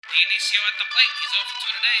Dionisio at the plate. He's over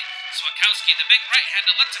 2 today. Swakowski, the big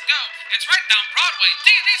right-hander, lets it go. It's right down Broadway.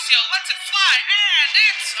 Dionisio lets it fly, and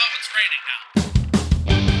it's raining now.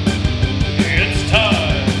 It's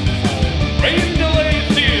time for Rain Delay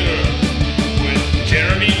Theater with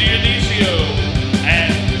Jeremy Dionisio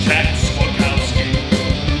and Jack Swakowski.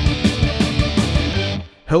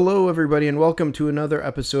 Hello, everybody, and welcome to another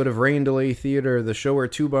episode of Rain Delay Theater, the show where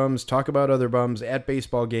two bums talk about other bums at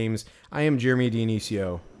baseball games. I am Jeremy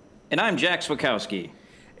Dionisio. And I'm Jack Swakowski.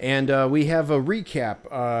 And we have a recap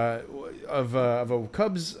of a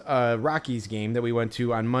Cubs-Rockies game that we went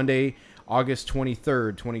to on Monday, August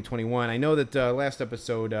 23rd, 2021. I know that last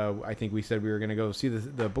episode, I think we said we were going to go see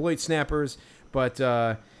the Beloit Snappers, but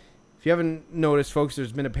if you haven't noticed, folks,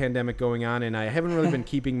 there's been a pandemic going on, and I haven't really been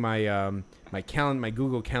keeping my my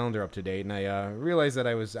Google Calendar up to date, and I realized that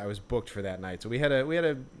I was booked for that night. So we had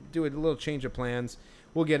to do a little change of plans.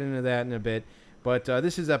 We'll get into that in a bit. But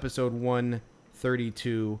this is episode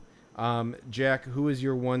 132. Jack, who is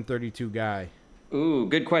your 132 guy? Ooh,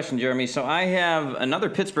 good question, Jeremy. So I have another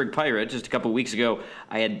Pittsburgh Pirate. Just a couple weeks ago,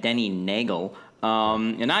 I had Denny Nagel.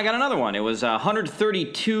 And now I got another one. It was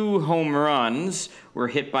 132 home runs were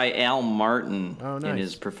hit by Al Martin in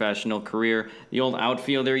his professional career. The old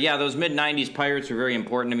outfielder. Yeah, those mid-'90s Pirates were very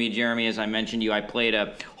important to me, Jeremy. As I mentioned to you, I played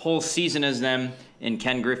a whole season as them in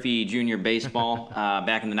Ken Griffey Jr. baseball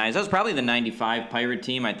back in the 90s. That was probably the 95 Pirate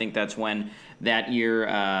team. I think that's when that year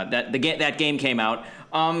that game came out.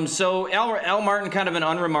 So Al Martin, kind of an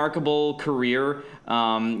unremarkable career.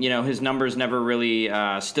 His numbers never really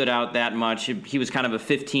stood out that much. He was kind of a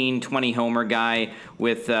 15, 20 homer guy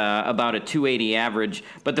with about a 280 average.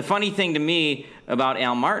 But the funny thing to me about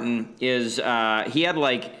Al Martin is he had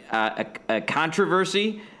like a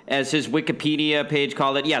controversy, as his Wikipedia page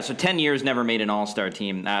called it. Yeah, so 10 years, never made an all-star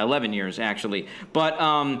team. 11 years, actually. But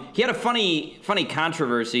he had a funny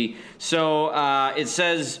controversy. So it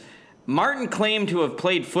says, Martin claimed to have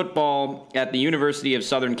played football at the University of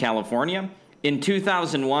Southern California. In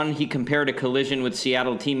 2001, he compared a collision with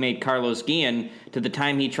Seattle teammate Carlos Guillen to the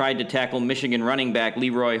time he tried to tackle Michigan running back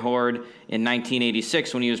Leroy Horde in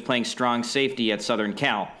 1986 when he was playing strong safety at Southern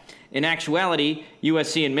Cal. In actuality,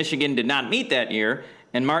 USC and Michigan did not meet that year,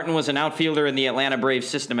 and Martin was an outfielder in the Atlanta Braves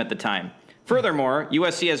system at the time. Furthermore,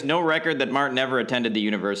 USC has no record that Martin ever attended the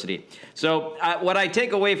university. So what I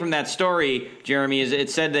take away from that story, Jeremy, is it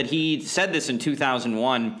said that he said this in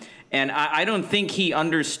 2001, and I don't think he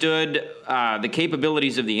understood the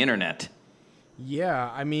capabilities of the internet.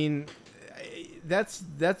 Yeah, I mean, that's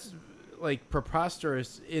like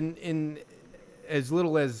preposterous in as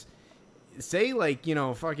little as, say, like,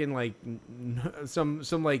 fucking like some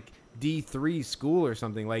like D3 school or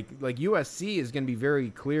something. Like USC is going to be very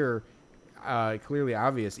clearly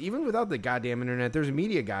obvious, even without the goddamn internet. There's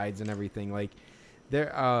media guides and everything. Like they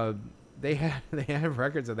have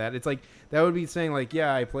records of that. It's like that would be saying like,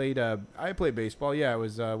 yeah, I played baseball. Yeah, I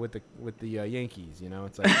was with the Yankees.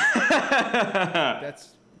 It's like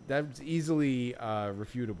that's easily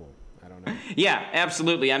refutable. I don't know. Yeah,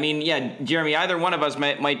 absolutely. I mean, yeah, Jeremy, either one of us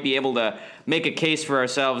might be able to make a case for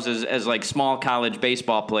ourselves as like small college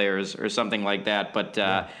baseball players or something like that. But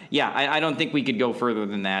I don't think we could go further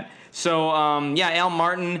than that. So, Al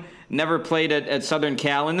Martin never played at Southern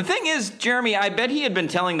Cal. And the thing is, Jeremy, I bet he had been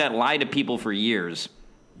telling that lie to people for years.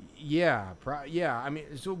 Yeah. I mean,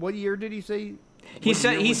 so what year did he say? He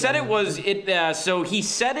said it. So he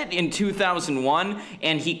said it in 2001,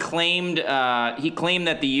 and he claimed that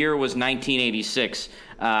the year was 1986.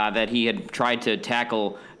 That he had tried to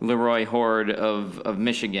tackle Leroy Horde of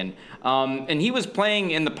Michigan, and he was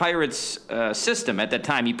playing in the Pirates system at that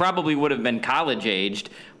time. He probably would have been college aged.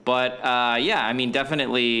 But, I mean,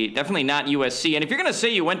 definitely not USC. And if you're going to say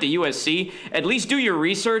you went to USC, at least do your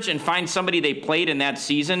research and find somebody they played in that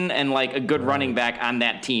season and, like, a good running back on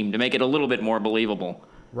that team to make it a little bit more believable.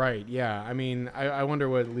 Right, yeah. I mean, I wonder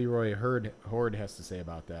what Leroy Horde has to say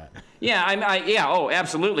about that. Yeah,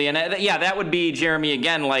 absolutely. And, that would be, Jeremy,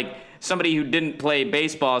 again, like somebody who didn't play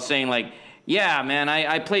baseball saying, like, yeah, man,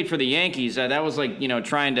 I played for the Yankees. That was like,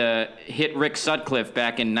 trying to hit Rick Sutcliffe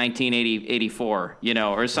back in 1984,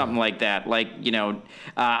 or something like that. Like,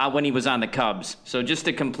 when he was on the Cubs. So just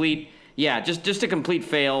a complete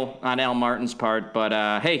fail on Al Martin's part.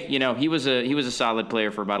 But hey, he was a solid player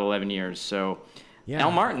for about 11 years. So yeah,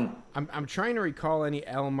 Al Martin. I'm trying to recall any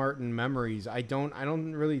Al Martin memories. I don't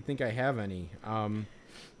really think I have any.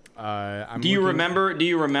 Do you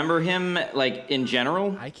remember him, like, in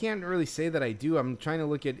general? I can't really say that I do. I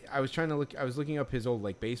was looking up his old,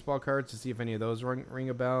 like, baseball cards to see if any of those ring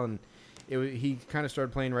a bell, and he kind of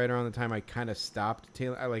started playing right around the time I kind of stopped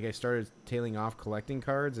I started tailing off collecting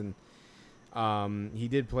cards, and He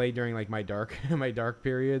did play during like my dark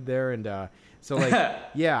period there, and so like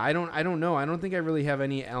yeah, I don't know. I don't think I really have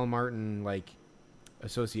any Al Martin like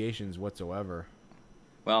associations whatsoever.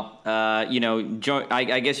 Well,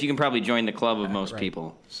 I guess you can probably join the club of most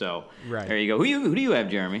people. So Right. There you go. Who do you have,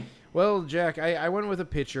 Jeremy? Well, Jack, I went with a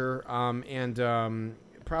pitcher, and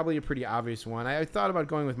probably a pretty obvious one. I thought about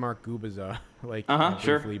going with Mark Gubiza, like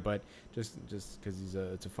Sure. briefly, but just because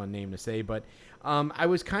it's a fun name to say. But I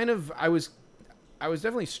was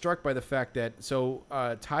definitely struck by the fact that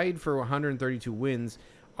tied for 132 wins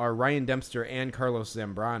are Ryan Dempster and Carlos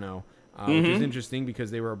Zambrano, which is interesting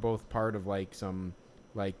because they were both part of like some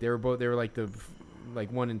like they were like the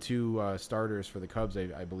like 1 and 2 starters for the Cubs,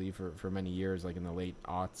 I believe, for many years, like in the late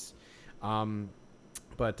aughts.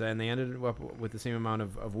 But and they ended up with the same amount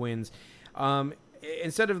of wins.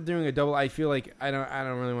 Instead of doing a double, I feel like I don't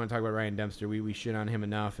really want to talk about Ryan Dempster. We shit on him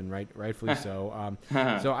enough, and rightfully so.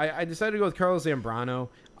 So I decided to go with Carlos Zambrano.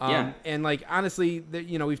 And like honestly,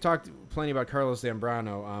 we've talked plenty about Carlos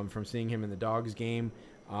Zambrano from seeing him in the Dogs game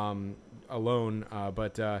alone.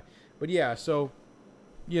 But yeah, so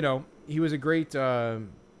he was a great player.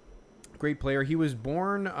 He was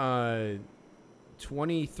born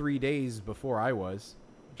 23 days before I was.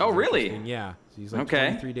 Oh, really? Yeah. So he's like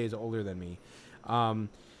 23 days older than me.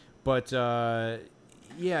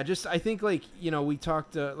 Yeah, just I think like we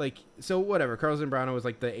talked so whatever. Carlos Zambrano was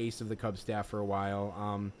like the ace of the Cubs staff for a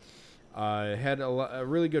while. Had a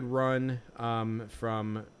really good run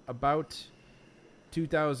from about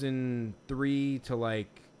 2003 to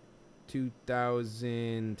like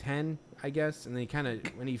 2010, I guess, and then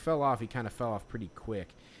when he fell off pretty quick.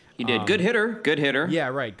 He did. Good hitter. Yeah,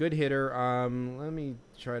 right. Good hitter. Let me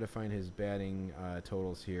try to find his batting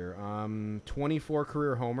totals here. 24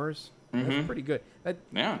 career homers. That's pretty good.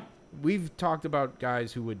 Yeah. We've talked about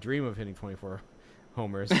guys who would dream of hitting 24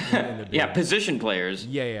 homers. In the yeah, position players.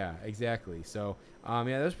 Yeah, exactly. So, that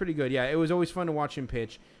was pretty good. Yeah, it was always fun to watch him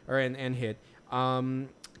pitch and hit.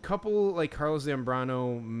 Couple like Carlos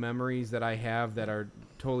Zambrano memories that I have that are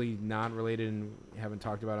totally not related and haven't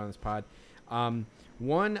talked about on this pod.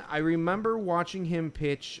 One, I remember watching him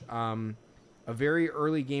pitch a very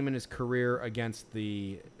early game in his career against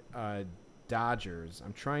the Dodgers.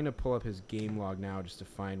 I'm trying to pull up his game log now just to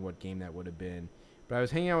find what game that would have been. But I was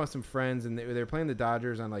hanging out with some friends, and they were playing the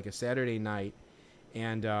Dodgers on like a Saturday night.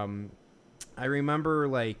 And I remember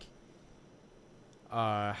like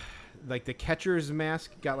the catcher's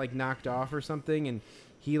mask got like knocked off or something, and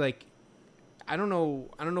he like I don't know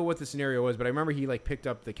what the scenario was, but I remember he like picked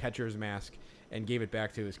up the catcher's mask and gave it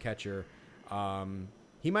back to his catcher.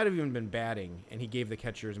 He might have even been batting, and he gave the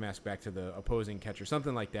catcher's mask back to the opposing catcher,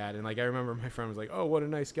 something like that. And like I remember my friend was like, "Oh, what a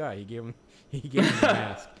nice guy! He gave him the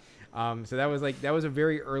mask." So that was a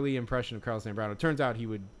very early impression of Carlos Zambrano. It turns out he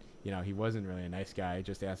wasn't really a nice guy.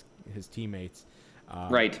 Just ask his teammates.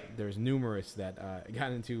 Right. There's numerous that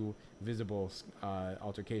got into visible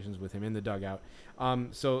altercations with him in the dugout.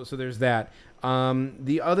 So there's that.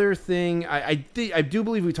 The other thing, I do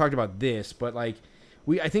believe we talked about this, but like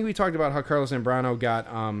I think we talked about how Carlos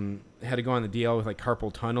Zambrano had to go on the DL with like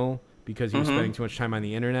carpal tunnel because he was spending too much time on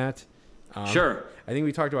the internet. Sure. I think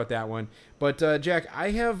we talked about that one. But Jack,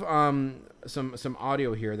 I have some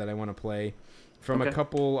audio here that I want to play. From a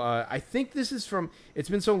couple, I think this is from. It's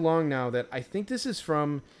been so long now that I think this is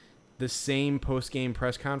from the same post-game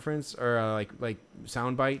press conference or like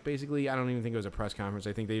soundbite. Basically, I don't even think it was a press conference.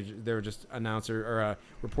 I think they were just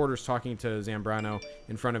reporters talking to Zambrano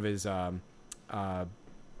in front of his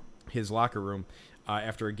locker room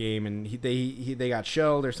after a game, and they got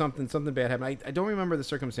shelled or something bad happened. I don't remember the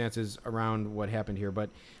circumstances around what happened here, but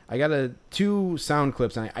I got two sound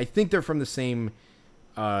clips, and I think they're from the same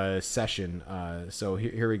session. So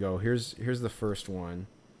here we go. Here's the first one.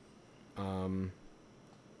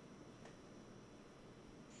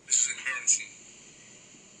 This is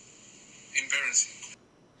embarrassing.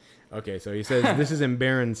 Okay, so he says this is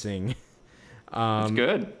embarrassing. That's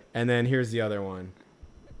good. And then here's the other one.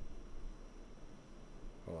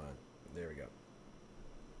 Hold on. There we go.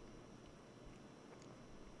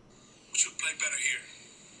 We should play better here.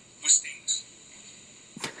 We stinks.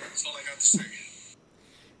 That's all I got to say.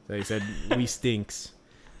 So he said, "We stinks."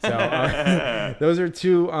 So those are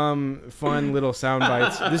two fun little sound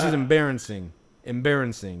bites. This is embarrassing,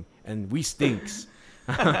 and we stinks.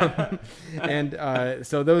 And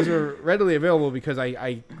so those are readily available because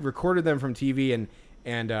I recorded them from TV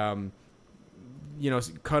and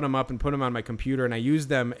cut them up and put them on my computer, and I used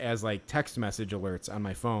them as like text message alerts on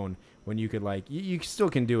my phone. When you could like you still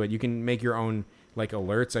can do it. You can make your own like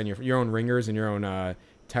alerts on your own ringers and your own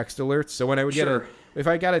text alerts. So when I would if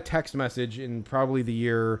I got a text message in probably the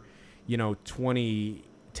year,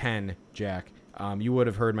 2010, Jack, you would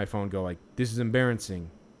have heard my phone go like, "This is embarrassing."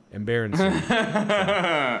 So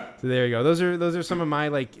there you go. Those are some of my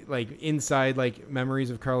like inside like memories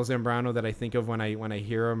of Carlos Zambrano that I think of when I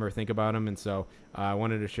hear him or think about him, and so I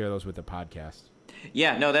wanted to share those with the podcast.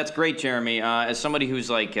 Yeah, no, that's great, Jeremy. As somebody who's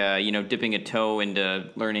like, dipping a toe into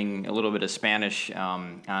learning a little bit of Spanish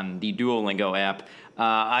on the Duolingo app,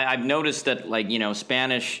 I've noticed that, like,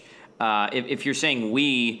 Spanish, if you're saying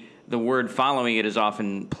we, the word following it is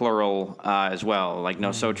often plural as well, like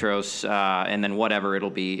nosotros, and then whatever,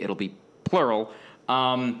 it'll be plural.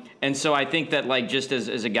 And so I think that, like, just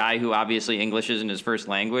as a guy who obviously English isn't his first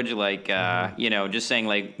language, like, just saying,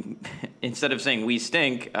 like, instead of saying we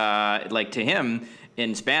stink, like, to him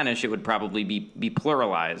in Spanish, it would probably be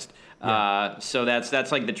pluralized. Yeah. So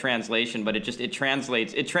that's like the translation, but it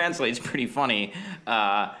translates pretty funny,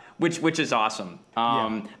 which is awesome.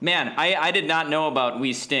 Man, I did not know about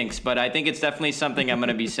we stinks, but I think it's definitely something I'm going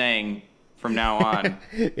to be saying from now on.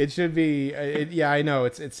 It should be. I know.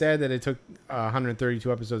 It's sad that it took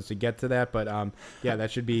 132 episodes to get to that, but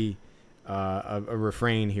that should be a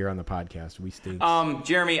refrain here on the podcast. We stink.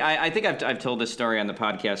 Jeremy, I think I've told this story on the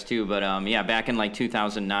podcast too, but back in like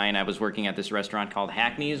 2009, I was working at this restaurant called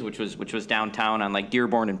Hackney's, which was downtown on like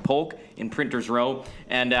Dearborn and Polk in Printers Row,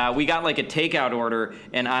 and we got like a takeout order,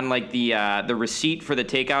 and on like the receipt for the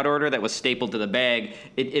takeout order that was stapled to the bag,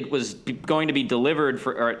 it was going to be delivered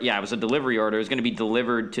it was a delivery order. It was going to be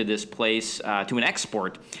delivered to this place, to an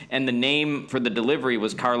export, and the name for the delivery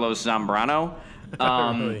was Carlos Zambrano.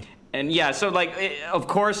 Really? And yeah, so like, of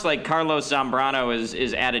course, like Carlos Zambrano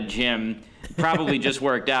is at a gym, probably just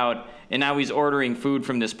worked out, and now he's ordering food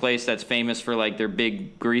from this place that's famous for like their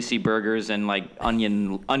big greasy burgers and like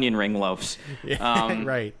onion ring loaves. Yeah,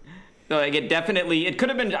 right. So like it could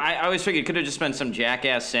have been. I always figured it could have just been some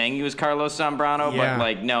jackass saying he was Carlos Zambrano, but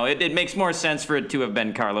like no, it makes more sense for it to have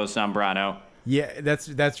been Carlos Zambrano. Yeah,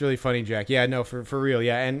 that's really funny, Jack. Yeah, no, for real.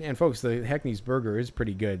 Yeah, and folks, the Hackney's burger is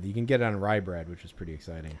pretty good. You can get it on rye bread, which is pretty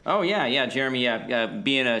exciting. Oh yeah, Jeremy.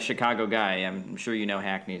 Being a Chicago guy, I'm sure you know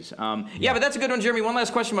Hackney's. But that's a good one, Jeremy. One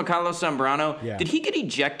last question about Carlos Zambrano. Yeah. Did he get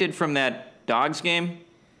ejected from that Dogs game?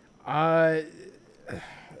 I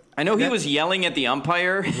know he was yelling at the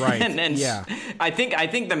umpire, right? and yeah. I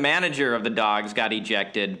think the manager of the Dogs got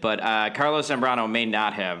ejected, but Carlos Zambrano may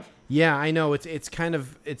not have. Yeah, I know. It's kind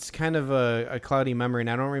of a cloudy memory, and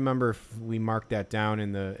I don't remember if we marked that down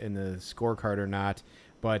in the scorecard or not.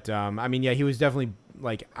 But he was definitely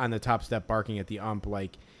like on the top step barking at the ump,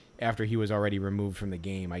 like after he was already removed from the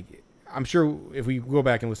game. I'm sure if we go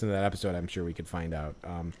back and listen to that episode, I'm sure we could find out.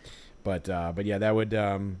 But yeah, that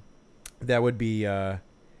would be.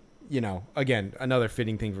 Again, another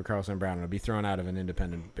fitting thing for Carlos Zambrano to be thrown out of an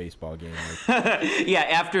independent baseball game. Yeah,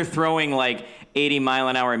 after throwing like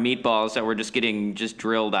 80-mile-an-hour meatballs that were just getting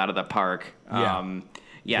drilled out of the park. Sure.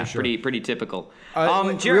 pretty typical. Go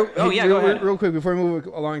ahead. Real quick before we move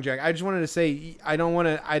along, Jack, I just wanted to say I don't want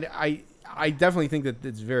to. I definitely think that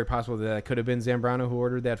it's very possible that it could have been Zambrano who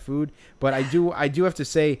ordered that food, but I do have to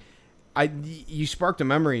say, you sparked a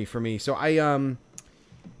memory for me. So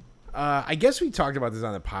I guess we talked about this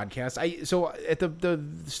on the podcast. So at the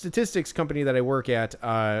statistics company that I work at,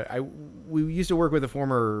 we used to work with a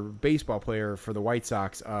former baseball player for the White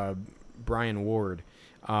Sox, Brian Ward,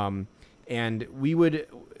 and we would,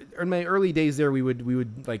 in my early days there, we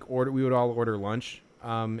would all order lunch,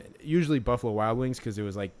 usually Buffalo Wild Wings because it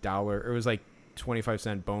was like $1, it was like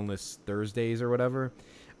 25-cent boneless Thursdays or whatever,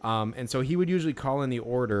 and so he would usually call in the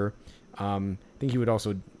order. I think he would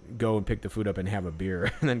also go and pick the food up and have a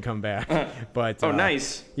beer and then come back. But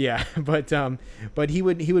nice. Yeah, but he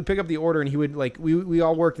would pick up the order, and he would like we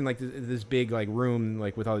all worked in like this big like room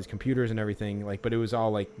like with all these computers and everything, like, but it was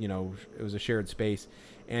all like, it was a shared space,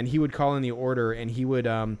 and he would call in the order, and he would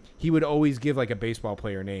always give like a baseball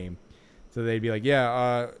player name. So they'd be like,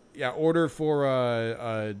 order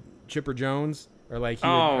for Chipper Jones, or like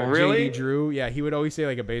really? JD Drew. Yeah, he would always say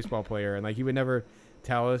like a baseball player, and like he would never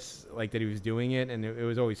tell us like that he was doing it, and it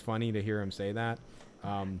was always funny to hear him say that.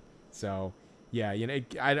 So yeah,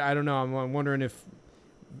 I don't know. I'm wondering if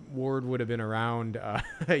Ward would have been around,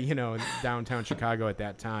 downtown Chicago at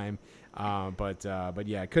that time. But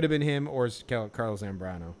yeah, it could have been him or Carlos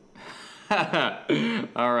Zambrano.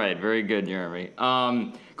 All right, very good, Jeremy.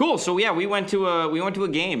 Cool. So yeah, we went to a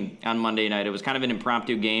game on Monday night. It was kind of an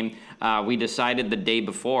impromptu game. We decided the day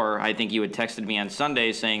before. I think you had texted me on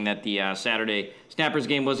Sunday saying that the Saturday Snappers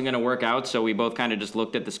game wasn't going to work out. So we both kind of just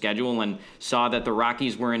looked at the schedule and saw that the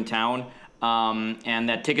Rockies were in town, and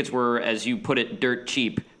that tickets were, as you put it, dirt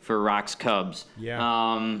cheap for Rock's Cubs.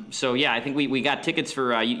 Yeah. So yeah, I think we got tickets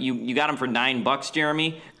for you got them for $9,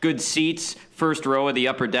 Jeremy. Good seats, first row of the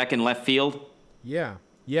upper deck in left field. Yeah.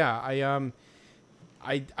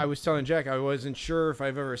 I was telling Jack I wasn't sure if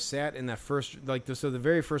I've ever sat in that first, the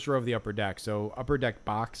very first row of the upper deck. So upper deck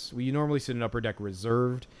box. We normally sit in upper deck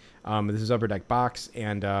reserved. This is upper deck box,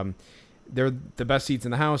 and they're the best seats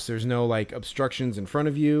in the house. There's no obstructions in front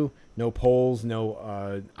of you, no poles,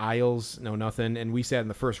 no aisles, no nothing. And we sat in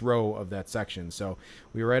the first row of that section, so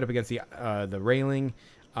we were right up against the railing.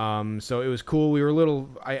 So it was cool. We were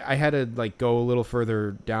I had to go a little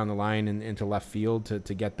further down the line and into left field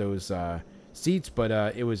to get those seats, but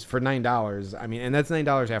it was for $9. I mean, and that's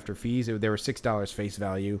 $9 after fees. They were $6 face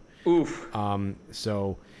value. Oof.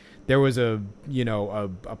 So there was a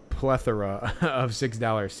plethora of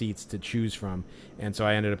 $6 seats to choose from, and so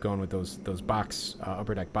I ended up going with those box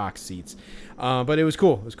upper deck box seats. But it was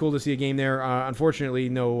cool. It was cool to see a game there. Unfortunately,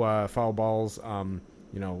 no foul balls.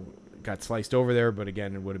 Got sliced over there, but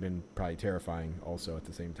again, it would have been probably terrifying also at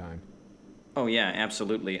the same time. Oh yeah,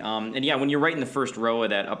 absolutely. And yeah, when you're right in the first row of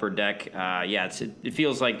that upper deck, it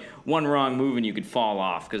feels like one wrong move and you could fall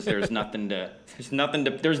off because there's nothing to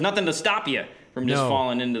stop you from just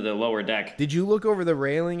falling into the lower deck. Did you look over the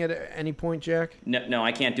railing at any point, Jack? No,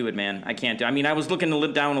 I can't do it, man. I can't do. I mean, I was looking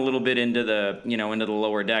down a little bit into the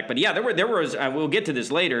lower deck, but yeah, there was. We'll get to this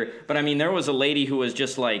later, but I mean, there was a lady who was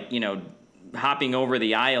just hopping over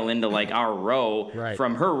the aisle into our row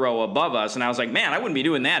from her row above us, and I was like, man, I wouldn't be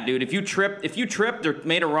doing that, dude. If you tripped or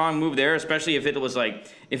made a wrong move there, especially if it was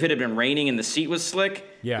if it had been raining and the seat was slick,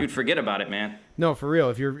 you'd forget about it, man. No, for real.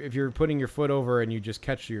 If you're putting your foot over and you just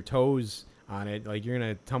catch your toes on it, you're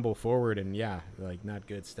gonna tumble forward, and not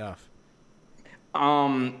good stuff.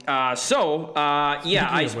 But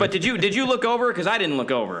did you look over? Because I didn't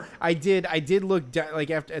look over. I did look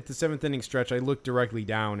down, after at the seventh inning stretch. I looked directly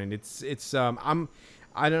down, and it's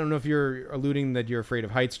I don't know if you're alluding that you're afraid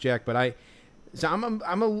of heights, Jack, but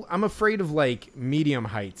I'm afraid of medium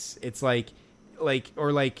heights. It's I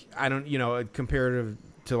don't comparative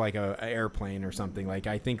to a airplane or something.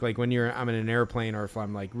 I think when I'm in an airplane, or if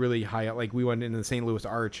I'm really high up, we went into the St. Louis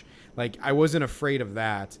Arch, I wasn't afraid of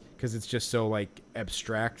that because it's just so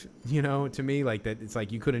abstract, to me, that it's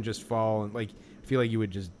you couldn't just fall and I feel like you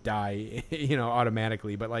would just die,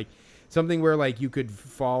 automatically. But something where you could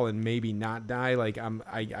fall and maybe not die,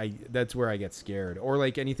 I that's where I get scared. Or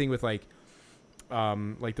anything with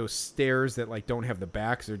those stairs that don't have the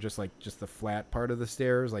backs, they're just just the flat part of the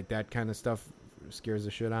stairs, that kind of stuff scares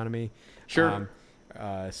the shit out of me. Sure.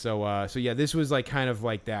 So yeah, this was kind of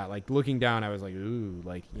that. Looking down, I was ooh,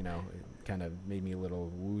 it kind of made me a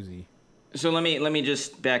little woozy. So let me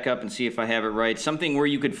just back up and see if I have it right. Something where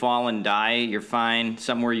you could fall and die, you're fine.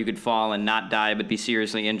 Something where you could fall and not die but be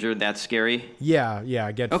seriously injured, that's scary. Yeah,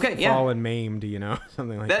 fall and maimed,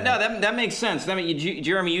 something like that. No, that makes sense.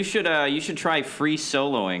 Jeremy, you should try free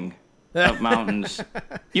soloing up mountains.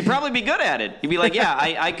 You'd probably be good at it. You'd be like, yeah,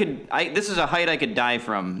 I could. This is a height I could die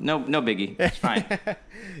from. No biggie. It's fine.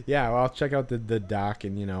 Yeah, well, I'll check out the doc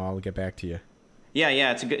and I'll get back to you.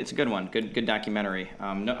 Yeah, it's a good one. Good documentary.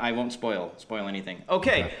 No, I won't spoil anything.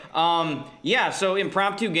 Okay. So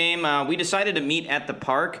impromptu game. We decided to meet at the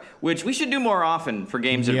park, which we should do more often for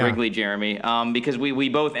games at Wrigley, Jeremy. Because we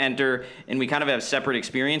both enter and we kind of have separate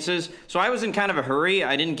experiences. So I was in kind of a hurry.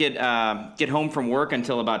 I didn't get home from work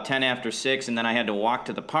until about 10 after 6, and then I had to walk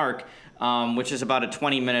to the park, which is about a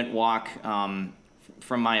 20-minute walk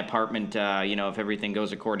from my apartment. If everything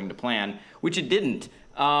goes according to plan, which it didn't.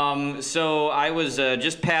 So I was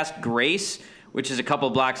just past Grace, which is a couple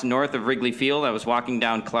blocks north of Wrigley Field. I was walking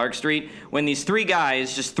down Clark Street when these three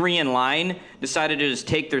guys, just three in line, decided to just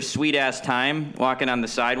take their sweet-ass time walking on the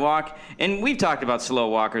sidewalk. And we've talked about slow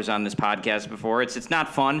walkers on this podcast before. It's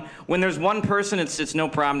not fun. When there's one person, it's no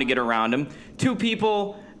problem to get around them. Two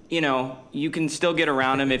people, you can still get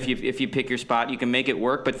around them if you pick your spot. You can make it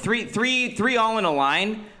work. But three all in a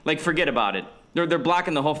line, forget about it. They're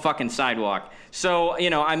blocking the whole fucking sidewalk. So,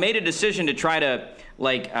 I made a decision to try to,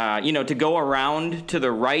 to go around to the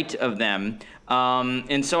right of them.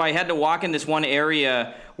 And so I had to walk in this one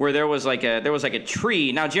area where there was a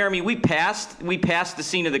tree. Now, Jeremy, we passed the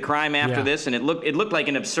scene of the crime after this, and it looked like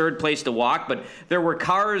an absurd place to walk, but there were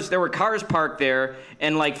cars parked there,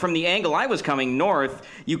 and from the angle I was coming north,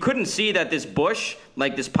 you couldn't see that this bush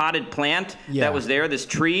like this potted plant Yeah. that was there. This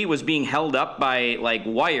tree was being held up by like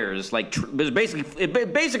wires, like it was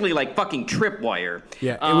basically like fucking tripwire.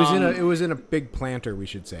 Yeah, it was in a big planter, we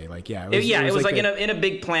should say. Like, yeah, It was like in a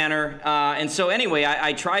big planter, and so anyway,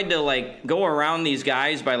 I tried to like go around these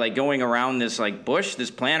guys by like going around this like bush,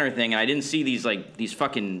 this planter thing, and I didn't see these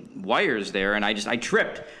fucking wires there, and I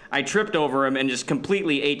tripped over them and just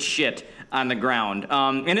completely ate shit on the ground,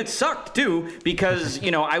 and it sucked too because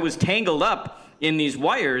I was tangled up in these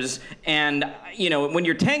wires, and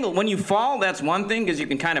when you fall, that's one thing because you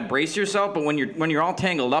can kind of brace yourself, but when you're all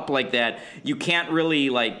tangled up like that, you can't really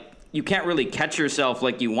catch yourself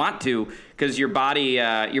like you want to because your body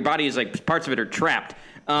is like parts of it are trapped.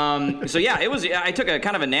 So yeah, I took a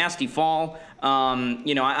kind of a nasty fall.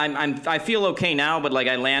 I feel okay now, but like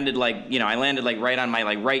I landed like right on my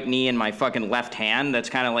like right knee and my fucking left hand. That's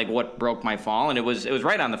kind of like what broke my fall, and it was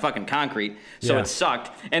right on the fucking concrete. So Yeah. It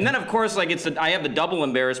sucked. And then of course like I have the double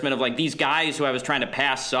embarrassment of like these guys who I was trying to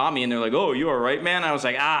pass saw me and they're like, "Oh, you all right, man?" I was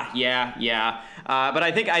like, yeah. But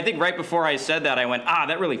I think right before I said that, I went,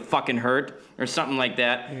 that really fucking hurt or something like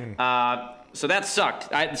that. So that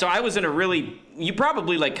sucked. I was in a really, you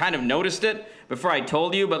probably like kind of noticed it before I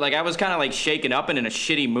told you, but like I was kind of like shaken up and in a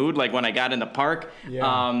shitty mood like when I got in the park,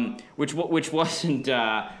 which wasn't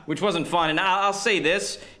fun. And I'll say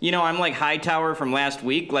this, I'm like Hightower from last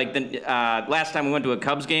week. Like the last time we went to a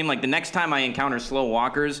Cubs game, like the next time I encounter slow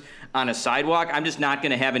walkers on a sidewalk, I'm just not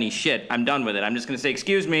gonna have any shit. I'm done with it. I'm just gonna say,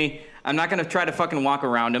 "Excuse me." I'm not gonna try to fucking walk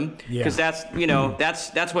around him because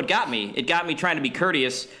that's what got me. It got me trying to be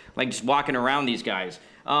courteous, like just walking around these guys.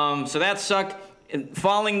 So that sucked.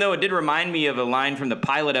 Falling though, it did remind me of a line from the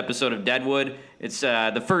pilot episode of Deadwood. It's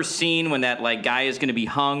the first scene when that like guy is gonna be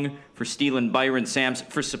hung for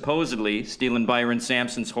supposedly stealing Byron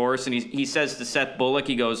Sampson's horse, and he says to Seth Bullock,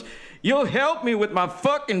 he goes, "You'll help me with my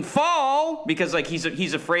fucking fall," because like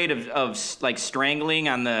he's afraid of like strangling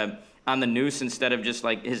on the noose instead of just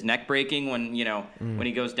like his neck breaking when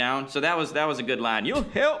he goes down. So that was a good line. "You'll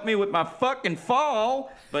help me with my fucking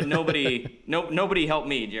fall," but nobody helped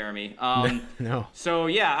me, Jeremy. No. So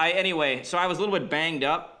yeah, so I was a little bit banged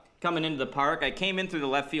up coming into the park. I came in through the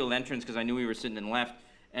left field entrance because I knew we were sitting in left,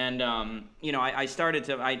 and I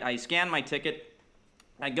scanned my ticket.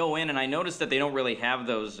 I go in and I noticed that they don't really have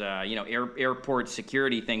those, airport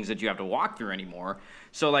security things that you have to walk through anymore.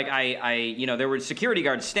 So like there were security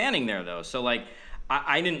guards standing there though. So like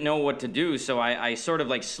I didn't know what to do. So I sort of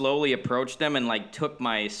like slowly approached them and like took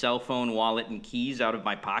my cell phone, wallet, and keys out of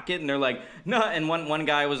my pocket. And they're like, "No." And one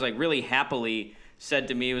guy was like really happily said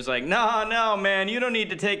to me, he was like, No, man, you don't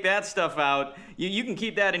need to take that stuff out. You can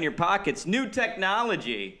keep that in your pockets. New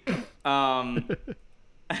technology.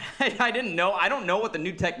 I didn't know. I don't know what the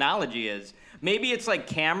new technology is. Maybe it's like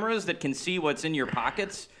cameras that can see what's in your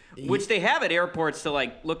pockets, which they have at airports to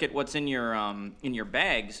like look at what's in your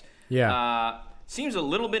bags. Yeah. Seems a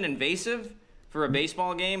little bit invasive for a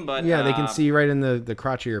baseball game, but Yeah, they can see right in the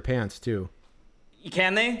crotch of your pants too.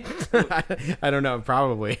 Can they? I don't know.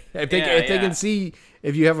 Probably. If they can see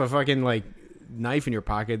if you have a fucking like knife in your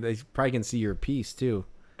pocket, they probably can see your piece too.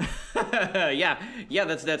 Yeah,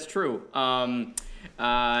 that's true. So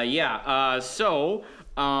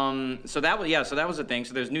that was a thing.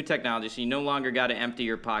 So there's new technology. So you no longer got to empty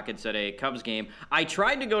your pockets at a Cubs game. I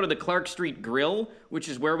tried to go to the Clark Street Grill, which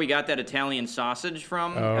is where we got that Italian sausage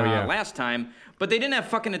from last time, but they didn't have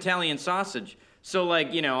fucking Italian sausage. So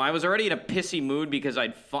like I was already in a pissy mood because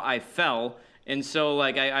I fell. And so,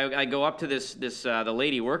 like, I go up to the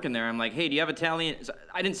lady working there. I'm like, "Hey, do you have Italian?"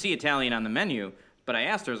 I didn't see Italian on the menu, but I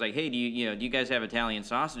asked her. I was like, "Hey, do you guys have Italian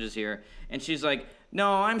sausages here?" And she's like,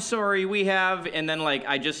 "No, I'm sorry, we have." And then, like,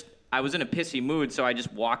 I was in a pissy mood, so I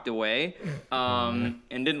just walked away, and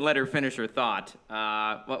didn't let her finish her thought.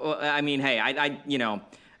 Well, I mean, hey,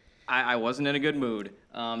 I wasn't in a good mood.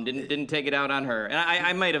 Didn't take it out on her, and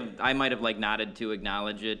I might have like nodded to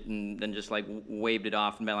acknowledge it, and then just like waved it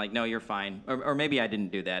off and been like, "No, you're fine," or maybe I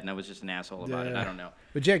didn't do that, and I was just an asshole about it. I don't know.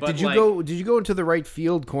 But Jack, did you go into the right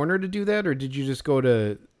field corner to do that, or did you just go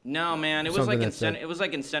to? No, man, it was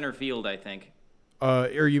like in center field, I think.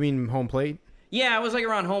 Or you mean home plate? Yeah, it was like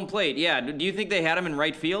around home plate. Yeah. Do you think they had him in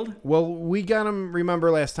right field? Well, we got him, remember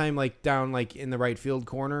last time, like down like in the right field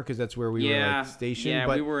corner because that's where we were like, stationed. Yeah,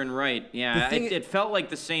 but we were in right. Yeah, it felt like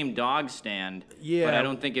the same dog stand. Yeah, but I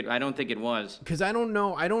don't think it was. Because I don't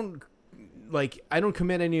know. I don't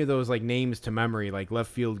commit any of those like names to memory, like left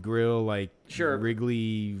field grill, like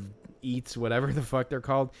Wrigley Eats, whatever the fuck they're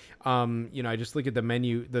called. I just look at the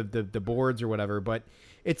menu, the boards or whatever, but.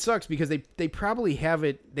 It sucks because they probably have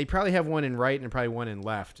it. They probably have one in right and probably one in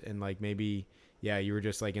left, and like maybe you were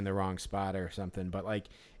just like in the wrong spot or something. But like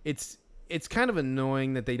it's it's kind of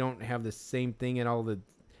annoying that they don't have the same thing in all the.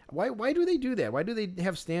 Why do they do that? Why do they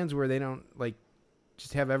have stands where they don't like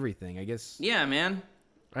just have everything? I guess. Yeah, man.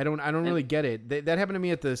 I don't really get it. That happened to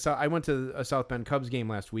me at I went to a South Bend Cubs game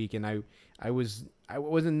last week, and I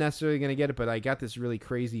wasn't necessarily going to get it, but I got this really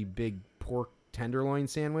crazy big pork tenderloin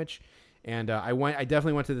sandwich, and I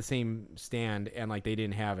definitely went to the same stand, and like they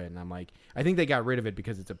didn't have it, and I'm like, I think they got rid of it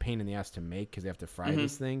because it's a pain in the ass to make because they have to fry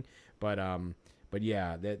this thing, but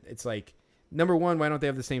yeah, that it's like. Number one, why don't they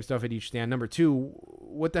have the same stuff at each stand? Number two,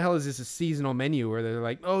 what the hell is this a seasonal menu where they're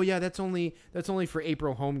like, oh yeah, that's only for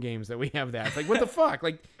April home games that we have that. It's like, what the fuck?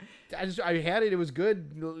 Like, I had it, it was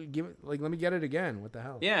good. Let me get it again. What the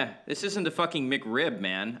hell? Yeah, this isn't the fucking McRib,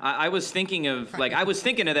 man. I was thinking of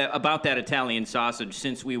about that Italian sausage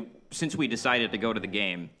since we decided to go to the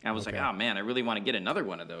game. I was like, oh man, I really want to get another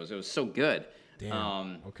one of those. It was so good.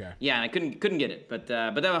 Damn. Okay. Yeah, and I couldn't get it, but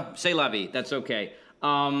c'est la vie. That's okay.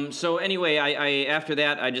 So anyway, I after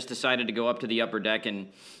that I just decided to go up to the upper deck and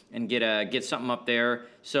get something up there.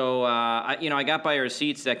 So I got by our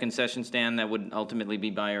seats, that concession stand that would ultimately be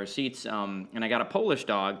by our seats, and I got a Polish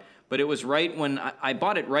dog. But it was right when I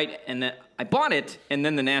bought it, and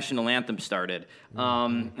then the national anthem started.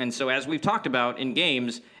 And so as we've talked about in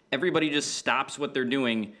games, everybody just stops what they're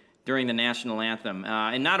doing during the national anthem.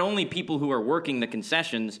 And not only people who are working the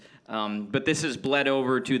concessions, but this has bled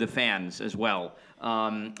over to the fans as well.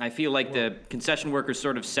 I feel like the concession workers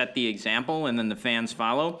sort of set the example, and then the fans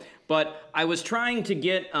follow. But I was trying to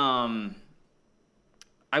get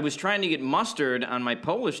mustard on my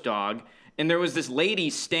Polish dog, and there was this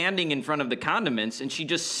lady standing in front of the condiments, and she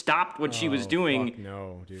just stopped what she was doing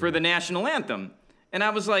for the national anthem. And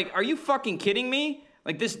I was like, "Are you fucking kidding me?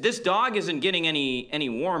 Like this dog isn't getting any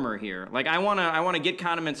warmer here. Like I wanna get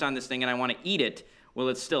condiments on this thing, and I want to eat it while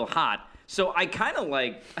it's still hot." So I kind of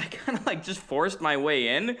like just forced my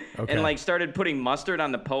way in and like started putting mustard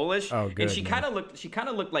on the Polish. Oh, good, and she kind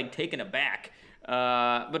of looked like taken aback.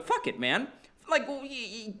 But fuck it, man. Like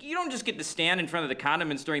you don't just get to stand in front of the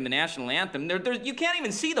condiments during the national anthem. You can't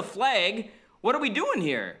even see the flag. What are we doing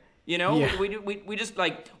here? You know, yeah. we just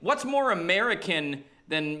like, what's more American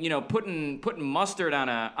than putting mustard on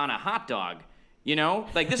a hot dog? You know,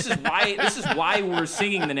 like this is why we're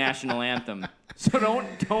singing the national anthem. So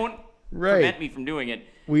don't. Prevent me from doing it.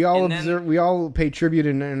 We all pay tribute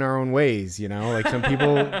in our own ways, you know. Like some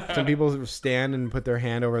people stand and put their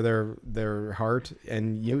hand over their heart,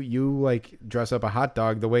 and you like dress up a hot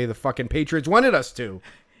dog the way the fucking Patriots wanted us to.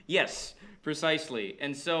 Yes, precisely.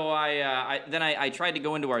 And so I tried to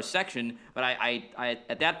go into our section, but I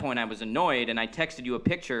at that point I was annoyed, and I texted you a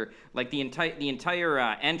picture. Like the entire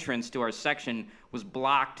entrance to our section was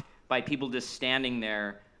blocked by people just standing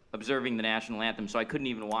there observing the national anthem, so I couldn't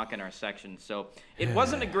even walk in our section. So it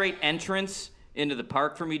wasn't a great entrance into the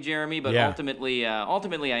park for me, Jeremy, but ultimately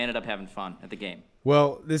I ended up having fun at the game.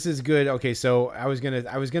 Well, this is good. Okay, so I was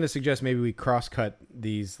gonna suggest maybe we cross-cut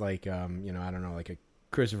these, like I don't know, like a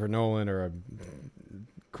Christopher Nolan or a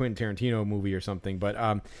Quentin Tarantino movie or something. But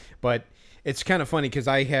it's kind of funny because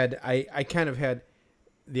I kind of had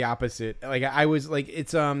the opposite. Like I was like,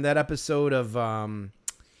 it's that episode of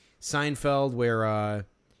Seinfeld where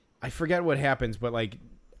I forget what happens, but like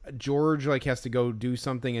George like has to go do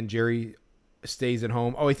something and Jerry stays at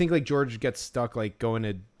home. Oh, I think like George gets stuck like going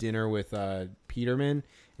to dinner with Peterman,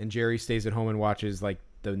 and Jerry stays at home and watches like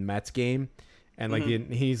the Mets game, and like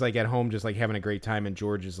he's like at home just like having a great time, and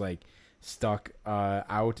George is like stuck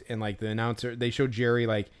out, and like the announcer, they show Jerry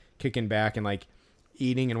like kicking back and like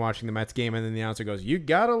eating and watching the Mets game, and then the announcer goes, "You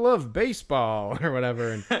gotta love baseball," or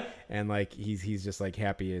whatever, and like he's just like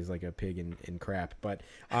happy as like a pig in crap. But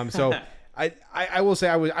so I will say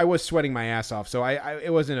I was sweating my ass off. So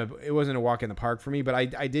it wasn't a walk in the park for me, but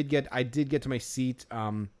I did get to my seat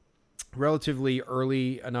relatively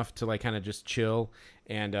early enough to like kind of just chill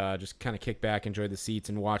and just kind of kick back, enjoy the seats,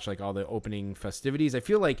 and watch like all the opening festivities. I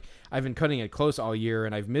feel like I've been cutting it close all year,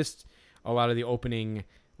 and I've missed a lot of the opening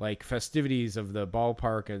like festivities of the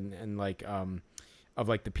ballpark and like of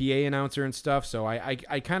like the PA announcer and stuff. So I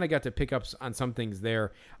kind of got to pick up on some things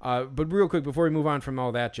there. But real quick, before we move on from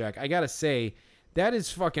all that, Jack, I gotta say that is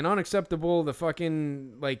fucking unacceptable. The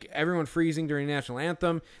fucking like everyone freezing during the national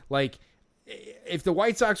anthem. Like if the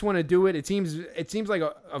White Sox want to do it, it seems like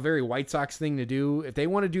a very White Sox thing to do. If they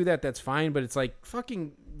want to do that, that's fine. But it's like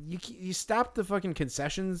fucking you stop the fucking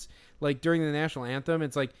concessions like during the national anthem.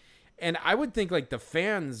 It's like. And I would think like the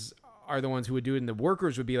fans are the ones who would do it, and the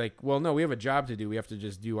workers would be like, well, no, we have a job to do. We have to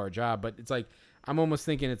just do our job. But it's like, I'm almost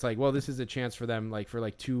thinking it's like, well, this is a chance for them, like for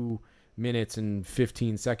like 2 minutes and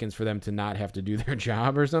 15 seconds for them to not have to do their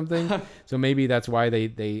job or something. So maybe that's why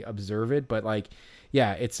they observe it. But like,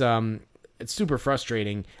 yeah, it's it's super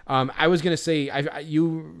frustrating. I was gonna say,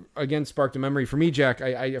 you again sparked a memory for me, Jack.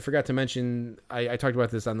 I forgot to mention. I talked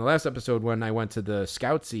about this on the last episode when I went to the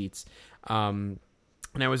scout seats, and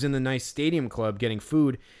I was in the nice stadium club getting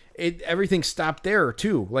food. Everything stopped there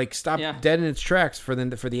too, like stopped dead in its tracks for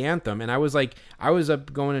the anthem. And I was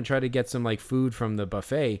up going and try to get some like food from the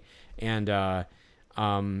buffet, and again,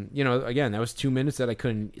 that was 2 minutes that I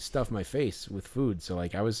couldn't stuff my face with food. So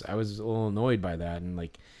like I was a little annoyed by that, and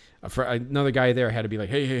like another guy there had to be like,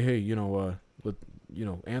 hey,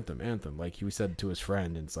 anthem, like he said to his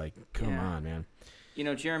friend, and it's like, come on, man.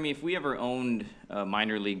 Jeremy, if we ever owned a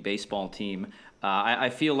minor league baseball team, I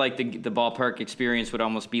feel like the ballpark experience would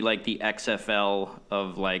almost be like the XFL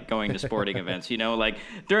of like going to sporting events. Like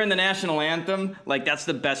during the national anthem, like that's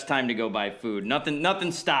the best time to go buy food.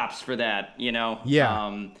 Nothing stops for that.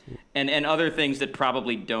 Yeah. And other things that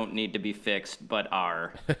probably don't need to be fixed but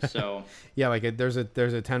are. So yeah, like there's a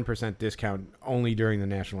 10% discount only during the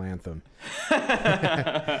national anthem.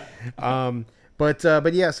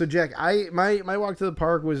 But yeah, so Jack, my walk to the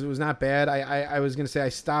park was not bad. I was gonna say I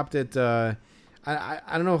stopped at I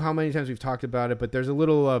don't know how many times we've talked about it, but there's a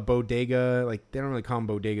little bodega, like they don't really call them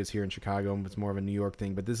bodegas here in Chicago. It's more of a New York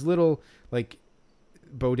thing. But this little like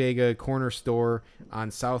bodega corner store on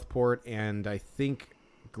Southport and I think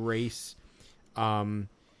Grace,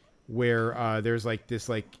 where there's like this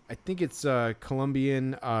like I think it's a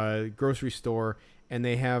Colombian grocery store, and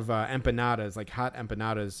they have empanadas, like hot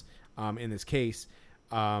empanadas. In this case,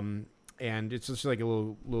 and it's just like a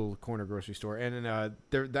little corner grocery store, and the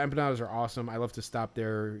empanadas are awesome. I love to stop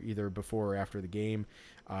there either before or after the game,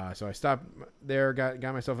 so I stopped there, got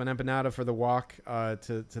myself an empanada for the walk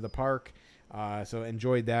to the park, so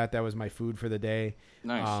enjoyed that. That was my food for the day.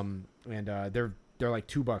 Nice. And they're like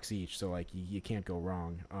 $2 each, so like you can't go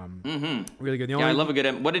wrong. Really good. I love a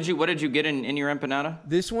good. What did you get in your empanada?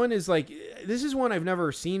 This one is this is one I've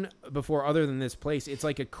never seen before other than this place. It's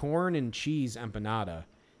like a corn and cheese empanada.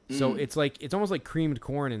 So it's almost like creamed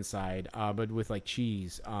corn inside, but with like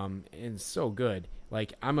cheese. And it's so good.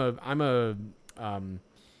 Like I'm a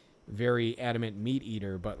very adamant meat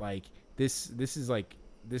eater, but like this is like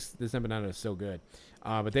this empanada is so good.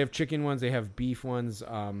 But they have chicken ones, they have beef ones.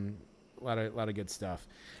 A lot of good stuff.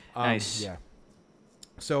 Nice. Yeah.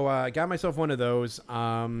 So I got myself one of those,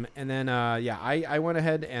 and then I went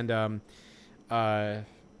ahead and got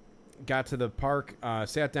to the park,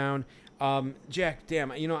 sat down. Jack,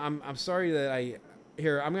 damn, I'm sorry that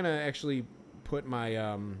I'm gonna actually put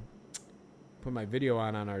my video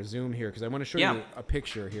on our Zoom here because I want to show you a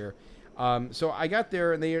picture here. So I got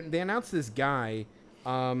there and they announced this guy.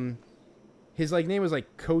 His like name was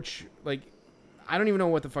like Coach like. I don't even know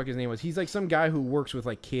what the fuck his name was. He's like some guy who works with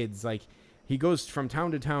like kids. Like he goes from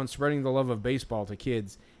town to town spreading the love of baseball to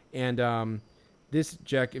kids. And this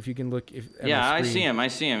Jack, if you can look, I see him.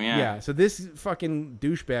 Yeah. Yeah. So this fucking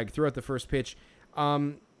douchebag threw out the first pitch.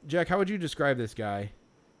 Jack, how would you describe this guy?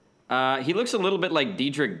 He looks a little bit like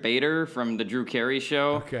Diedrich Bader from the Drew Carey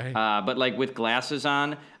Show. Okay. But like with glasses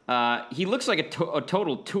on. He looks like a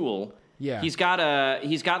total tool. Yeah. He's got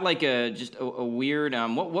like a weird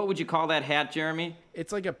what would you call that hat, Jeremy?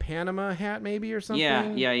 It's like a Panama hat maybe or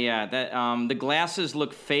something. Yeah. That the glasses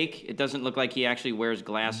look fake. It doesn't look like he actually wears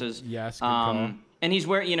glasses. Yes, good call. And he's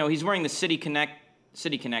wearing the City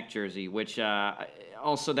Connect jersey, which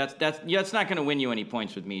also that's not going to win you any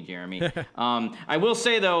points with me, Jeremy. I will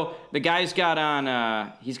say though, the guy's got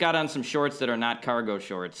on some shorts that are not cargo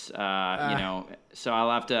shorts. So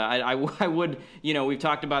I'll have to. I would. We've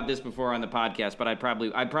talked about this before on the podcast, but I'd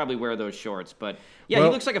probably wear those shorts. But yeah, he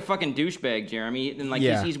looks like a fucking douchebag, Jeremy. And like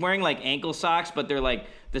he's wearing like ankle socks, but they're like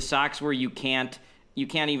the socks where you can't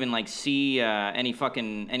even like see any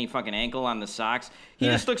fucking ankle on the socks. He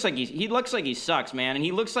just looks like he sucks, man. And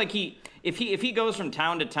he looks like if he goes from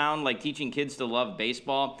town to town like teaching kids to love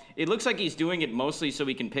baseball, it looks like he's doing it mostly so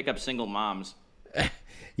he can pick up single moms.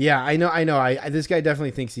 Yeah, I know. This guy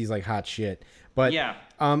definitely thinks he's like hot shit. But yeah,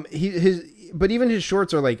 but even his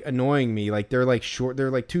shorts are like annoying me. Like they're like short, they're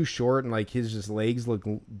like too short, and like his just legs look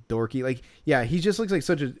dorky. Like yeah, he just looks like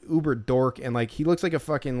such an uber dork, and like he looks like a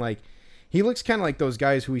fucking like he looks kind of like those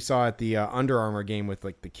guys who we saw at the Under Armour game with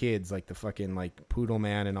like the kids, like the fucking like Poodle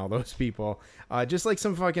Man and all those people. Just like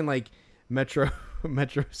some fucking like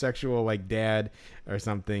metrosexual like dad or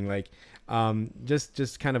something. Like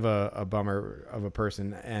just kind of a bummer of a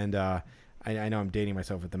person. And I know I'm dating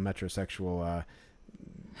myself with the metrosexual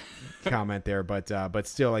comment there, but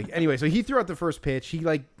still, like, anyway, so he threw out the first pitch. He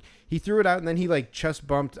threw it out, and then he like chest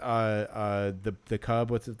bumped the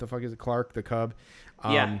Cub. What's the fuck is it? Clark, the Cub.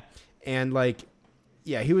 Yeah. And like,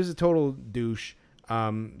 yeah, he was a total douche.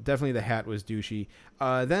 Definitely the hat was douchey.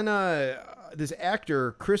 Then this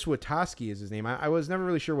actor, Chris Witowski is his name. I was never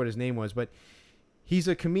really sure what his name was, but he's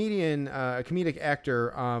a comedian, a comedic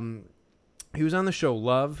actor. He was on the show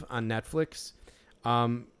Love on Netflix.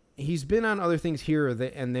 He's been on other things here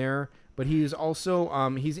and there, but he's also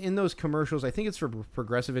he's in those commercials. I think it's for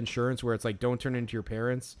Progressive Insurance where it's like don't turn into your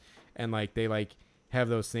parents, and like they like have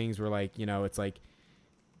those things where like it's like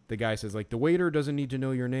the guy says like the waiter doesn't need to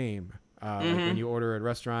know your name like when you order at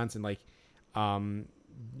restaurants, and like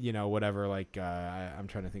whatever, like I'm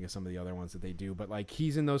trying to think of some of the other ones that they do, but like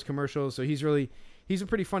he's in those commercials, so he's a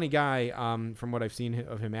pretty funny guy from what I've seen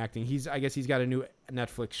of him acting. I guess he's got a new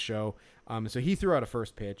Netflix show, so he threw out a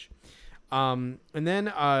first pitch, and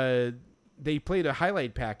then they played a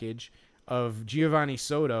highlight package of Giovanni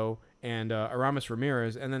Soto and Aramis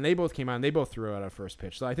Ramirez, and then they both came on. They both threw out a first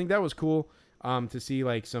pitch, so I think that was cool to see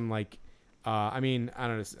like some like. I don't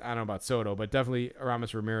know about Soto, but definitely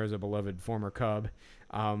Aramis Ramirez, a beloved former Cub.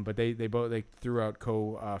 But they threw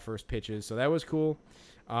out first pitches, so that was cool.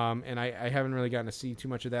 And I haven't really gotten to see too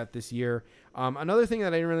much of that this year. Another thing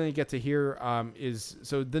that I didn't really get to hear is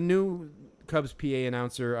so the new Cubs PA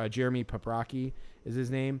announcer, Jeremy Paprocki is his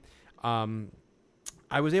name.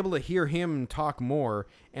 I was able to hear him talk more,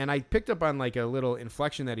 and I picked up on like a little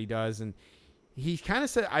inflection that he does, and he kind of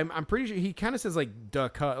said, I'm pretty sure he kind of says like duh,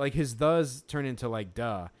 like his does turn into like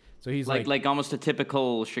duh. So he's like almost a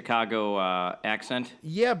typical Chicago accent.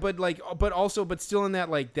 Yeah, but still in that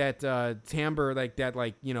like that timbre, like that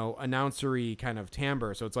like announcery kind of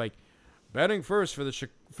timbre. So it's like batting first for the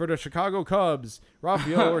Chicago Cubs,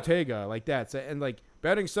 Rafael Ortega, like that. So, and like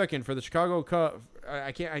batting second for the Chicago Cubs.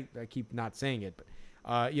 I keep not saying it,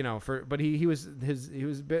 but it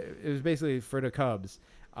was basically for the Cubs.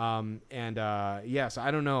 Yes,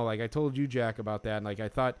 I don't know. Like I told you, Jack, about that, and like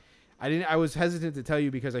I was hesitant to tell you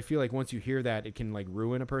because I feel like once you hear that, it can like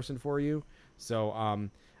ruin a person for you. So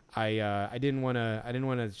I didn't want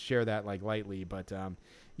to share that like lightly, but I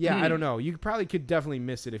don't know. You probably could definitely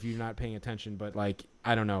miss it if you're not paying attention, but like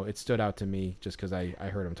I don't know. It stood out to me just because I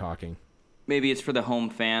heard him talking. Maybe it's for the home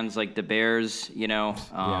fans, like the Bears. Who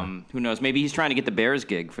knows? Maybe he's trying to get the Bears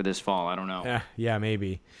gig for this fall. I don't know. Yeah,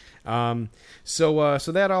 maybe. So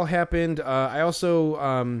that all happened. I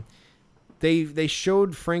also they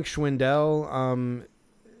showed Frank Schwindel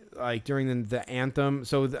like during the anthem.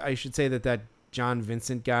 So I should say that John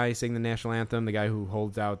Vincent guy sang the national anthem, the guy who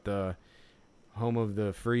holds out the home of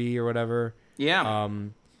the free or whatever. Yeah.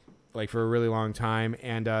 Like for a really long time,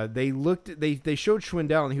 and they showed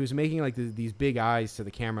Schwindel, and he was making like these big eyes to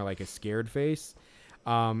the camera, like a scared face,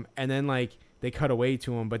 and then like they cut away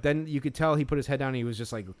to him, but then you could tell he put his head down and he was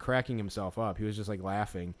just like cracking himself up. He was just like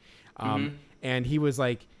laughing, and he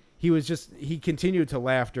continued to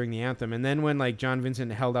laugh during the anthem, and then when like John Vincent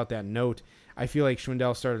held out that note, I feel like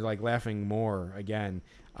Schwindel started like laughing more again.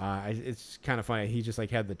 It's kind of funny. He just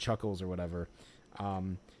like had the chuckles or whatever.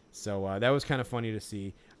 So that was kind of funny to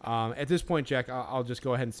see. At this point, Jack, I'll just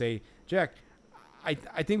go ahead and say, Jack, I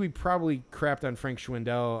think we probably crapped on Frank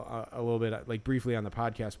Schwindel a little bit, like briefly on the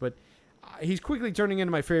podcast, but he's quickly turning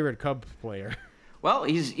into my favorite Cub player. Well,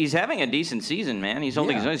 he's having a decent season, man. He's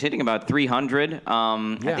hitting about 300.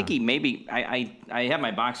 I think he maybe I have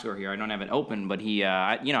my box score here. I don't have it open, but he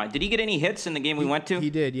did he get any hits in the game we went to? He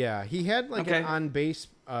did, yeah. He had like an on base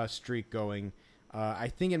streak going. I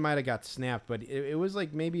think it might have got snapped, but it was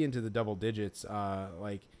like maybe into the double digits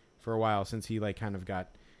like for a while since he like kind of got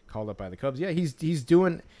called up by the Cubs. Yeah, he's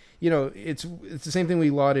doing, it's the same thing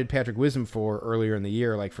we lauded Patrick Wisdom for earlier in the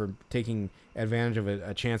year, like for taking advantage of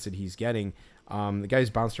a chance that he's getting. The guy's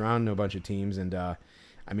bounced around to a bunch of teams, and I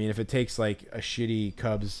mean, if it takes like a shitty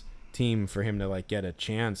Cubs team for him to like get a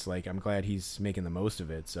chance, like I'm glad he's making the most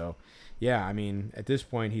of it. So yeah, I mean, at this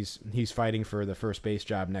point he's fighting for the first base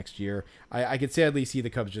job next year. I could sadly see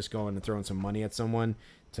the Cubs just going and throwing some money at someone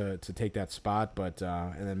to take that spot, but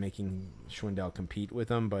and then making Schwindel compete with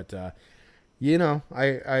them. But I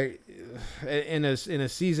in a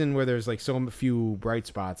season where there's like so few bright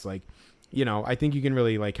spots, like I think you can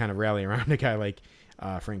really like kind of rally around a guy like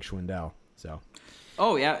Frank Schwindel. So.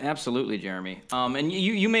 Oh yeah, absolutely, Jeremy. And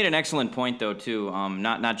you made an excellent point though too.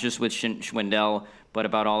 Not just with Schwindel, but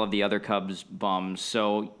about all of the other Cubs bums.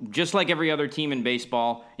 So just like every other team in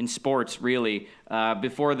baseball, in sports, really,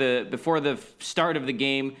 before the start of the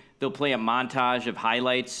game, they'll play a montage of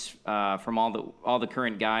highlights from all the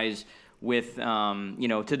current guys with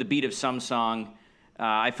to the beat of some song.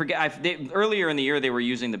 I forget. Earlier in the year, they were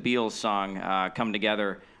using the Beatles song "Come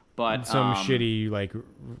Together." But some shitty like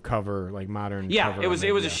cover, like modern. Yeah, cover it was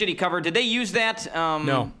a shitty cover. Did they use that?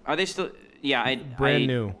 No. Are they still? Yeah, brand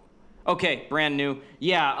new. Okay, brand new.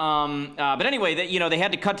 Yeah, but anyway, they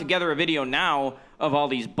had to cut together a video now of all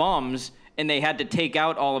these bums, and they had to take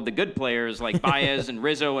out all of the good players like Baez and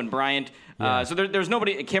Rizzo and Bryant. So there's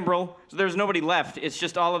nobody, Kimbrel, so there's nobody left. It's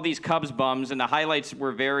just all of these Cubs bums, and the highlights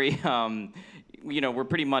were very, were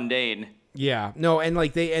pretty mundane. Yeah, no, and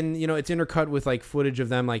like it's intercut with like footage of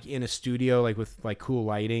them like in a studio, like with like cool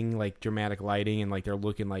lighting, like dramatic lighting, and like they're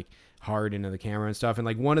looking like hard into the camera and stuff. And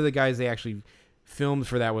like one of the guys they actually filmed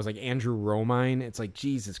for that was like Andrew Romine. It's like,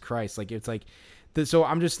 Jesus Christ, like it's like so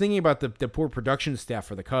I'm just thinking about the poor production staff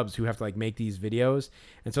for the Cubs who have to like make these videos,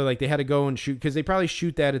 and so like they had to go and shoot, because they probably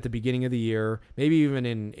shoot that at the beginning of the year, maybe even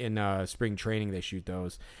in spring training they shoot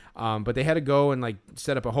those, but they had to go and like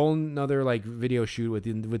set up a whole nother like video shoot with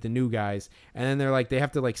the new guys, and then they're like they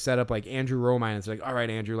have to like set up like Andrew Romine. It's like, all right,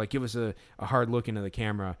 Andrew, like give us a hard look into the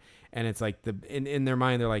camera. And it's like in their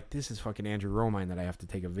mind they're like, this is fucking Andrew Romine that I have to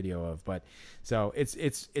take a video of. But so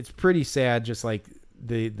it's pretty sad, just like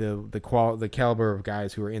the caliber of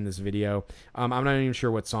guys who are in this video. I'm not even sure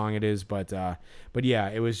what song it is, but yeah,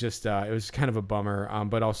 it was just it was kind of a bummer,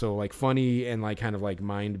 but also like funny and like kind of like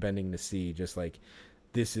mind bending to see, just like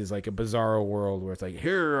this is like a bizarro world where it's like,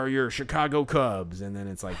 here are your Chicago Cubs, and then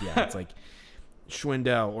it's like, yeah, it's like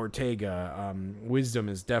Schwindel, Ortega, Wisdom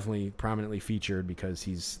is definitely prominently featured because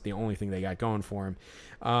he's the only thing they got going for him.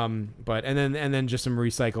 But and then just some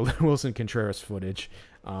recycled Wilson Contreras footage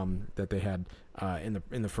that they had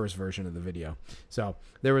in the first version of the video. So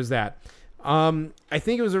there was that. I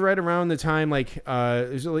think it was right around the time, it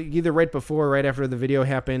was either right before or right after the video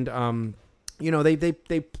happened.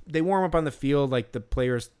 They warm up on the field, like the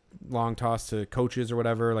players long toss to coaches or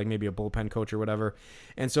whatever, like maybe a bullpen coach or whatever.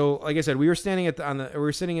 And so, like I said, we were standing we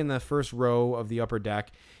were sitting in the first row of the upper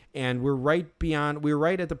deck, and we're right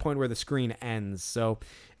at the point where the screen ends. So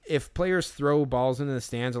if players throw balls into the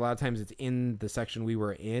stands, a lot of times it's in the section we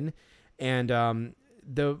were in. And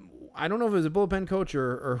I don't know if it was a bullpen coach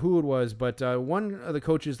or who it was, but one of the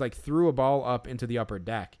coaches like threw a ball up into the upper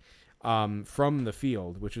deck from the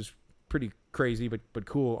field, which is pretty crazy, but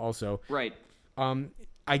cool also. Right.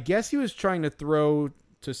 I guess he was trying to throw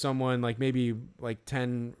to someone like maybe like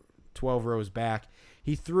 10, 12 rows back.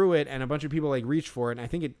 He threw it, and a bunch of people like reached for it. And I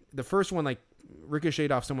think the first one like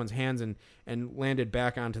ricocheted off someone's hands and landed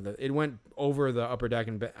back onto it went over the upper deck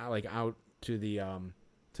and like out to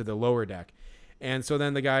the lower deck. And so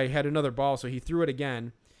then the guy had another ball, so he threw it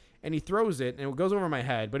again, and he throws it, and it goes over my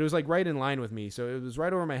head, but it was like right in line with me. So it was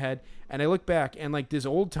right over my head. And I look back, and like this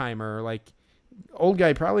old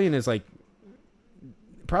guy, probably in his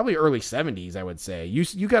probably early 70s, I would say.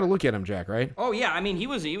 You got to look at him, Jack, right? Oh yeah, I mean he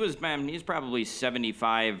was man, he's probably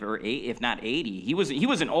 75 or 8, if not 80. He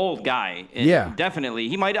was an old guy. Yeah,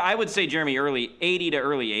 definitely. I would say, Jeremy, early 80 to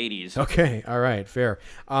early 80s. Okay, all right, fair.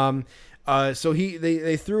 So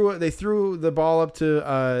they threw the ball up to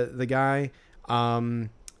the guy,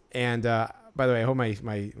 and by the way, I hope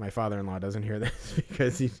my father-in-law doesn't hear this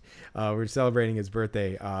because we're celebrating his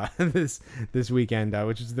birthday this weekend,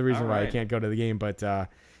 which is the reason why I can't go to the game. But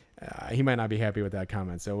he might not be happy with that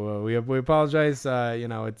comment, so we apologize.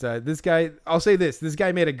 It's this guy. I'll say this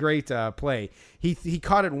guy made a great play. He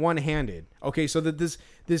caught it one-handed. Okay, so that this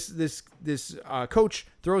coach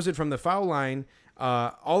throws it from the foul line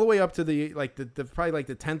all the way up to the probably like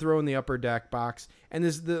the 10th row in the upper deck box, and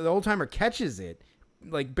the old timer catches it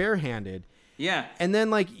like barehanded. Yeah. And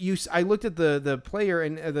then I looked at the player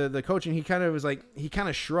and the coach, and he kind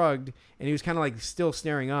of shrugged, and he was kind of like still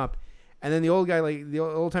staring up. And then the old guy, the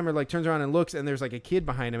old timer, turns around and looks, and there's like a kid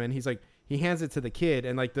behind him, and he's like, he hands it to the kid,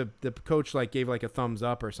 and like the coach gave like a thumbs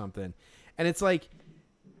up or something. And it's like,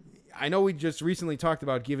 I know we just recently talked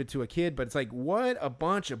about give it to a kid, but it's like, what a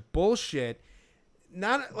bunch of bullshit.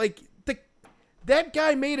 Not like that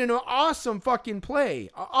guy made an awesome fucking play,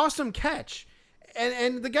 awesome catch.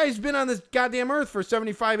 And the guy's been on this goddamn earth for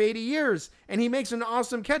 75, 80 years, and he makes an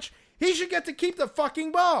awesome catch. He should get to keep the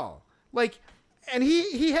fucking ball. And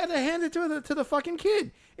he had to hand it to the fucking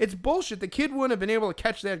kid. It's bullshit. The kid wouldn't have been able to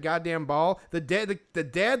catch that goddamn ball. The dad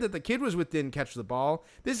that the kid was with didn't catch the ball.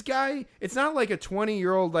 This guy, it's not like a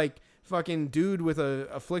 20-year-old fucking dude with a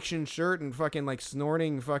affliction shirt and fucking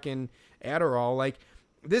snorting fucking Adderall.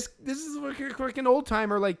 This is like an old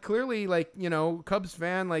timer, clearly Cubs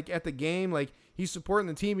fan, at the game, he's supporting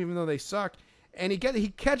the team even though they suck. And he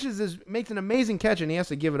catches makes an amazing catch, and he has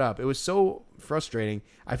to give it up. It was so frustrating.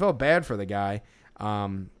 I felt bad for the guy.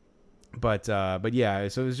 But yeah,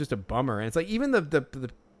 so it was just a bummer. And it's even the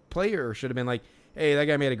player should have been like, hey, that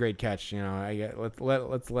guy made a great catch.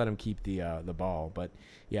 Let's let him keep the ball. But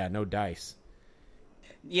yeah, no dice.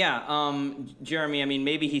 Yeah, Jeremy. I mean,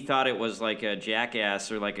 maybe he thought it was like a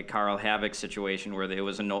Jackass or like a Carl Havoc situation where it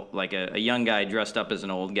was like a young guy dressed up as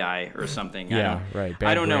an old guy or something. Yeah, right.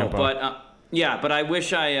 I don't know, Grandpa. but but I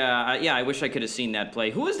wish I wish I could have seen that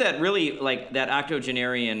play. Who was that really like that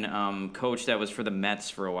octogenarian coach that was for the Mets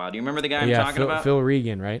for a while? Do you remember the guy I'm talking about? Phil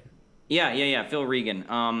Regan, right? Yeah, Phil Regan.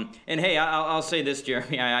 And hey, I'll say this,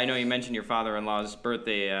 Jeremy. I know you mentioned your father-in-law's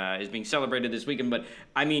birthday is being celebrated this weekend, but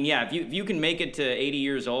I mean, yeah, if you can make it to 80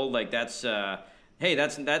 years old, like that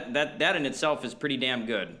in itself is pretty damn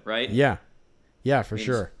good, right? Yeah, for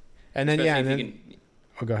sure. And then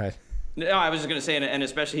oh, go ahead. No, I was just gonna say, and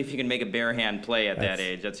especially if you can make a bare hand play at that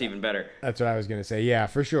age, that's even better. That's what I was gonna say. Yeah,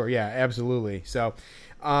 for sure. Yeah, absolutely. So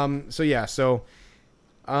anyway,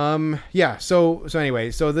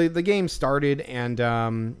 so the game started, and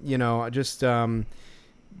just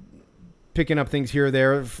picking up things here or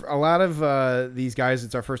there. A lot of these guys,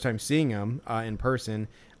 it's our first time seeing them in person,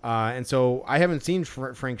 and so I haven't seen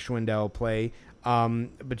Frank Schwindel play.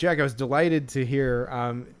 But Jack, I was delighted to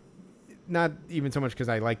hear. Not even so much because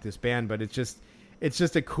I like this band, but it's just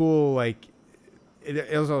a cool, like,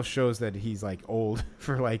 it also shows that he's like old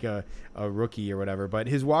for like a rookie or whatever. But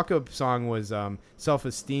his walk-up song was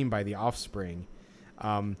Self-Esteem by The Offspring,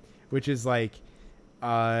 which is like,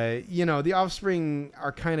 the Offspring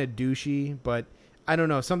are kind of douchey, but I don't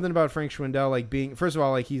know, something about Frank Schwindel, like being, first of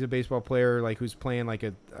all, like he's a baseball player, like who's playing like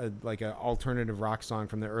a alternative rock song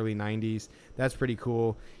from the early 90s. That's pretty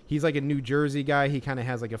cool. He's like a New Jersey guy. He kind of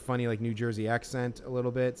has like a funny like New Jersey accent a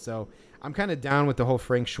little bit. So I'm kind of down with the whole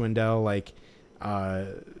Frank Schwindel like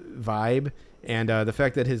vibe, and the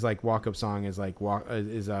fact that his like walk-up song is like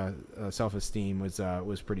Self-Esteem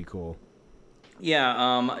was pretty cool.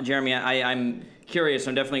 Yeah, Jeremy, I'm curious.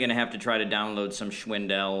 I'm definitely going to have to try to download some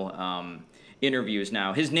Schwindel interviews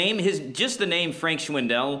now. Just the name Frank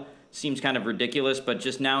Schwindel seems kind of ridiculous, but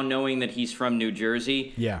just now knowing that he's from New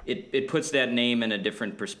Jersey, it puts that name in a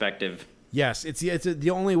different perspective. Yes, it's the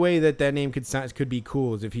only way that name could be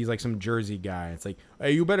cool is if he's like some Jersey guy. It's like,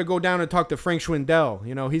 hey, you better go down and talk to Frank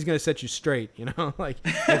Schwindel. He's gonna set you straight. Like,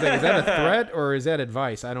 it's like, is that a threat or is that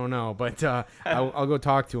advice? I don't know, but I'll go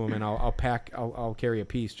talk to him, and I'll carry a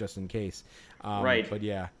piece just in case. Right. But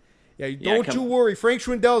yeah. Don't you worry. Frank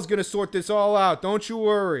Schwindel's gonna sort this all out. Don't you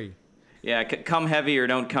worry. Yeah, come heavy or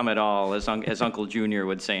don't come at all, as Uncle Junior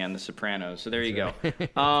would say on The Sopranos. So there you go.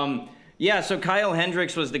 Yeah, so Kyle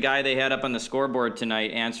Hendricks was the guy they had up on the scoreboard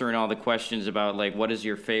tonight answering all the questions about, like, what is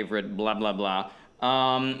your favorite blah, blah, blah.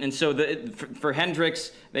 And so for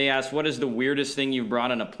Hendricks, they asked, what is the weirdest thing you've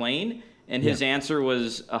brought on a plane? And his answer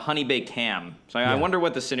was a honey-baked ham. So I wonder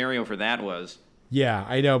what the scenario for that was. Yeah,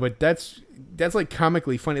 I know, but that's like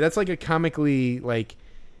comically funny. That's like a comically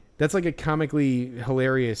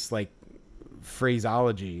hilarious, like,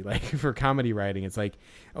 phraseology, like, for comedy writing. It's like,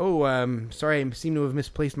 sorry, I seem to have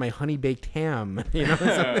misplaced my honey baked ham,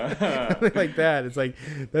 something like that. It's like,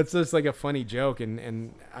 that's just like a funny joke,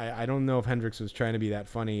 and I don't know if Hendricks was trying to be that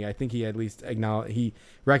funny. I think he at least he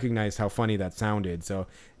recognized how funny that sounded. So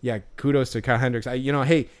yeah, kudos to Kyle Hendricks.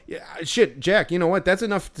 Hey, shit, Jack, you know what? That's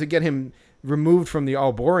enough to get him removed from the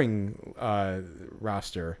all boring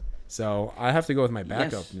roster. So I have to go with my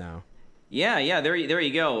backup now. Yeah, there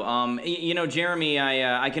you go. Jeremy,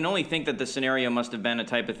 I can only think that the scenario must have been a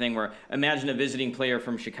type of thing where, imagine a visiting player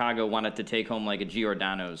from Chicago wanted to take home like a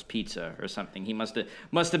Giordano's pizza or something. He must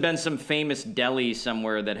have been some famous deli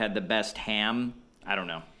somewhere that had the best ham. I don't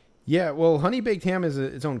know. Yeah, well, Honey Baked Ham is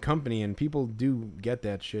its own company, and people do get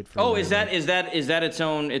that shit. Is that its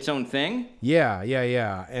own thing?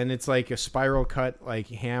 Yeah, and it's like a spiral cut like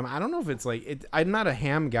ham. I don't know if it's like it. I'm not a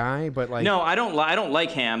ham guy, but like no, I don't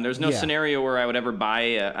like ham. There's no scenario where I would ever buy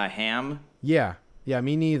a ham. Yeah,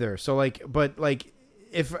 me neither. So like, but like,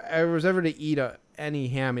 if I was ever to eat any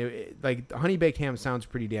ham, like Honey Baked Ham sounds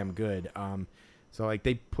pretty damn good. So like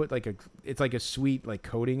they put it's like a sweet like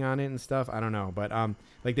coating on it and stuff. I don't know, but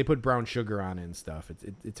like they put brown sugar on it and stuff.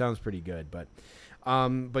 It sounds pretty good, but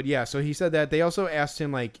yeah. So he said that they also asked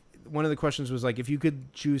him, like, one of the questions was like, if you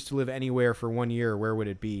could choose to live anywhere for 1 year, where would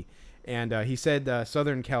it be? And he said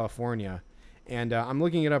Southern California. And I'm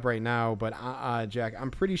looking it up right now, but Jack,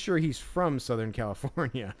 I'm pretty sure he's from Southern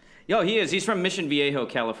California. Yo, he is. He's from Mission Viejo,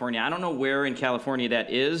 California. I don't know where in California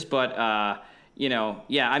that is, but I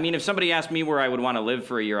mean, if somebody asked me where I would want to live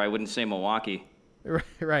for a year, I wouldn't say Milwaukee.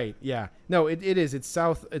 Right, yeah. No, it is. It's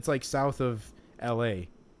south. It's like south of L.A.,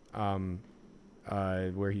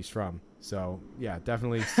 where he's from. So, yeah,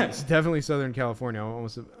 definitely it's definitely Southern California.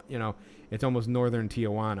 Almost, it's almost northern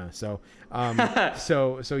Tijuana. So,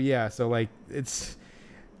 so yeah. So, like, it's...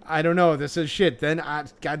 I don't know. This is shit. Then,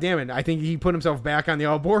 God damn it. I think he put himself back on the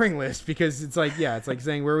all boring list because it's like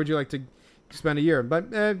saying, where would you like to spend a year?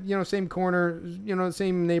 But, same corner,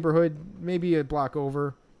 same neighborhood, maybe a block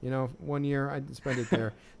over, 1 year. I'd spend it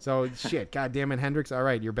there. So, shit. God damn it, Hendricks. All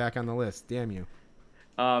right. You're back on the list. Damn you.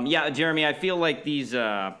 Jeremy, I feel like these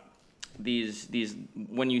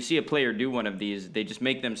when you see a player do one of these, they just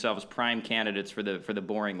make themselves prime candidates for the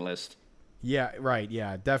boring list. Yeah, right.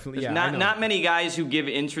 Yeah, definitely. There's not many guys who give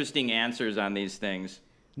interesting answers on these things.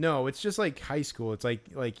 No, it's just like high school. It's like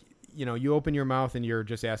you open your mouth and you're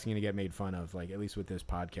just asking to get made fun of. Like at least with this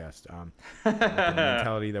podcast, the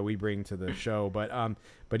mentality that we bring to the show.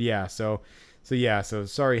 But yeah. So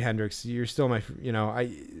sorry, Hendricks. You're still my.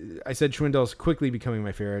 I said Schwindel's quickly becoming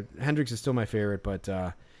my favorite. Hendricks is still my favorite, but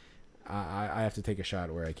I have to take a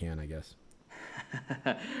shot where I can, I guess.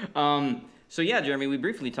 So yeah, Jeremy, we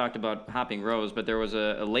briefly talked about hopping rows, but there was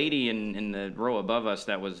a lady in the row above us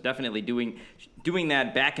that was definitely doing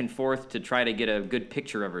that back and forth to try to get a good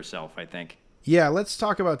picture of herself, I think. Yeah, let's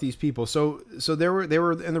talk about these people. So they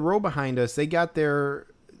were in the row behind us. They got there.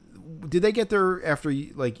 Did they get there after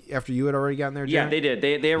you had already gotten there, Jack? Yeah, they did.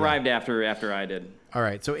 They arrived after I did. All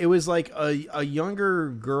right. So it was like a younger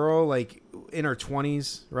girl, like in her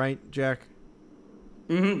 20s, right, Jack?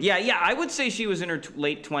 Mm-hmm. Yeah. I would say she was in her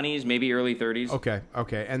late 20s, maybe early 30s.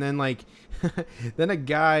 Okay. And then then a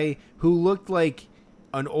guy who looked like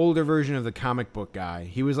an older version of the comic book guy.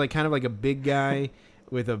 He was like kind of like a big guy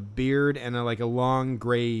with a beard and a long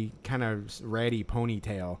gray kind of ratty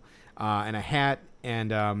ponytail and a hat.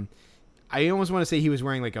 And I almost want to say he was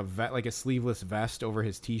wearing like a sleeveless vest over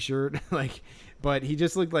his t-shirt, but he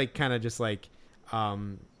just looked like kind of just like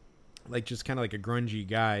just kind of like a grungy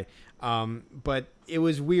guy. But it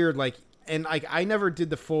was weird. And I never did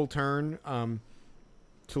the full turn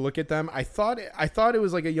to look at them. I thought it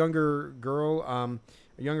was like a younger girl, a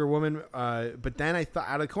younger woman. But then I thought,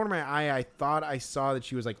 out of the corner of my eye, I thought I saw that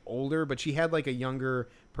she was like older, but she had like a younger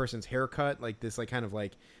person's haircut, like this like kind of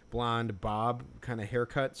like blonde bob kind of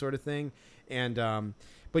haircut sort of thing. And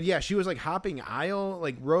but yeah, she was like hopping aisle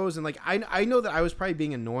like rows, and like I know that I was probably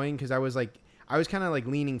being annoying because I was kind of like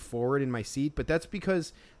leaning forward in my seat, but that's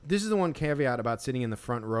because this is the one caveat about sitting in the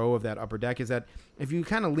front row of that upper deck is that if you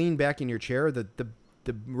kind of lean back in your chair, the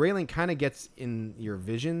railing kind of gets in your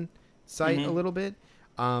vision sight a little bit.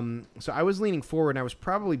 So I was leaning forward and I was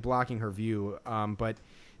probably blocking her view. But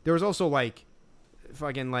there was also like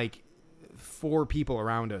fucking like 4 people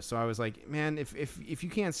around us. So I was like, man, if you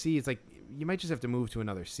can't see, it's like you might just have to move to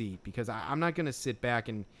another seat because I'm not going to sit back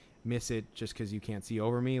and miss it just because you can't see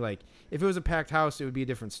over me. Like if it was a packed house, it would be a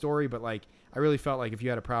different story. But like I really felt like if you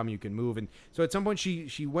had a problem, you can move. And so at some point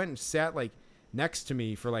she went and sat like next to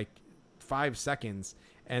me for like 5 seconds,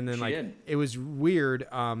 and then it was weird.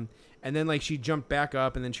 And then like she jumped back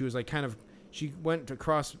up, and then she was like she went to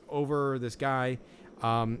cross over this guy,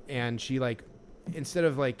 and she like instead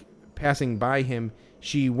of like passing by him,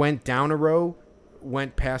 she went down a row,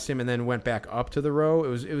 went past him, and then went back up to the row. It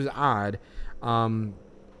was odd.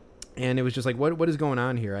 And it was just like, what is going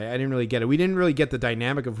on here? I didn't really get it. We didn't really get the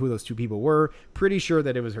dynamic of who those 2 people were. Pretty sure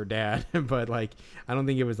that it was her dad, but like, I don't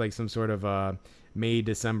think it was like some sort of May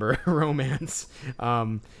December romance.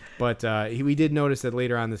 But we did notice that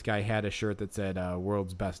later on, this guy had a shirt that said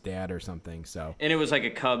 "World's Best Dad" or something. So, and it was like a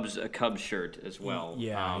Cubs shirt as well.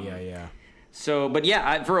 Yeah. So, but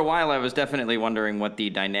yeah, for a while I was definitely wondering what the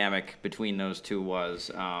dynamic between those 2 was.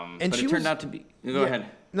 But it turned out to be. Go ahead.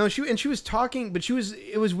 No, she was talking, but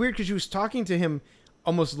it was weird because she was talking to him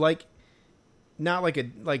almost like not like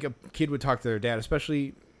a kid would talk to their dad,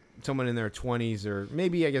 especially someone in their 20s or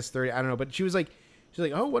maybe I guess 30. I don't know, but she's like,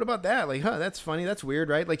 oh, what about that? Like, that's funny, that's weird,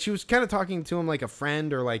 right? Like she was kind of talking to him like a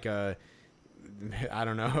friend or like a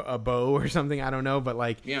beau or something. I don't know, but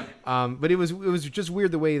like yeah. But it was just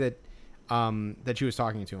weird the way that she was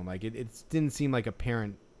talking to him. Like it didn't seem like a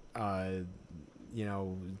parent.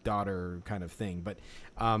 Daughter kind of thing, but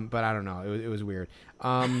I don't know. It was weird.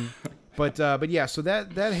 But yeah, so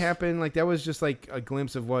that happened. Like that was just like a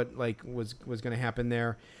glimpse of what like was going to happen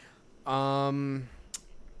there.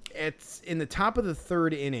 It's in the top of the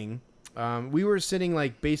 3rd inning. We were sitting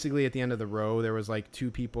like basically at the end of the row. There was like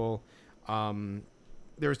 2 people. There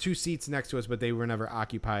was 2 seats next to us, but they were never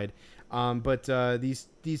occupied. But these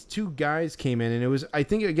 2 guys came in, and I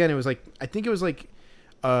think it was like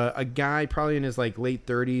a guy probably in his like late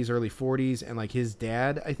 30s, early 40s, and like his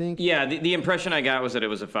dad, I think. Yeah, the impression I got was that it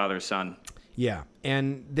was a father-son. Yeah,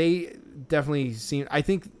 and they definitely seemed. I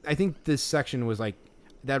think this section was like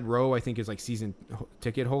that row I think is like season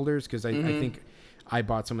ticket holders because I think I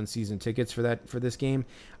bought someone season tickets for this game.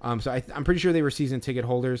 So I'm pretty sure they were season ticket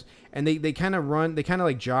holders, and they kind of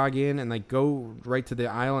like jog in and like go right to the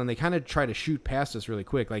aisle, and they kind of try to shoot past us really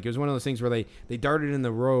quick. Like it was one of those things where they darted in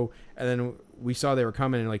the row, and then we saw they were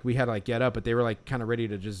coming, and like we had to like get up, but they were like kind of ready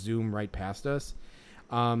to just zoom right past us.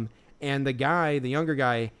 And the younger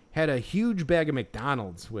guy, had a huge bag of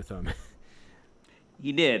McDonald's with him.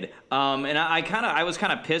 He did, and I was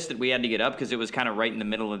kind of pissed that we had to get up because it was kind of right in the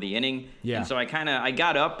middle of the inning. Yeah. And so I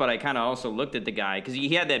got up, but I kind of also looked at the guy because he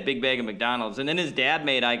had that big bag of McDonald's, and then his dad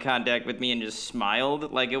made eye contact with me and just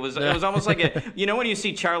smiled like it was almost like when you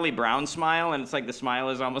see Charlie Brown smile and it's like the smile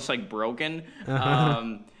is almost like broken.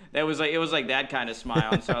 It was like that kind of smile,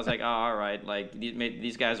 and so I was like, oh, all right, like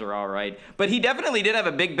these guys are all right. But he definitely did have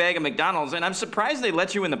a big bag of McDonald's, and I'm surprised they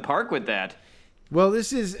let you in the park with that. Well, this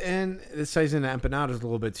ties into empanadas a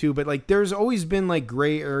little bit too, but like there's always been like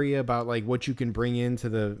gray area about like what you can bring into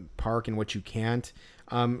the park and what you can't.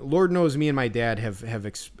 Lord knows me and my dad have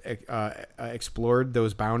explored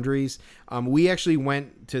those boundaries. We actually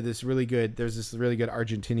went to there's this really good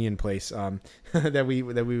Argentinian place that we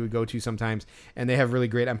would go to sometimes, and they have really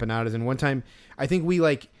great empanadas. And one time, I think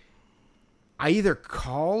I either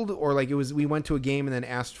called or like we went to a game and then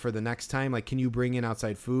asked for the next time, like, can you bring in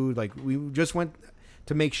outside food? Like we just went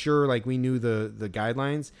to make sure like we knew the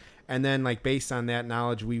guidelines. And then like based on that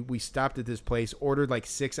knowledge, we stopped at this place, ordered like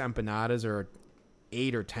 6 empanadas or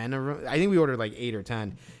 8 or 10 of them. I think we ordered like 8 or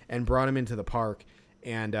 10 and brought them into the park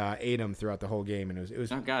and ate them throughout the whole game. And it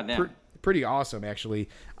was oh goddamn. Pretty awesome actually.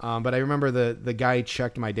 But I remember the guy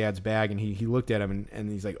checked my dad's bag and he looked at him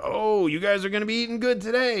and he's like, oh, you guys are going to be eating good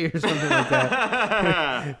today or something like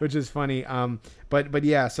that, which is funny. But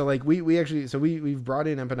yeah, so like we've brought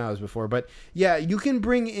in empanadas before, but yeah, you can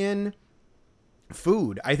bring in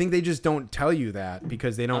food. I think they just don't tell you that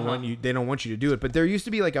because they don't want you to do it. But there used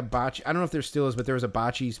to be like a Bocce, I don't know if there still is, but there was a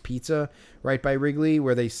Bocce's Pizza right by Wrigley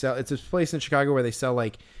where they sell, it's a place in Chicago where they sell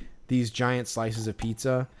like these giant slices of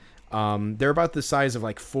pizza. They're about the size of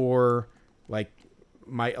like 4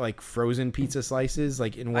 like frozen pizza slices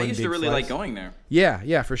like in one. I used to really like going there.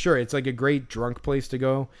 Yeah, for sure. It's like a great drunk place to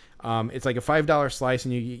go. It's like a $5 slice,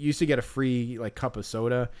 and you used to get a free like cup of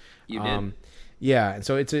soda. You did. Yeah, and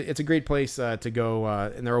so it's a great place to go,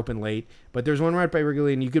 and they're open late. But there's one right by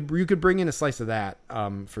Wrigley, and you could bring in a slice of that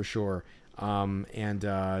for sure.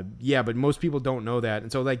 But most people don't know that.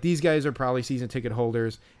 And so like these guys are probably season ticket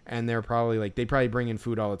holders, and they're probably like, they probably bring in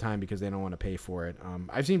food all the time because they don't want to pay for it.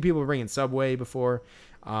 I've seen people bring in Subway before.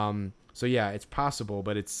 So yeah, it's possible,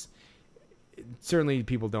 but certainly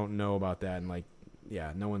people don't know about that. And like,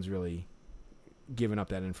 yeah, no one's really given up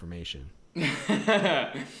that information.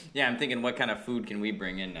 Yeah. I'm thinking, what kind of food can we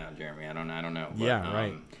bring in now, Jeremy? I don't know. But, yeah.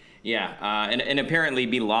 Right. Yeah, and apparently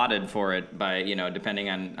be lauded for it by, depending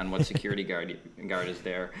on what security guard is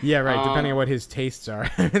there. Yeah, right. Depending on what his tastes are.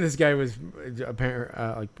 This guy was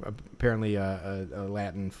apparently a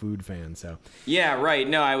Latin food fan. So. Yeah, right.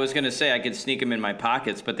 No, I was gonna say I could sneak them in my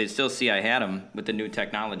pockets, but they'd still see I had them with the new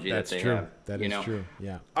technology that they have. That is true.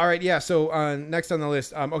 Yeah. All right. Yeah. So next on the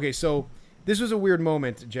list. Okay. So this was a weird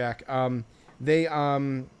moment, Jack. They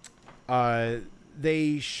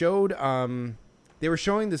showed. They were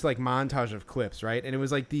showing this like montage of clips, right? And it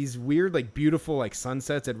was like these weird, like beautiful, like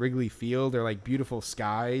sunsets at Wrigley Field or like beautiful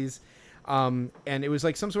skies. And it was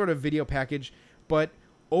like some sort of video package, but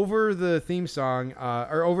over the theme song,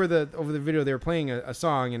 or over the video, they were playing a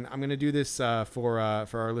song. And I'm going to do this, for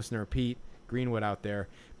our listener, Pete Greenwood out there.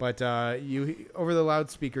 But, over the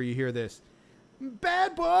loudspeaker, you hear this.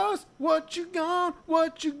 Bad boys, what you gonna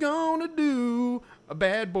do?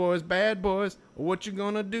 Bad boys, what you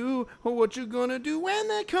gonna do? What you gonna do when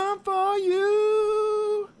they come for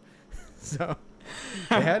you? So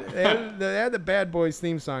they had the Bad Boys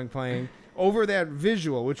theme song playing over that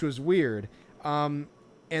visual, which was weird. And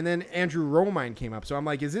then Andrew Romine came up. So I'm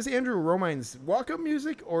like, is this Andrew Romine's walk-up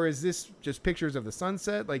music, or is this just pictures of the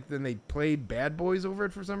sunset? Like, then they played Bad Boys over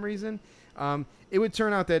it for some reason. It would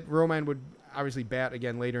turn out that Romine would obviously bat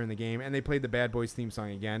again later in the game, and they played the Bad Boys theme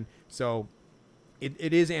song again. So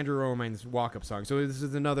it is Andrew Romine's walk-up song. So this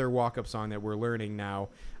is another walk-up song that we're learning now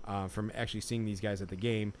from actually seeing these guys at the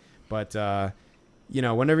game. But,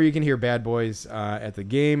 whenever you can hear Bad Boys at the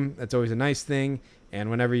game, that's always a nice thing. And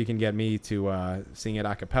whenever you can get me to sing it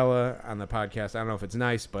a cappella on the podcast, I don't know if it's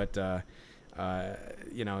nice, but, that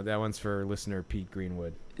one's for listener Pete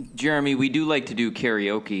Greenwood. Jeremy, we do like to do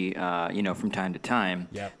karaoke, from time to time.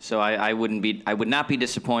 Yep. So I would not be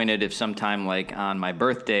disappointed if sometime like on my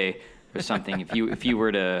birthday, or something. If you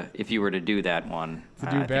were to do that one, To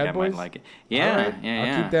do I Bad think I Boys? might like it. Yeah, All right.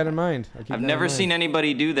 yeah. I'll keep that in mind. I've never seen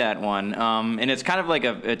anybody do that one, and it's kind of like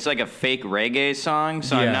a fake reggae song.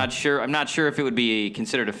 So Yeah. I'm not sure if it would be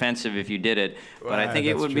considered offensive if you did it, but I think it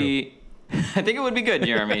that's would true. be. I think it would be good,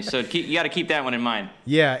 Jeremy. So you got to keep that one in mind.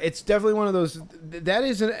 Yeah, it's definitely one of those. That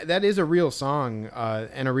is a real song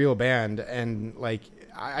and a real band, and like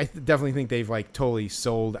I definitely think they've like totally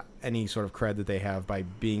sold any sort of cred that they have by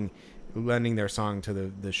lending their song to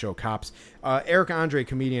the show Cops. Eric Andre,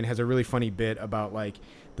 comedian, has a really funny bit about like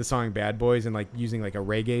the song Bad Boys and like using like a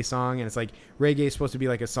reggae song, and it's like reggae is supposed to be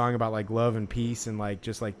like a song about like love and peace and like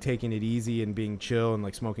just like taking it easy and being chill and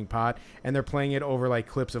like smoking pot, and they're playing it over like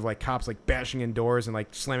clips of like cops like bashing in doors and like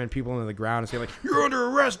slamming people into the ground and saying like, "You're under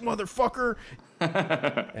arrest, motherfucker."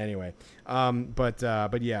 Anyway,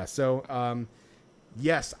 but yeah, so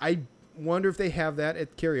yes, I wonder if they have that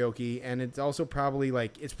at karaoke, and it's also probably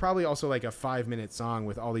also like a 5-minute song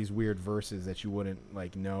with all these weird verses that you wouldn't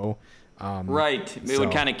like know. Right. It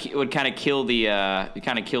would kind of kill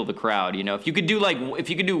the crowd. You know, if you could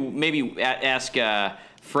do maybe ask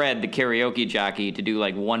Fred, the karaoke jockey, to do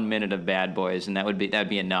like 1 minute of Bad Boys, and that'd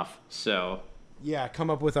be enough. So Yeah, come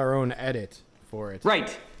up with our own edit for it.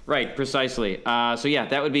 Right, precisely. So yeah,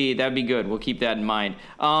 that'd be good. We'll keep that in mind.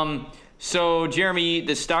 So Jeremy,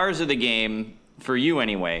 the stars of the game for you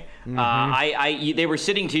anyway. They were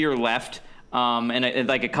sitting to your left. And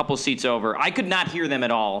like a couple seats over. I could not hear them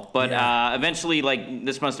at all, but eventually, like,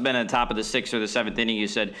 this must have been at the top of the 6th or the 7th inning, you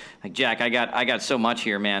said, like, Jack, I got so much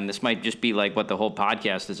here, man. This might just be like what the whole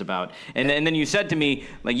podcast is about. And then you said to me,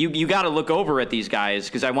 like, you got to look over at these guys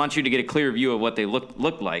because I want you to get a clear view of what they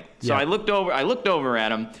look like. So I looked over at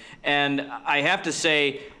them, and I have to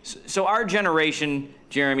say, so our generation,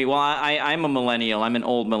 Jeremy, well, I'm a millennial. I'm an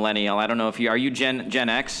old millennial. I don't know if are you Gen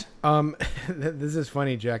X? This is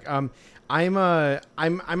funny, Jack. I'm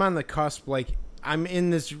on the cusp. Like, I'm in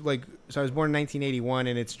this, like, so I was born in 1981,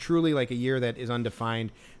 and it's truly like a year that is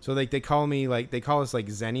undefined. So like they call us like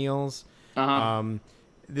Zennials.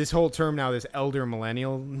 This whole term now, this elder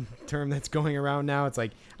millennial term that's going around now, it's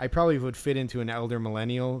like I probably would fit into an elder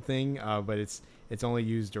millennial thing, but it's only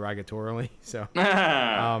used derogatorily. So,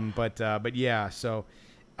 but yeah, so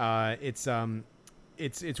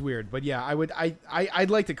it's weird, but yeah, I'd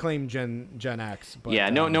like to claim Gen X. But, yeah,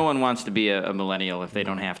 no one wants to be a millennial if they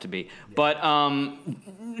don't have to be. Yeah. But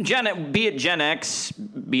be it Gen X,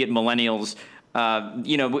 be it millennials,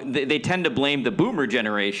 they tend to blame the Boomer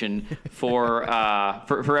generation for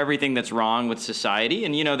everything that's wrong with society,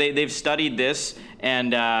 and they've studied this,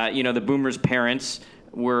 and the Boomers' parents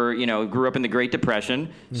grew up in the Great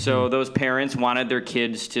Depression, so those parents wanted their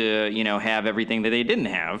kids to have everything that they didn't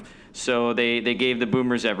have. So they gave the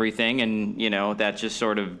Boomers everything, and that just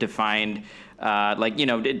sort of defined,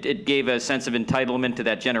 it gave a sense of entitlement to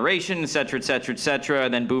that generation, et cetera, et cetera, et cetera.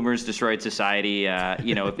 And then Boomers destroyed society,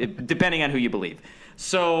 depending on who you believe.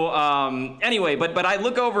 So anyway, but I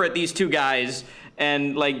look over at these two guys,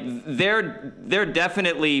 and like they're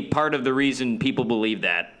definitely part of the reason people believe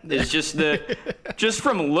that. It's just just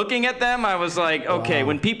from looking at them, I was like, okay,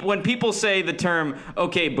 wow. When people say the term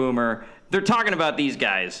 "okay, Boomer," they're talking about these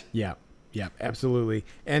guys. Yeah, absolutely.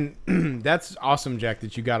 And that's awesome, Jack,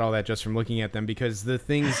 that you got all that just from looking at them, because the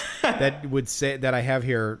things that I have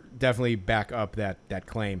here definitely back up that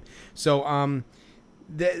claim. So,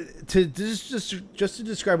 to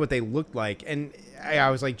describe what they looked like, and I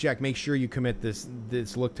was like, Jack, make sure you commit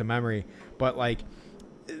this look to memory. But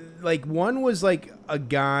like one was like a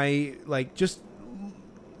guy, like just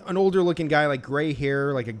an older looking guy, like gray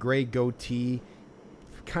hair, like a gray goatee.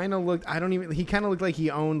 He kind of looked like he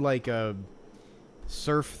owned like a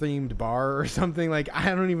surf themed bar or something. Like,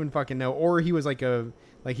 I don't even fucking know. Or he was like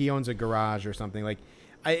he owns a garage or something. Like,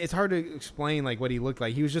 it's hard to explain like what he looked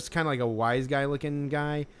like. He was just kind of like a wise guy looking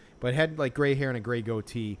guy, but had like gray hair and a gray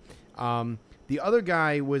goatee. The other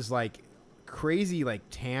guy was like crazy, like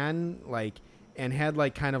tan, like, and had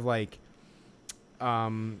like kind of like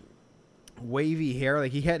wavy hair.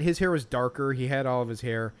 Like his hair was darker. He had all of his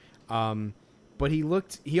hair. But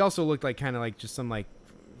he also looked like kind of like just some like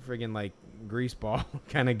friggin' like greaseball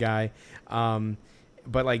kind of guy.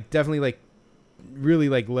 But like definitely like really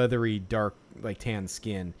like leathery, dark, like tan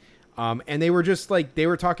skin. And they were just like, they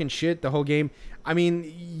were talking shit the whole game. I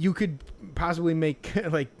mean, you could possibly make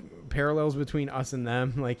like parallels between us and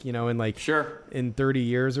them, like, in like, sure, in 30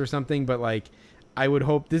 years or something. But like, I would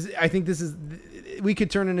hope we could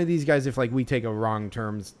turn into these guys if like we take a wrong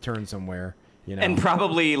turn somewhere. And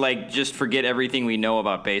probably like just forget everything we know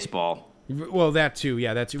about baseball. Well, that too.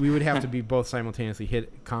 Yeah, that's we would have to be both simultaneously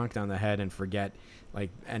hit conked on the head and forget like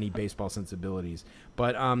any baseball sensibilities.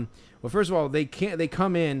 But well, first of all, they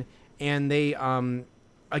come in and they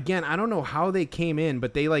again, I don't know how they came in,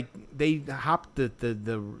 but they hopped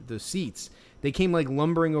the seats. They came like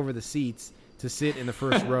lumbering over the seats to sit in the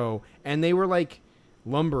first row, and they were like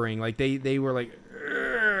lumbering, like they were like,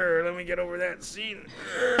 let me get over that seat,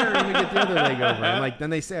 let me get the other leg over, and like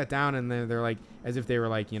then they sat down and they're like as if they were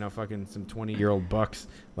like fucking some 20-year-old bucks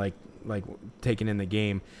like taking in the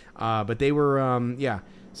game, but they were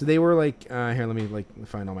so they were like here, let me like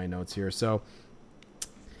find all my notes here. So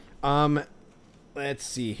let's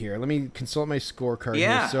see here, let me consult my scorecard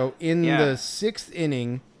here. So in the 6th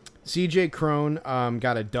inning, CJ Cron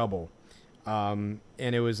got a double, and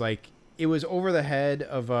it was over the head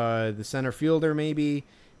of the center fielder maybe,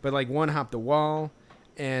 but like one hopped the wall,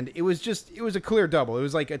 and it was a clear double. It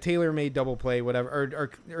was like a tailor-made double play,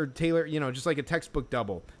 whatever, or tailor, just like a textbook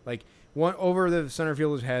double, like one over the center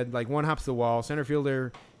fielder's head, like one hops the wall, center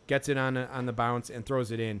fielder gets it on the bounce and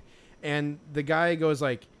throws it in, and the guy goes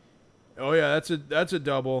like, "Oh yeah, that's a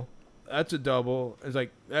double, that's a double." It's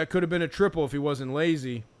like that could have been a triple if he wasn't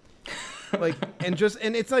lazy. Like and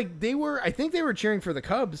it's like I think they were cheering for the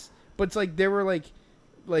Cubs, but it's like they were like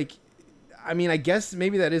I mean, I guess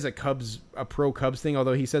maybe that is a pro Cubs thing,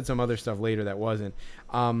 although he said some other stuff later that wasn't.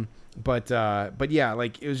 But yeah,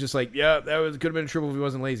 like it was just like, yeah, could have been a triple if he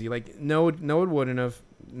wasn't lazy. Like no, it wouldn't have,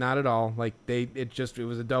 not at all. Like it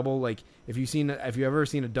was a double. Like if you ever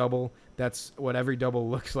seen a double, that's what every double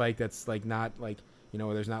looks like. That's like not like,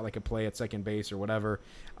 there's not like a play at second base or whatever.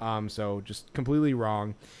 So just completely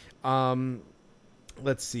wrong.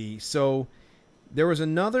 Let's see. So there was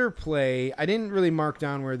another play. I didn't really mark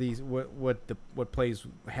down where these what plays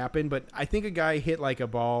happened, but I think a guy hit like a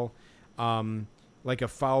ball, like a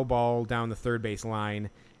foul ball down the third base line,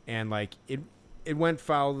 and like it went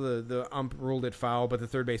foul. The ump ruled it foul, but the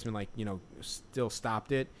third baseman still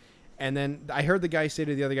stopped it. And then I heard the guy say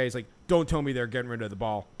to the other guy, he's like, "Don't tell me they're getting rid of the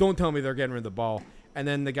ball. Don't tell me they're getting rid of the ball." And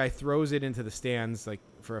then the guy throws it into the stands like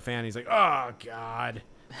for a fan. He's like, "Oh God."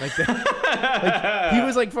 Like, like he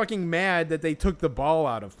was like fucking mad that they took the ball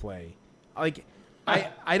out of play. Like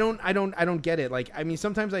I don't get it. Like, I mean,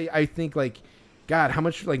 sometimes I think like, God, how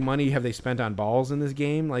much like money have they spent on balls in this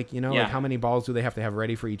game? Like, like how many balls do they have to have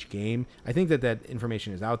ready for each game? I think that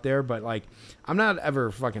information is out there, but like, I'm not ever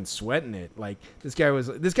fucking sweating it. Like this guy was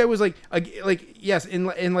like yes,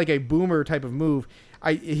 in like a boomer type of move.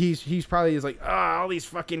 He's probably is like, all these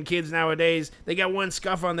fucking kids nowadays, they got one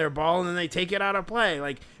scuff on their ball and then they take it out of play.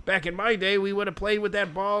 Like back in my day, we would have played with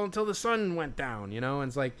that ball until the sun went down,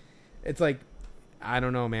 and it's like, I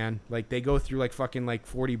don't know, man. Like they go through like fucking like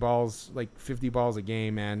 40 balls, like 50 balls a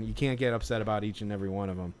game, man. You can't get upset about each and every one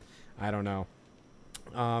of them. I don't know.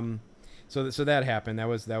 So that happened. That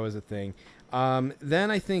was a thing. Then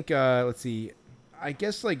I think let's see. I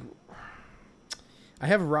guess like I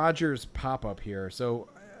have Rogers pop up here. So,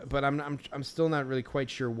 but I'm still not really quite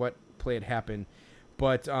sure what play had happened,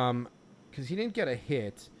 but because he didn't get a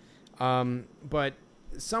hit, but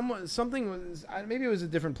something was, maybe it was a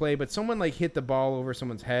different play, but someone like hit the ball over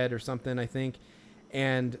someone's head or something, I think,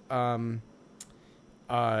 and the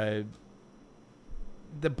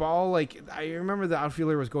ball, like I remember the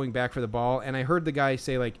outfielder was going back for the ball, and I heard the guy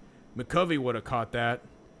say like, McCovey would have caught that.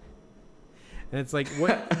 And it's like,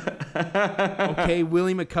 what? Okay,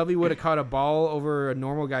 Willie McCovey would have caught a ball over a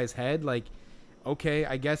normal guy's head. Like, okay,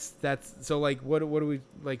 I guess that's so. Like, what do we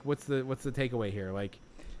like? What's the takeaway here? Like,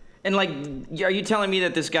 and like, are you telling me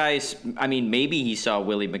that this guy's? I mean, maybe he saw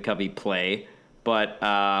Willie McCovey play, but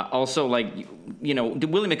also like,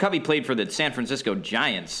 Willie McCovey played for the San Francisco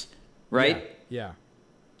Giants, right? Yeah.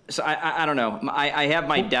 So I don't know. I have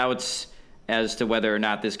my doubts as to whether or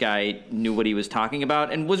not this guy knew what he was talking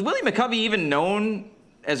about. And was Willie McCovey even known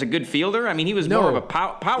as a good fielder? I mean, he was more of a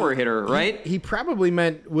power hitter, right? He probably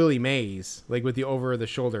meant Willie Mays, like with the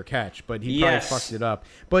over-the-shoulder catch, but he probably fucked it up.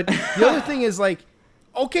 But the other thing is, like,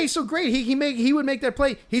 okay, so great. He would make that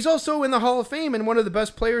play. He's also in the Hall of Fame and one of the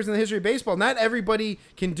best players in the history of baseball. Not everybody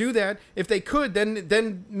can do that. If they could,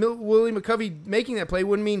 then Willie McCovey making that play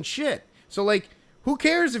wouldn't mean shit. So, like, who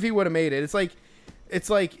cares if he would have made it? It's like, a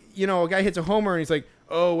guy hits a homer and he's like,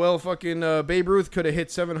 oh, well, fucking Babe Ruth could have hit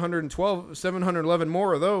 711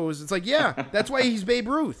 more of those. It's like, yeah, that's why he's Babe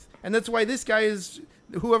Ruth. And that's why this guy is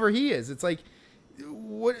whoever he is. It's like,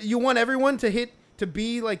 what, you want everyone to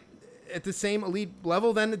be like at the same elite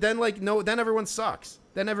level? Then everyone sucks.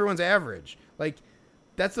 Then everyone's average. Like,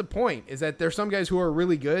 that's the point, is that there's some guys who are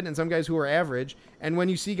really good and some guys who are average. And when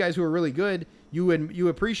you see guys who are really good, you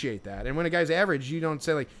appreciate that. And when a guy's average, you don't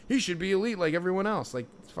say like he should be elite like everyone else. Like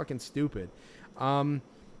it's fucking stupid.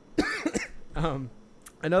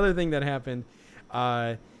 Another thing that happened,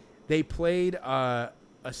 they played a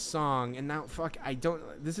song, and now I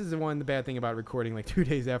don't. This is the bad thing about recording like 2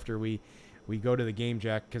 days after we go to the game,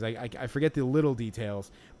 Jack, because I forget the little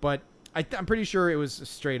details, but I'm pretty sure it was a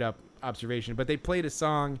straight up observation. But they played a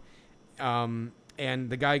song, and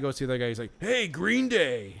the guy goes to the other guy. He's like, "Hey, Green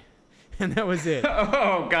Day," and that was it.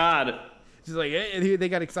 Oh God. He's like, they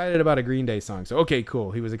got excited about a Green Day song. So, okay, cool.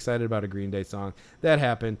 He was excited about a Green Day song. That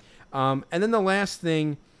happened. And then the last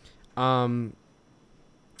thing, oh,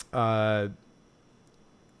 God.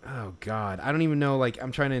 I don't even know. Like,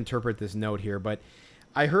 I'm trying to interpret this note here. But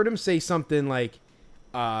I heard him say something like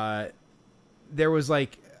there was,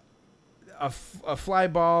 like, a fly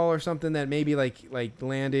ball or something that maybe, like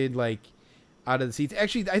landed, like, out of the seats.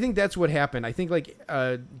 Actually, I think that's what happened. I think, like,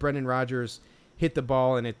 Brendan Rodgers hit the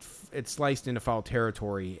ball and it sliced into foul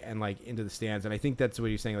territory and like into the stands, and I think that's what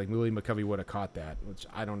he's saying. Like Willie McCovey would have caught that, which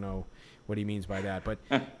I don't know what he means by that. But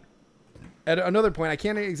at another point, I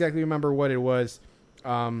can't exactly remember what it was.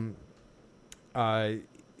 There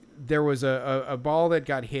was a ball that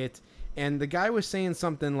got hit, and the guy was saying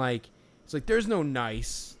something like, "It's like there's no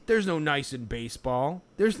nice in baseball.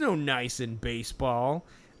 There's no nice in baseball."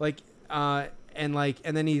 Like and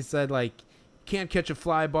then he said like, "Can't catch a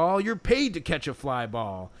fly ball. You're paid to catch a fly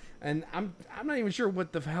ball." And I'm not even sure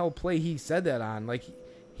what the hell play he said that on. Like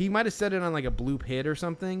he might have said it on like a bloop hit or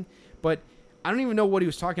something, but I don't even know what he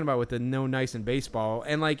was talking about with the no nice in baseball.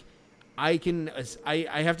 And like I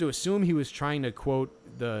have to assume he was trying to quote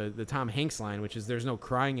the Tom Hanks line, which is "There's no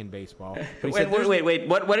crying in baseball." Wait.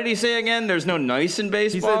 What did he say again? There's no nice in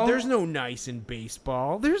baseball? He said, "There's no nice in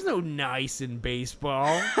baseball. There's no nice in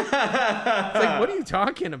baseball." It's like, what are you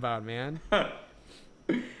talking about, man?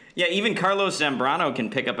 Yeah, even Carlos Zambrano can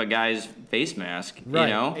pick up a guy's face mask, right,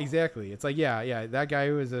 you know? Exactly. It's like, yeah, that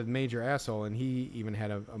guy was a major asshole, and he even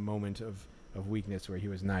had a moment of weakness where he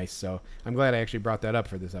was nice. So I'm glad I actually brought that up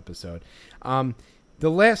for this episode.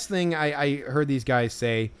 The last thing I heard these guys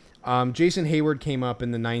say, Jason Hayward came up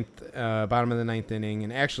in the bottom of the ninth inning,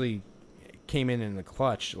 and actually came in the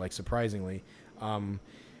clutch, like surprisingly.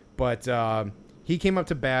 But he came up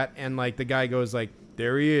to bat, and like the guy goes like,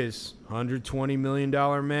 "There he is, $120 million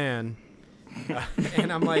man,"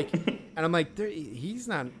 and I'm like, he's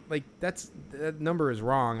not like that number is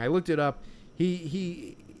wrong. I looked it up.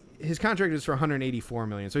 His contract is for $184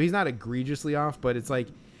 million, so he's not egregiously off. But it's like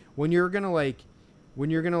when you're gonna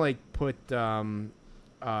put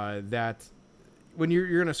that when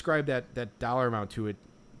you're gonna ascribe that dollar amount to it,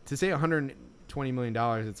 to say $120 million,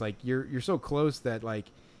 it's like you're so close that like.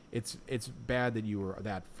 It's bad that you were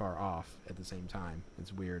that far off at the same time.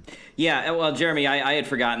 It's weird. Yeah, well, Jeremy, I had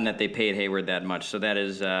forgotten that they paid Hayward that much. So that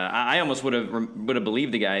is, I almost would have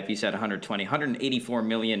believed the guy if he said 184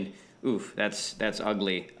 million. Oof, that's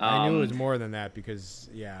ugly. I knew it was more than that because,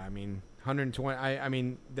 yeah, I mean, 120. I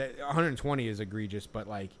mean, that 120 is egregious, but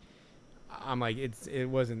like, I'm like, it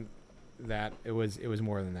wasn't that. It was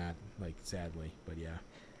more than that. Like, sadly, but yeah.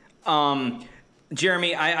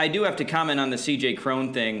 Jeremy, I do have to comment on the CJ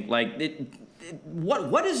Cron thing. Like,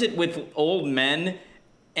 what is it with old men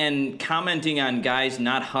and commenting on guys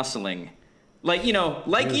not hustling? Like, you know,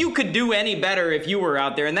 like you could do any better if you were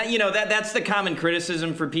out there, and that, you know, that's the common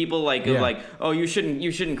criticism for people. Like, oh, you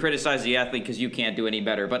shouldn't criticize the athlete because you can't do any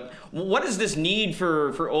better. But what is this need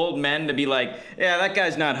for old men to be like, yeah, that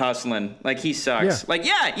guy's not hustling, like he sucks. Yeah. Like,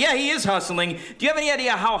 yeah, he is hustling. Do you have any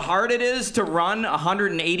idea how hard it is to run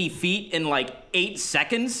 180 feet in like 8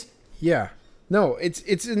 seconds? Yeah, no, it's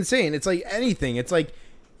insane. It's like anything. It's like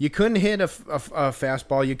you couldn't hit a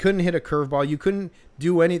fastball, you couldn't hit a curveball, you couldn't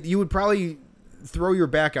do any. You would probably throw your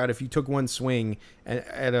back out if you took one swing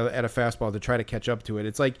at a fastball to try to catch up to it.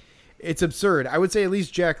 It's like, it's absurd. I would say at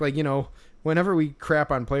least, Jack, like, you know, whenever we crap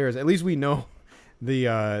on players, at least we know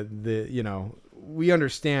the you know, we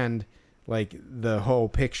understand like the whole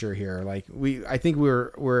picture here. Like I think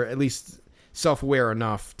we're at least self-aware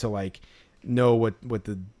enough to like know what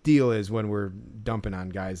the deal is when we're dumping on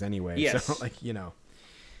guys anyway. Yes. So like, you know,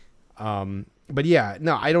 but yeah,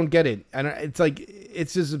 no, I don't get it. It's like,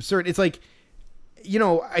 it's just absurd. It's like, you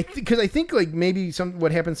know, because I think like maybe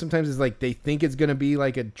what happens sometimes is like they think it's gonna be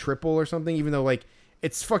like a triple or something, even though like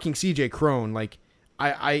it's fucking CJ Cron. Like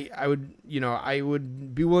I would, you know, I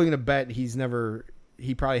would be willing to bet he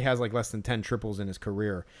probably has like less than 10 triples in his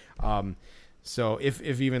career. So if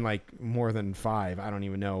even like more than 5, I don't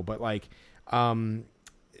even know. But like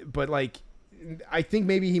I think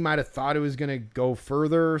maybe he might have thought it was going to go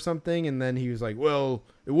further or something, and then he was like, well,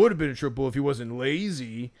 it would have been a triple if he wasn't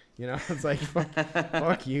lazy. You know, it's like,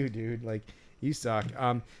 fuck you, dude. Like, you suck.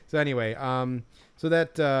 So anyway, so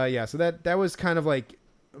that was kind of like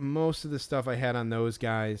most of the stuff I had on those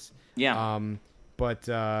guys. Yeah. But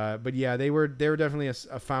yeah, they were definitely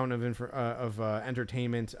a fountain of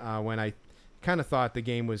entertainment when I kind of thought the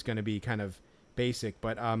game was going to be kind of basic,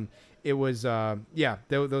 but it was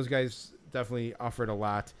those guys definitely offered a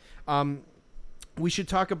lot. We should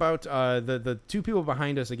talk about the two people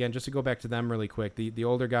behind us again, just to go back to them really quick. The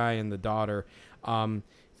older guy and the daughter.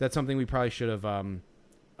 That's something we probably should have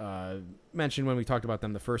mentioned when we talked about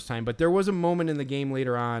them the first time. But there was a moment in the game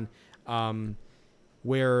later on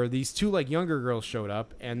where these two like younger girls showed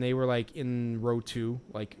up, and they were like in row 2,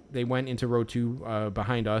 like they went into row 2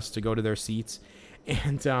 behind us to go to their seats,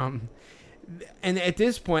 and at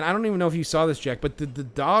this point, I don't even know if you saw this, Jack, but the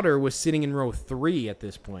daughter was sitting in row 3 at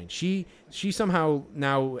this point. She somehow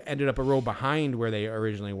now ended up a row behind where they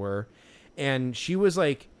originally were, and she was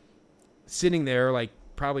like sitting there like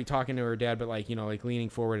probably talking to her dad, but like, you know, like leaning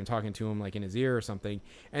forward and talking to him like in his ear or something.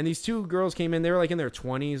 And these two girls came in, they were like in their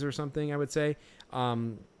 20s or something, I would say.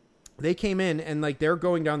 They came in and like they're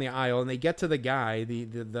going down the aisle, and they get to the guy,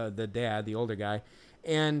 the dad, the older guy,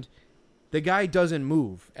 and the guy doesn't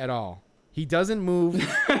move at all. He doesn't move.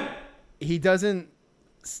 He doesn't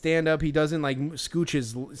stand up. He doesn't like scooch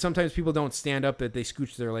his. Sometimes people don't stand up; that they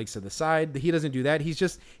scooch their legs to the side. He doesn't do that. He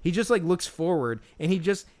just like looks forward, and he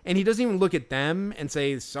doesn't even look at them and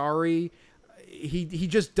say sorry. He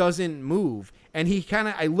just doesn't move. And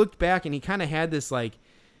I looked back, and he kind of had this like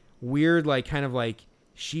weird, like kind of like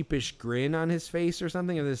sheepish grin on his face or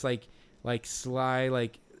something, of this like sly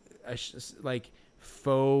like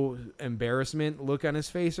faux embarrassment look on his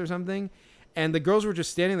face or something. And the girls were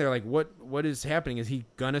just standing there like, what is happening? Is he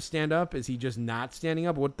gonna stand up? Is he just not standing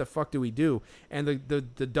up? What the fuck do we do? And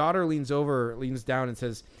the daughter leans down and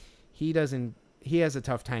says, he has a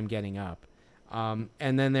tough time getting up. And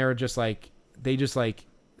then they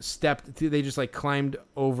just climbed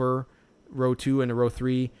over row 2 and row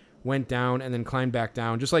 3, went down, and then climbed back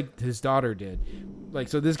down, just like his daughter did. Like,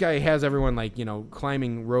 so this guy has everyone like, you know,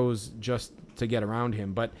 climbing rows just to get around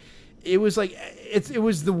him. But it was like, it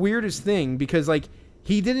was the weirdest thing, because like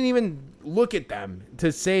he didn't even look at them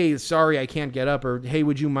to say, sorry, I can't get up, or hey,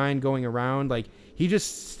 would you mind going around? Like, he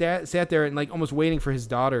just sat there and like almost waiting for his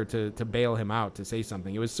daughter to bail him out, to say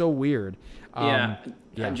something. It was so weird. Yeah.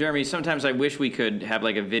 Jeremy, sometimes I wish we could have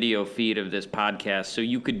like a video feed of this podcast so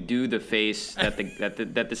you could do the face that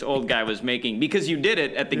that this old guy was making, because you did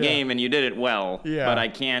it at the game and you did it well. Yeah. But I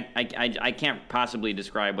can't possibly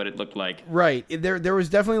describe what it looked like. Right. There was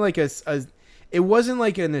definitely like it wasn't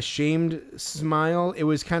like an ashamed smile. It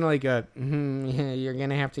was kind of like you're going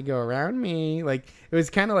to have to go around me. Like, it was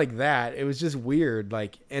kind of like that. It was just weird.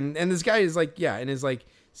 Like, and this guy is like, in his like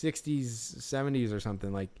 60s, 70s or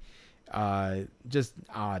something, like, just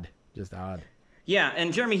odd. Yeah,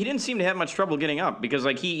 and Jeremy, he didn't seem to have much trouble getting up, because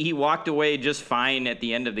like he walked away just fine at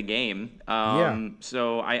the end of the game.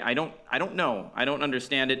 So I don't know. I don't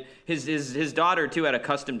understand it. His daughter too had a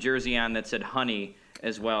custom jersey on that said "Honey"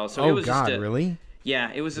 as well. So it was really?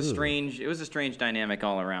 Yeah, it was a strange dynamic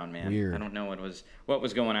all around, man. Weird. I don't know what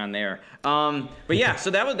was going on there. But yeah, so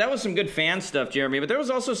that was some good fan stuff, Jeremy. But there was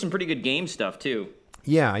also some pretty good game stuff too.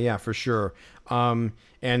 Yeah, for sure.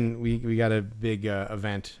 And we got a big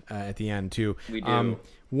event at the end too. We do.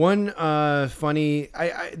 One funny,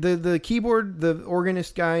 the keyboard, the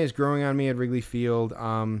organist guy is growing on me at Wrigley Field.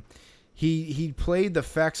 He played the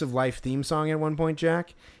Facts of Life theme song at one point,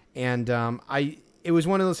 Jack, and it was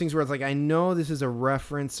one of those things where it's like, I know this is a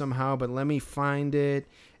reference somehow, but let me find it.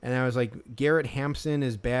 And I was like, Garrett Hampson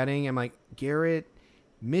is batting. I'm like,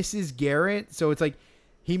 Mrs. Garrett. So it's like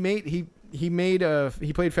he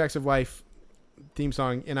played Facts of Life theme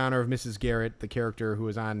song in honor of Mrs. Garrett, the character who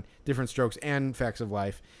was on Different Strokes and Facts of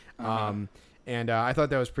Life. And I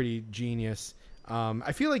thought that was pretty genius.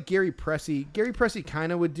 I feel like Gary Pressey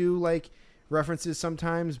kind of would do like references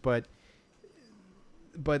sometimes, but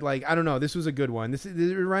like, I don't know, this was a good one. It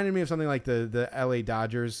reminded me of something like the LA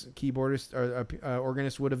Dodgers keyboardist or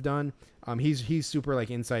organist would have done. He's super like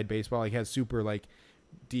inside baseball, like has super like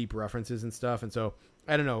deep references and stuff. And so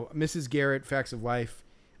I don't know, Mrs. Garrett, Facts of Life,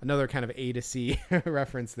 another kind of A to C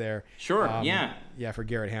reference there. Sure. For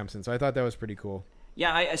Garrett Hampson. So I thought that was pretty cool.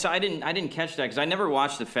 Yeah, I didn't catch that, because I never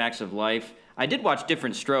watched the Facts of Life. I did watch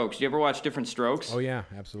Different Strokes. Did you ever watch Different Strokes? Oh yeah,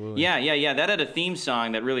 absolutely. Yeah. That had a theme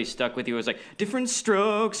song that really stuck with you. It was like, different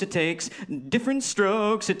strokes it takes, different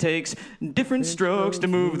strokes it takes, different strokes to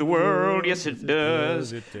move the world. Yes, it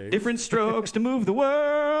does. Different strokes to move the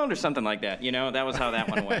world, or something like that. You know, that was how that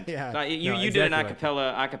one went. Yeah. So you No, did an exactly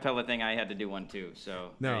acapella thing. I had to do one too.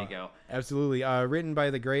 So No, there you go. absolutely. Written by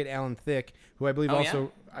the great Alan Thicke, who I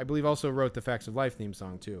believe also wrote the Facts of Life theme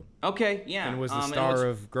song too, Okay, yeah. and was the star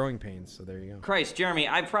of Growing Pains. So there you go. Christ, Jeremy,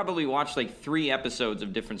 I've probably watched like 3 episodes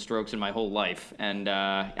of Different Strokes in my whole life, and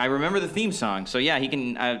I remember the theme song. So yeah, he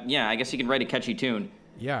can. I guess he can write a catchy tune.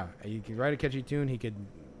 Yeah, he could write a catchy tune. He could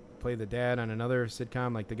play the dad on another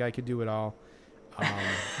sitcom. Like, the guy could do it all.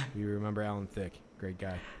 You remember Alan Thicke, great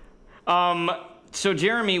guy. So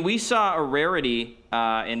Jeremy, we saw a rarity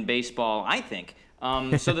in baseball, I think.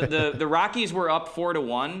 So the Rockies were up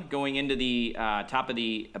 4-1 going into the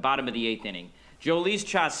bottom of the 8th inning. Jhoulys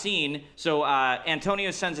Chacin, so Antonio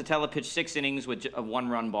Senzatella pitched 6 innings with a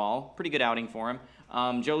 1-run ball. Pretty good outing for him.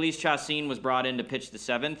 Jhoulys Chacin was brought in to pitch the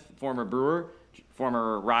 7th. Former Brewer,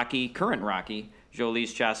 former Rocky, current Rocky,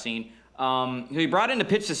 Jhoulys Chacin. He brought in to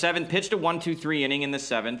pitch the 7th, pitched a 1-2-3 inning in the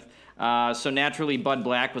 7th. So naturally, Bud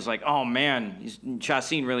Black was like, "Oh man,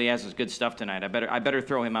 Chacin really has his good stuff tonight. I better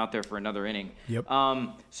throw him out there for another inning." Yep.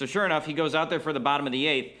 So sure enough, he goes out there for the bottom of the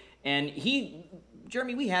 8th, and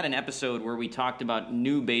Jeremy, we had an episode where we talked about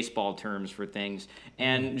new baseball terms for things,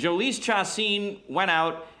 and Jhoulys Chacin went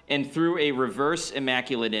out and threw a reverse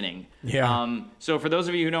immaculate inning. Yeah. So for those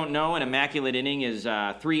of you who don't know, an immaculate inning is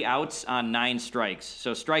 3 outs on 9 strikes.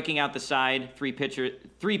 So striking out the side, 3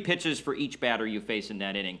 pitches for each batter you face in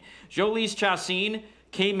that inning. Jhoulys Chacin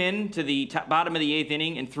came in to the bottom of the 8th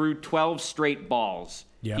inning and threw 12 straight balls.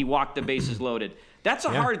 Yeah. He walked the bases loaded. That's a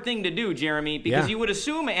hard thing to do, Jeremy, because you would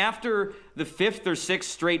assume after the 5th or 6th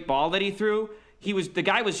straight ball that he threw, the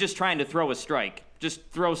guy was just trying to throw a strike, just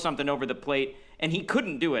throw something over the plate, and he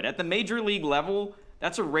couldn't do it. At the major league level,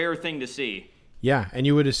 that's a rare thing to see. Yeah, and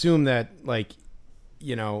you would assume that, like,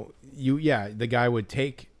 the guy would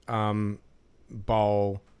take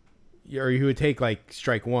ball, or he would take like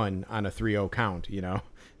strike 1 on a 3-0 count,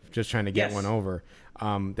 just trying to get one over.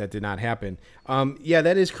 That did not happen.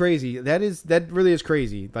 That is crazy. That really is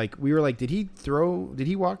crazy. Like, we were like, did he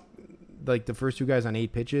walk like the first 2 guys on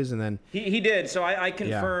 8 pitches, and then he did. So I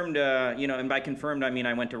confirmed, and by confirmed I mean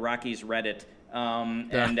I went to Rocky's Reddit,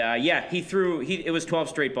 he threw. It was 12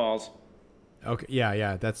 straight balls. Okay,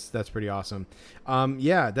 yeah, that's pretty awesome.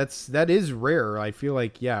 That is rare. I feel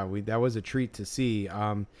like that was a treat to see.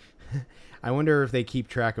 I wonder if they keep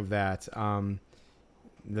track of that.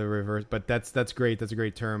 The reverse, but that's great. That's a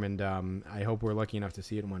great term, and I hope we're lucky enough to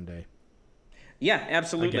see it one day. Yeah,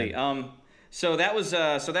 absolutely. So that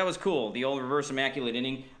was cool. The old reverse immaculate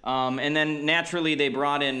inning, and then naturally they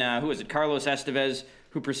brought in Carlos Estevez,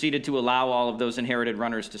 who proceeded to allow all of those inherited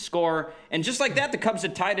runners to score, and just like that, the Cubs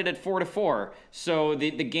had tied it at 4-4. So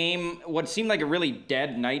the game, what seemed like a really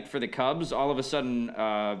dead night for the Cubs, all of a sudden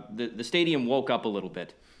the stadium woke up a little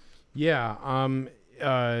bit. Yeah.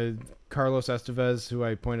 Carlos Estevez, who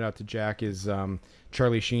I pointed out to Jack, is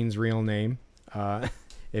Charlie Sheen's real name.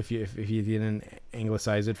 If you didn't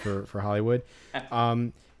anglicize it for Hollywood,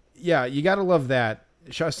 you gotta love that.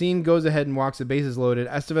 Chacin goes ahead and walks the bases loaded.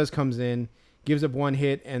 Estevez comes in, gives up 1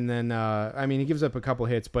 hit, and then he gives up a couple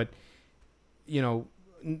hits, but he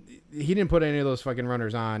didn't put any of those fucking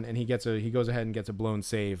runners on, and he goes ahead and gets a blown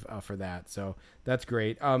save for that. So that's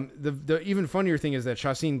great. The even funnier thing is that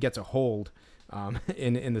Chacin gets a hold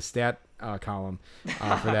in the stat column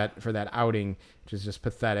for that outing, which is just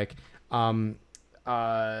pathetic. But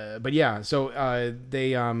yeah, so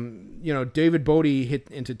they David Bodie hit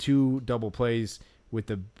into 2 double plays with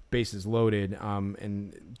the bases loaded,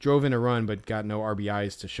 and drove in a run, but got no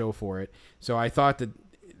RBIs to show for it. So I thought that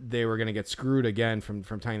they were going to get screwed again from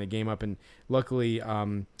tying the game up, and luckily, I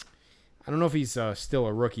don't know if he's still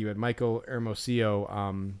a rookie, but Michael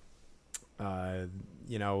Hermosillo,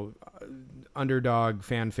 underdog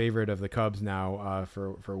fan favorite of the Cubs now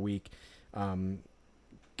for a week, came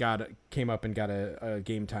up and got a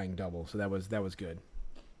game tying double. So that was good.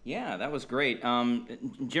 Yeah, that was great.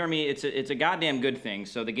 Jeremy, it's a goddamn good thing.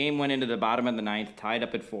 So the game went into the bottom of the 9th, tied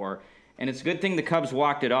up at 4, and it's a good thing the Cubs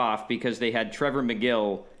walked it off because they had Trevor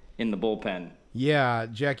McGill in the bullpen. Yeah,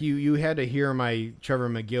 Jack, you had to hear my Trevor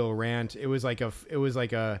McGill rant. It was a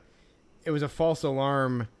false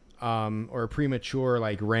alarm or a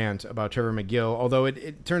premature rant about Trevor McGill. Although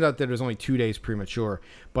it turned out that it was only 2 days premature,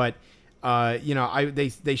 but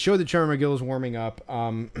they showed that Trevor McGill was warming up,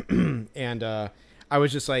 and I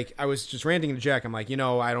was just ranting to Jack. I'm like,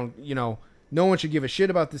 no one should give a shit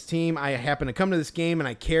about this team. I happen to come to this game and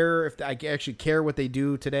I care if I actually care what they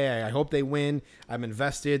do today. I hope they win. I'm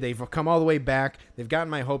invested. They've come all the way back. They've gotten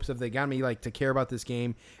my hopes up. They got me like to care about this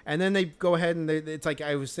game. And then they go ahead and it's like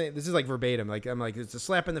I was saying, this is like verbatim. Like I'm like, it's a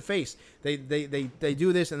slap in the face. They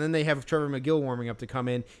do this and then they have Trevor McGill warming up to come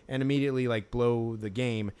in and immediately like blow the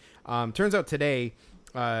game. Turns out today,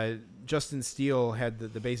 Justin Steele had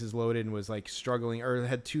the bases loaded and was like struggling, or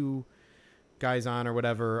had two guys on or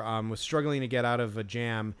whatever, was struggling to get out of a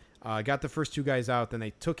jam, got the first two guys out, then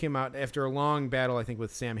they took him out after a long battle, I think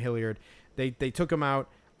with Sam Hilliard. They took him out,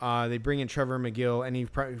 they bring in Trevor McGill, and he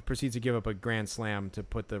proceeds to give up a grand slam to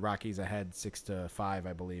put the Rockies ahead 6-5,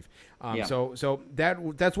 I believe. So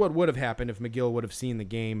that's what would have happened if McGill would have seen the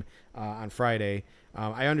game on Friday.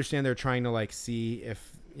 I understand they're trying to like see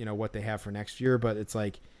if, you know, what they have for next year, but it's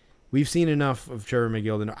like, we've seen enough of Trevor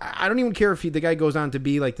McGill to know. I don't even care if the guy goes on to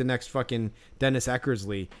be like the next fucking Dennis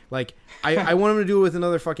Eckersley. Like, I want him to do it with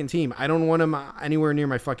another fucking team. I don't want him anywhere near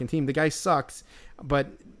my fucking team. The guy sucks, but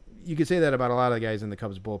you could say that about a lot of the guys in the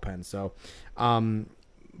Cubs bullpen. So,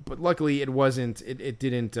 but luckily it wasn't. It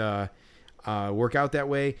didn't work out that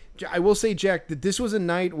way. I will say, Jack, that this was a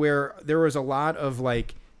night where there was a lot of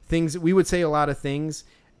like things. We would say a lot of things,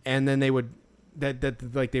 and then they would.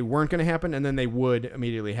 That like they weren't going to happen, and then they would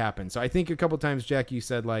immediately happen. So I think a couple times, Jack, you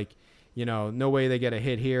said like, you know, no way they get a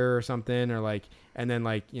hit here or something, or like, and then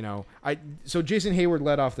like, you know, so Jason Hayward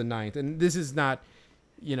led off the ninth, and this is not,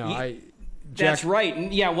 you know, That's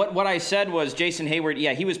right. Yeah, what I said was Jason Hayward,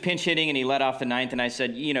 yeah, he was pinch hitting and he led off the ninth, and I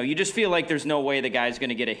said, you know, you just feel like there's no way the guy's going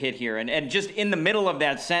to get a hit here. And just in the middle of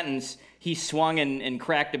that sentence, he swung and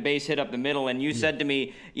cracked a base hit up the middle, and you said to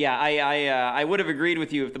me, yeah, I would have agreed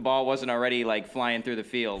with you if the ball wasn't already like flying through the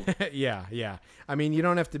field. Yeah. I mean, you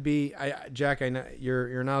don't have to be, Jack, I know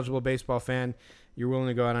you're a knowledgeable baseball fan. You're willing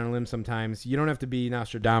to go out on a limb sometimes. You don't have to be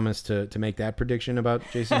Nostradamus to make that prediction about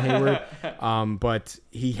Jason Hayward. But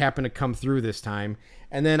he happened to come through this time.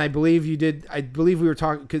 And then I believe you did. I believe we were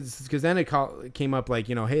talking because then it came up like,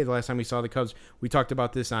 you know, hey, the last time we saw the Cubs, we talked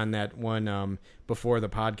about this on that one before the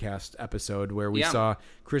podcast episode where we saw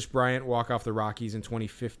Chris Bryant walk off the Rockies in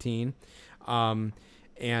 2015.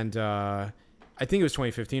 I think it was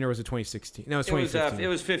 2015, or was it 2016? No, it was 2015. It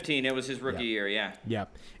was 15. It was his rookie year, yeah. Yeah.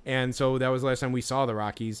 And so that was the last time we saw the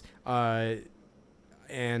Rockies. I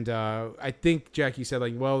think Jackie said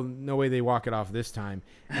like, well, no way they walk it off this time.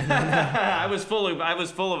 I was full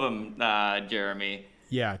of them, Jeremy.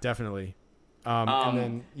 Yeah, definitely.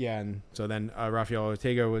 And then Rafael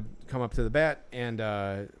Ortega would come up to the bat and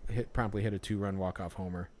promptly hit a 2-run walk-off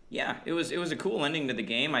homer. Yeah, it was a cool ending to the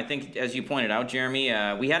game. I think, as you pointed out, Jeremy,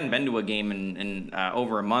 we hadn't been to a game in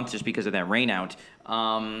over a month just because of that rainout,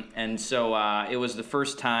 and so it was the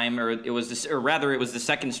first time, it was the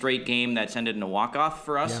second straight game that's ended in a walk-off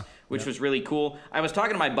for us, which was really cool. I was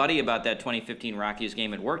talking to my buddy about that 2015 Rockies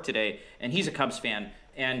game at work today, and he's a Cubs fan,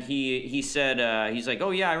 and he said he's like,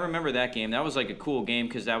 oh yeah, I remember that game. That was like a cool game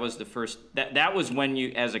because that was the first that was when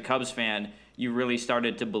you, as a Cubs fan, you really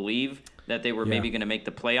started to believe that they were maybe going to make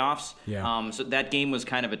the playoffs. Yeah. So that game was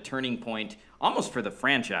kind of a turning point, almost for the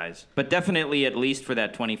franchise, but definitely at least for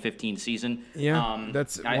that 2015 season. Yeah,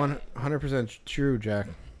 that's 100% true, Jack.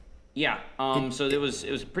 Yeah. So it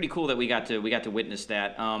was pretty cool that we got to witness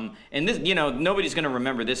that. And this, you know, nobody's going to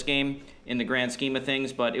remember this game in the grand scheme of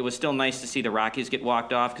things, but it was still nice to see the Rockies get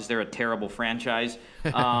walked off because they're a terrible franchise.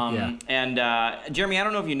 And Jeremy, I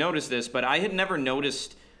don't know if you noticed this, but I had never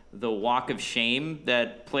noticed the walk of shame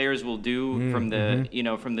that players will do from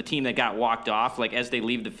the team that got walked off, like as they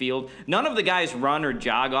leave the field. None of the guys run or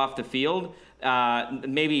jog off the field,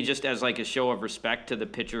 maybe just as like a show of respect to the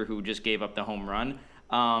pitcher who just gave up the home run.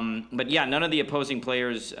 But yeah, none of the opposing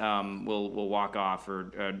players will walk off,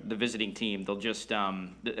 or the visiting team. They'll just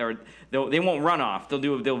they won't run off.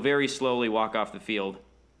 They'll very slowly walk off the field.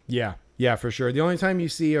 Yeah, for sure. The only time you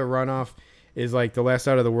see a runoff is like the last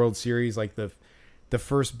out of the World Series, like the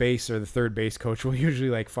first base or the third base coach will usually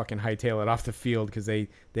like fucking hightail it off the field because they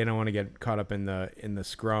don't want to get caught up in the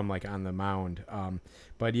scrum, like on the mound.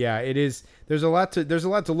 But yeah, it is. There's a lot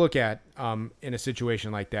to look at in a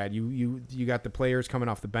situation like that. You got the players coming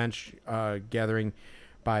off the bench, gathering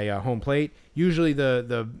by home plate. Usually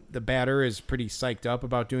the batter is pretty psyched up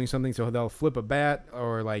about doing something, so they'll flip a bat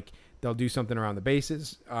or like they'll do something around the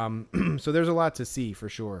bases. So there's a lot to see for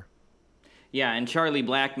sure. Yeah, and Charlie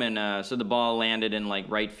Blackmon, so the ball landed in like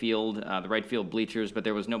right field, the right field bleachers, but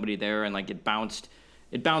there was nobody there, and like it bounced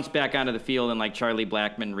back onto the field, and like Charlie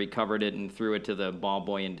Blackmon recovered it and threw it to the ball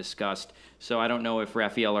boy in disgust. So I don't know if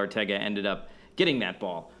Rafael Ortega ended up getting that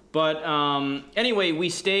ball. But anyway, we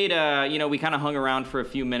stayed, we kind of hung around for a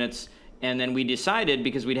few minutes, And then we decided,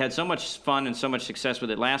 because we'd had so much fun and so much success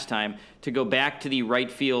with it last time, to go back to the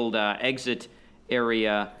right field exit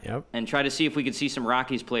area and try to see if we could see some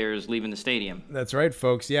Rockies players leaving the stadium. That's right,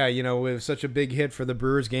 folks. Yeah, it was such a big hit for the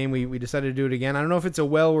Brewers game. We decided to do it again. I don't know if it's a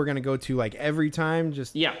well we're going to go to like every time,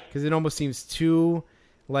 just because it almost seems too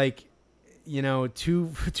like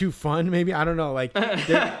too fun. Maybe I don't know. Like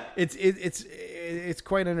it's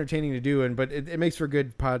quite entertaining to do, but it makes for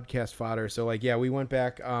good podcast fodder. So we went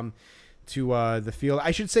back to the field.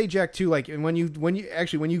 I should say, Jack, too, like, and when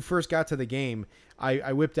you first got to the game,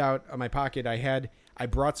 I whipped out of my pocket. I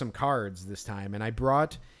brought some cards this time, and I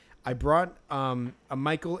brought a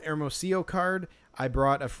Michael Hermosillo card. I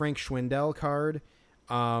brought a Frank Schwindel card.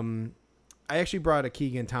 I actually brought a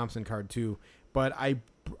Keegan Thompson card too, but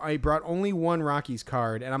I brought only one Rockies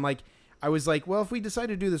card, and I was like, well, if we decide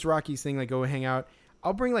to do this Rockies thing, like go hang out,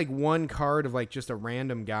 I'll bring like one card of like just a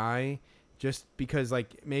random guy, just because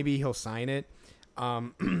like maybe he'll sign it.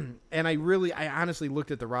 And I honestly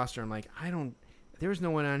looked at the roster. I'm like, there's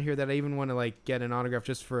no one on here that I even want to like get an autograph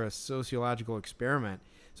just for a sociological experiment.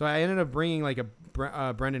 So I ended up bringing like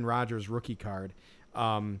a Brendan Rodgers rookie card.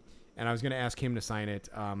 And I was going to ask him to sign it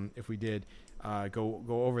if we did go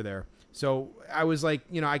over there. So I was like,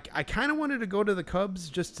 I kind of wanted to go to the Cubs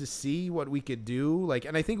just to see what we could do. Like,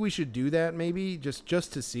 and I think we should do that maybe just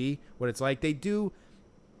to see what it's like.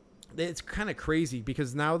 It's kind of crazy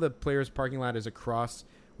because now the players' parking lot is across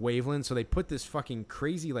Waveland, so they put this fucking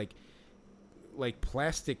crazy like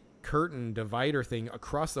plastic curtain divider thing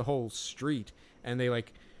across the whole street, and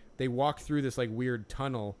they walk through this like weird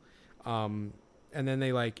tunnel, and then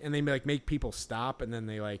they make people stop, and then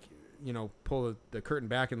they pull the curtain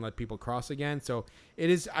back and let people cross again. So it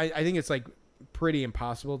is. I think it's like pretty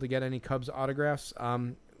impossible to get any Cubs autographs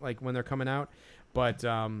like when they're coming out, but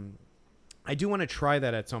I do want to try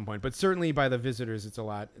that at some point, but certainly by the visitors, it's a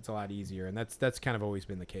lot easier, and that's kind of always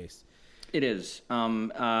been the case. It is,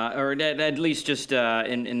 or at least just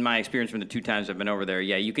in my experience from the 2 times I've been over there.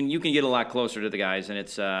 Yeah, you can get a lot closer to the guys, and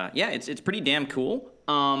it's pretty damn cool.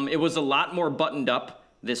 It was a lot more buttoned up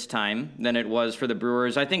this time than it was for the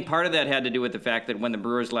Brewers. I think part of that had to do with the fact that when the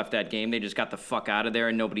Brewers left that game, they just got the fuck out of there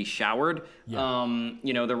and nobody showered. Yeah.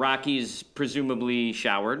 The Rockies presumably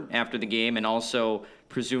showered after the game and also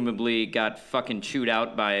presumably got fucking chewed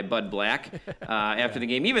out by Bud Black after the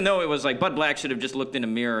game, even though it was like Bud Black should have just looked in a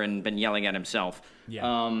mirror and been yelling at himself.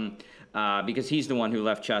 Yeah. Because he's the one who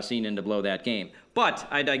left Chacin in to blow that game. But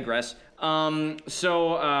I digress. John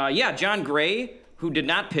Gray, who did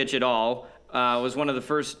not pitch at all, was one of the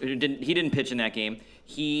first. He didn't pitch in that game.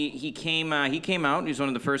 He came out. He was one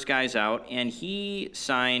of the first guys out, and he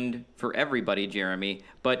signed for everybody, Jeremy.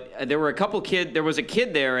 But there were There was a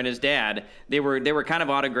kid there and his dad. They were kind of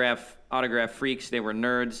autograph freaks. They were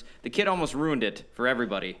nerds. The kid almost ruined it for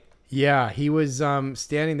everybody. Yeah, he was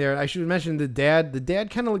standing there. I should mention the dad. The dad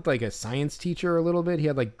kind of looked like a science teacher a little bit. He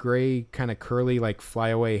had like gray, kind of curly, like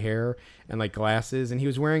flyaway hair and like glasses, and he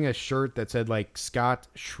was wearing a shirt that said like Scott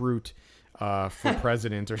Schrute for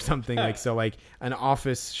president or something, like, so like an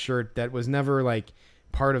office shirt that was never like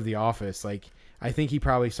part of the office. Like I think he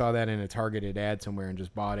probably saw that in a targeted ad somewhere and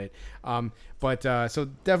just bought it. So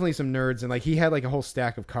definitely some nerds, and like he had like a whole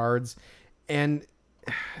stack of cards. And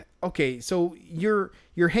okay, so you're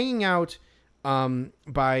hanging out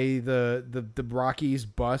by the Rockies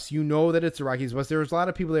bus. You know that it's the Rockies bus. There's a lot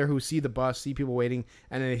of people there who see the bus, see people waiting,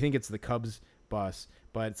 and they think it's the Cubs bus.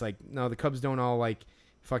 But it's like, no, the Cubs don't all like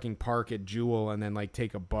fucking park at Jewel and then like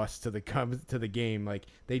take a bus to the Cubs to the game. Like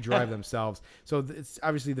they drive themselves. So it's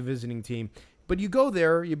obviously the visiting team. But you go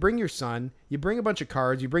there, you bring your son, you bring a bunch of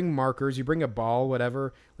cards, you bring markers, you bring a ball,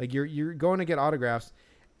 whatever. Like you're going to get autographs.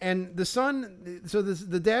 And the son, so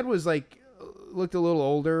the dad was like, looked a little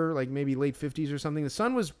older, like maybe late 50s or something. The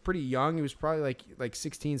son was pretty young. He was probably like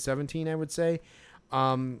 16, 17, I would say.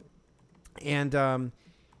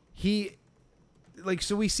 He, like,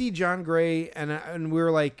 so we see John Gray, and we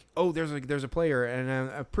were like, oh, there's a player,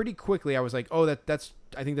 and pretty quickly I was like, oh,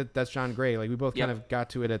 I think that's John Gray. Like we both kind of got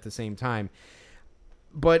to it at the same time.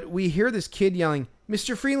 But we hear this kid yelling,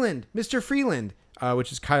 Mr. Freeland, Mr. Freeland,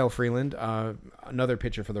 which is Kyle Freeland, another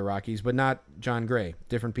pitcher for the Rockies, but not John Gray,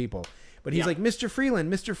 different people. But he's like, Mr.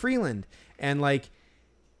 Freeland, Mr. Freeland, and like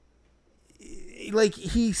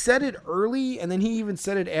he said it early, and then he even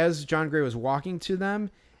said it as John Gray was walking to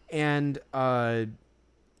them. And so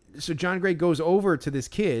John Gray goes over to this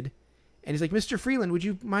kid, and he's like, Mr. Freeland, would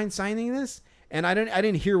you mind signing this? And I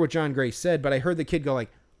didn't hear what John Gray said, but I heard the kid go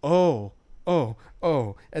like, oh,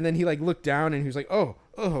 and then he like looked down and he was like, oh,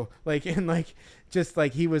 like, and like just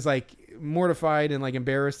like he was like mortified and like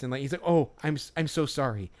embarrassed, and like he's like, oh, I'm so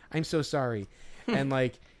sorry, and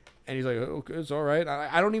like And he's like, okay, it's all right.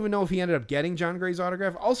 I don't even know if he ended up getting John Gray's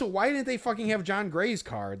autograph. Also, why didn't they fucking have John Gray's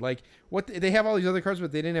card? Like, what? They have all these other cards,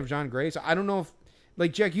 but they didn't have John Gray. So I don't know if,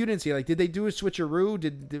 like, Jack, you didn't see, like, did they do a switcheroo?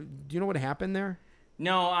 Do you know what happened there?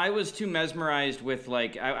 No, I was too mesmerized with,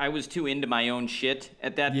 like, I was too into my own shit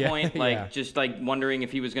at that point. Like, just, like, wondering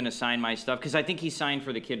if he was going to sign my stuff. Because I think he signed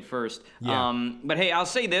for the kid first. Yeah. But, hey, I'll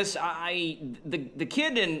say this. The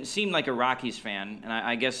kid seemed like a Rockies fan. And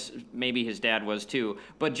I guess maybe his dad was, too.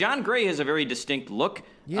 But John Gray has a very distinct look.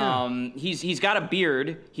 Yeah. He's got a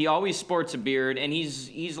beard. He always sports a beard. And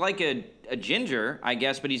he's like a ginger, I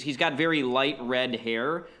guess, but he's got very light red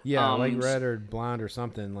hair. Yeah, like red or blonde or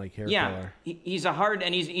something, like hair color. He's a hard,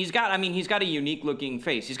 and he's got a unique looking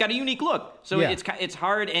face. He's got a unique look, so it's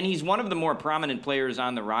hard, and he's one of the more prominent players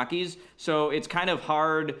on the Rockies, so it's kind of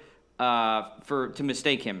hard to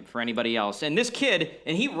mistake him for anybody else. And this kid,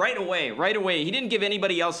 and he right away, he didn't give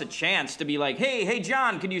anybody else a chance to be like, hey,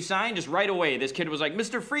 John, could you sign? Just right away, this kid was like,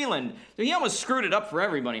 Mr. Freeland. So he almost screwed it up for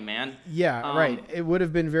everybody, man. Yeah, right. It would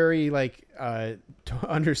have been very, like,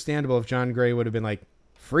 understandable if John Gray would have been like,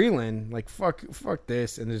 Freeland, like, fuck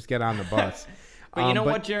this, and just get on the bus. But you know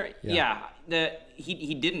what, Jerry? Yeah,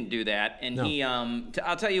 he didn't do that, and No.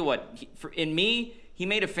 I'll tell you what, in me, he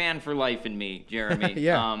made a fan for life in me, Jeremy.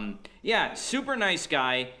 Yeah. Super nice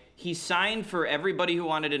guy. He signed for everybody who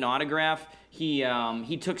wanted an autograph. He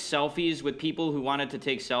took selfies with people who wanted to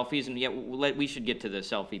take selfies, and we should get to the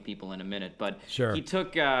selfie people in a minute. But sure. He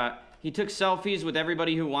took selfies with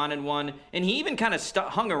everybody who wanted one, and he even kind of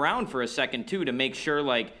hung around for a second too to make sure,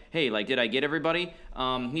 like, hey, like, did I get everybody?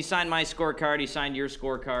 He signed my scorecard. He signed your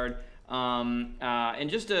scorecard. And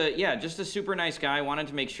just a super nice guy. Wanted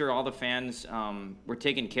to make sure all the fans were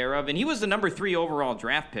taken care of. And he was the number 3 overall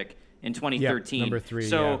draft pick in 2013. Yep, number 3.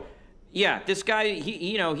 So this guy,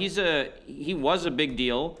 he was a big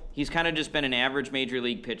deal. He's kind of just been an average major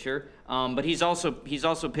league pitcher. But he's also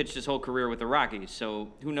pitched his whole career with the Rockies. So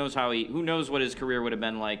who knows what his career would have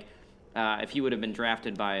been like if he would have been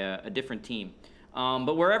drafted by a different team.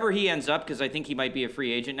 But wherever he ends up, because I think he might be a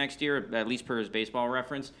free agent next year, at least per his Baseball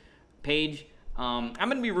Reference page. I'm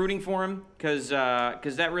going to be rooting for him because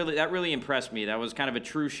that really impressed me. That was kind of a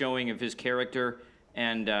true showing of his character,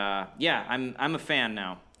 and I'm a fan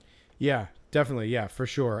now. Yeah, definitely, yeah, for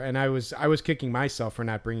sure. And I was kicking myself for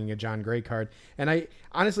not bringing a John Gray card. And I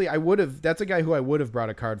would have. That's a guy who I would have brought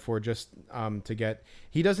a card for just to get.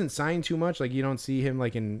 He doesn't sign too much. Like, you don't see him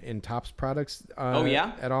like in Topps products.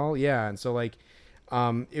 At all. Yeah, and so like.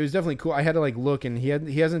 It was definitely cool. I had to like look, and he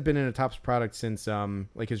hasn't been in a Topps product since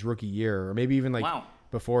like his rookie year, or maybe even like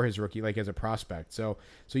before his rookie, like as a prospect. So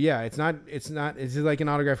yeah, it's like an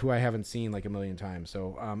autograph who I haven't seen like a million times.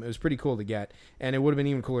 So it was pretty cool to get, and it would have been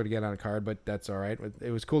even cooler to get on a card, but that's all right.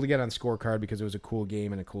 It was cool to get on scorecard because it was a cool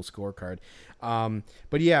game and a cool scorecard.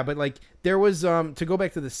 But like there was to go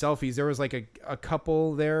back to the selfies, there was like a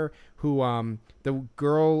couple there who the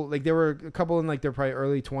girl, like there were a couple in like their probably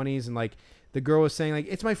early 20s, and like. The girl was saying, like,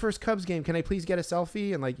 it's my first Cubs game. Can I please get a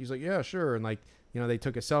selfie? And, like, he was like, yeah, sure. And, like, you know, they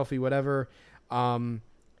took a selfie, whatever.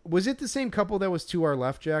 Was it the same couple that was to our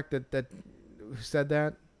left, Jack, that said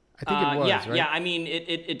that? I think it was, right? Yeah, I mean,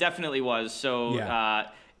 it definitely was. So,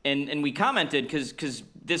 and we commented because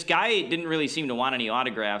this guy didn't really seem to want any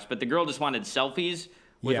autographs, but the girl just wanted selfies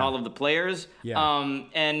with all of the players. Yeah.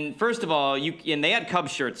 And first of all, and they had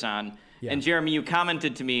Cubs shirts on. Yeah. And, Jeremy, you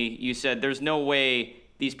commented to me, you said, there's no way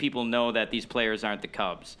these people know that these players aren't the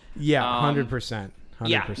Cubs. Yeah, 100%.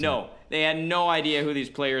 Yeah, no. They had no idea who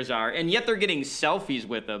these players are, and yet they're getting selfies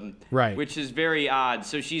with them, right? Which is very odd.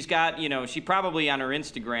 So she's got, she probably on her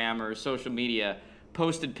Instagram or social media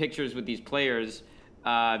posted pictures with these players,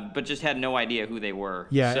 but just had no idea who they were.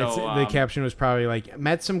 Yeah, so, the caption was probably like,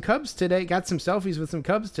 met some Cubs today, got some selfies with some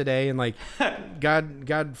Cubs today, and like, God,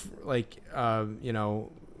 like,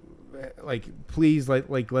 like, please,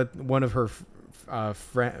 like let one of her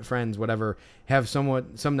friends, whatever, have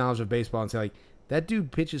some knowledge of baseball and say like, that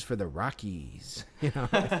dude pitches for the Rockies,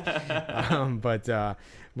 but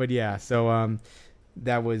yeah, so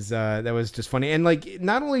that was just funny. And like,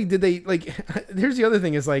 not only did they like, here's the other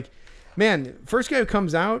thing is like, man, first guy who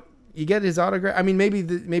comes out, you get his autograph. I mean, maybe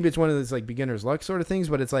it's one of those like beginner's luck sort of things,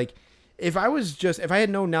 but it's like, if I had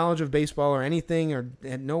no knowledge of baseball or anything, or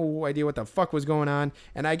had no idea what the fuck was going on,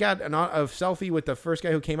 and I got a selfie with the first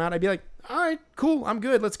guy who came out, I'd be like, all right, cool, I'm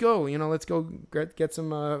good, let's go. Let's go get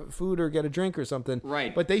some food or get a drink or something.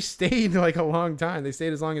 Right. But they stayed like a long time. They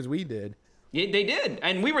stayed as long as we did. Yeah, they did.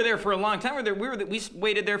 And we were there for a long time. We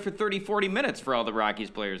waited there for 30, 40 minutes for all the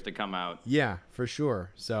Rockies players to come out. Yeah, for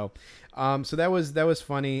sure. So that was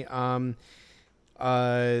funny.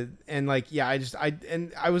 And like, yeah,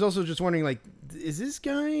 I was also just wondering, like, is this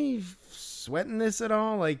guy sweating this at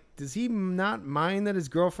all? Like, does he not mind that his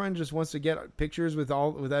girlfriend just wants to get pictures with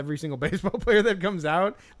every single baseball player that comes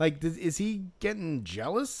out? Like, is he getting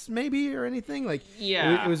jealous maybe or anything? Like,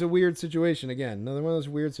 Yeah. it was a weird situation again. Another one of those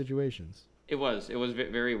weird situations. It was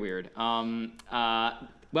very weird.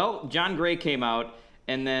 Well, John Gray came out,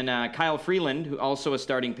 and then Kyle Freeland, who also a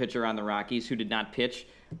starting pitcher on the Rockies, who did not pitch,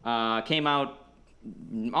 came out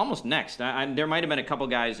almost next. There might have been a couple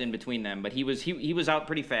guys in between them, but he was out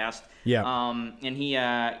pretty fast. Yeah. And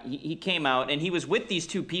he came out, and he was with these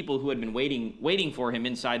two people who had been waiting for him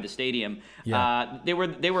inside the stadium. Yeah. They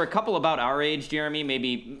were a couple about our age, Jeremy,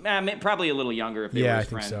 maybe probably a little younger if they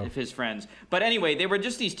were his friends. But anyway, they were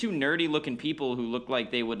just these two nerdy looking people who looked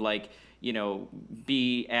like they would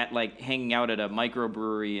be at hanging out at a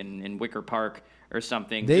microbrewery in Wicker Park or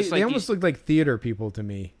something. They almost looked like theater people to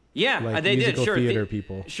me. Yeah, like they did. musical Sure, theater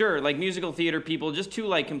people. Sure, like musical theater people, just two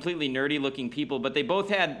completely nerdy-looking people. But they both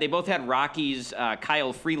had Rockies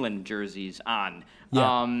Kyle Freeland jerseys on.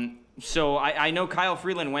 Yeah. So I know Kyle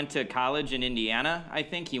Freeland went to college in Indiana. I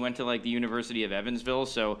think he went to the University of Evansville.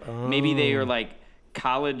 So maybe they are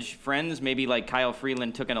college friends. Maybe Kyle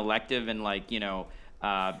Freeland took an elective in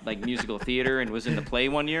musical theater and was in the play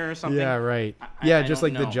one year or something. Yeah, right. I just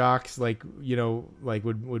don't like the know. jocks,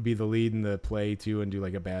 would be the lead in the play too and do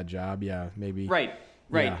a bad job. Yeah, maybe. Right,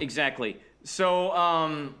 Yeah. exactly.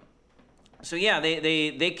 So yeah,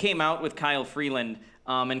 they came out with Kyle Freeland,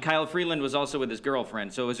 and Kyle Freeland was also with his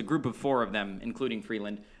girlfriend. So it was a group of four of them, including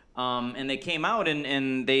Freeland. And they came out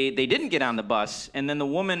and they didn't get on the bus. And then the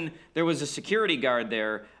woman, there was a security guard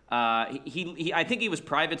there. I think he was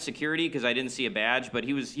private security because I didn't see a badge, but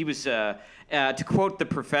he was to quote The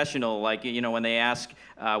Professional, when they ask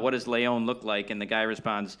what does Leon look like, and the guy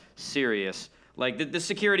responds, serious. The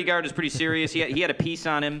security guard is pretty serious. He had a piece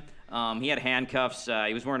on him. He had handcuffs.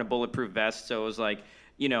 He was wearing a bulletproof vest, so it was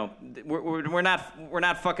we're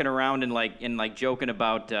not fucking around and joking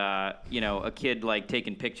about a kid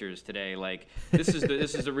taking pictures today. This is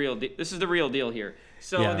the real deal here.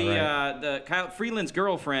 So Yeah, the Kyle Freeland's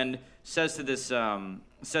girlfriend says to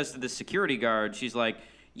this security guard, she's like,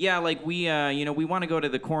 yeah, we want to go to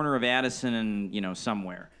the corner of Addison and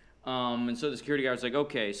somewhere. And so the security guard's like,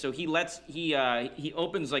 okay. So he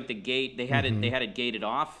opens the gate. They had it gated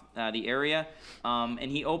off the area,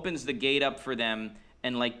 and he opens the gate up for them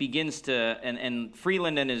and begins to and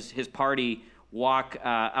Freeland and his party walk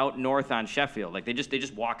out north on Sheffield. They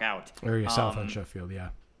just walk out. Or south on Sheffield, yeah.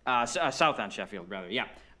 South on Sheffield, rather, yeah.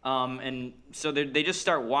 And so they just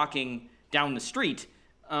start walking down the street.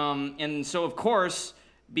 And so, of course,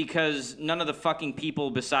 because none of the fucking people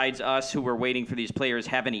besides us who were waiting for these players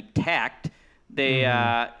have any tact,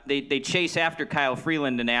 they chase after Kyle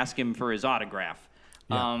Freeland and ask him for his autograph.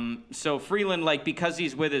 Yeah. So Freeland, because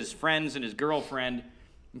he's with his friends and his girlfriend,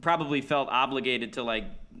 probably felt obligated to,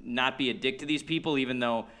 not be a dick to these people, even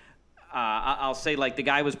though... I'll say the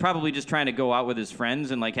guy was probably just trying to go out with his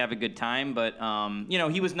friends and have a good time, but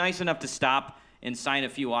he was nice enough to stop and sign a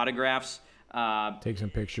few autographs. Take some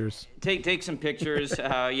pictures. Take some pictures.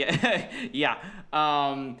 Yeah.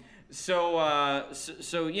 So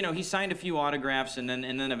he signed a few autographs and then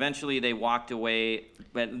eventually they walked away.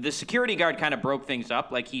 But the security guard kind of broke things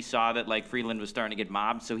up. He saw that Freeland was starting to get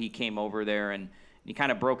mobbed, so he came over there and he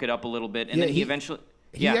kind of broke it up a little bit. And then he eventually.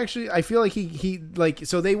 He actually, I feel like he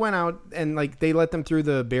so they went out and they let them through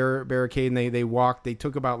the barricade and they walked. They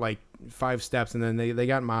took about 5 steps and then they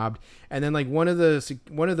got mobbed. And then one of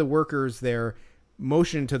the workers there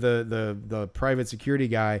motioned to the private security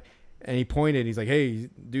guy and he pointed. He's like, "Hey,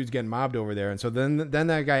 dude's getting mobbed over there." And so then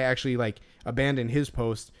that guy actually abandoned his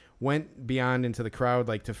post, went beyond into the crowd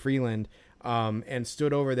to Freeland, and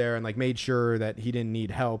stood over there and made sure that he didn't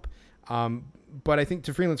need help. But I think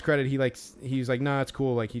to Freeland's credit, he's like, "Nah, it's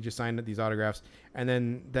cool." He just signed these autographs, and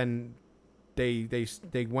then they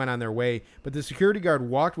went on their way. But the security guard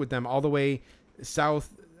walked with them all the way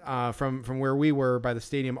south from where we were by the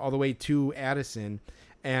stadium all the way to Addison,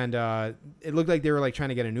 and it looked like they were trying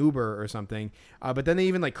to get an Uber or something. But then they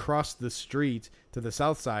even crossed the street to the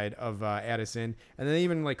south side of Addison, and then they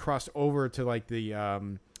even crossed over to the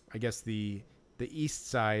I guess the east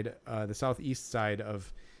side, the southeast side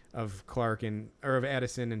of Clark or of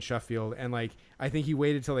Addison and Sheffield, and I think he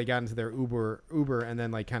waited till they got into their Uber and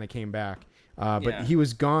then kind of came back. But he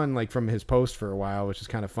was gone from his post for a while, which is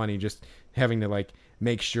kind of funny, just having to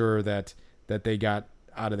make sure that they got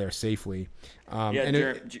out of there safely. Go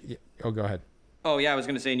ahead. Oh yeah, I was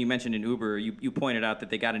going to say, and you mentioned an Uber. You pointed out that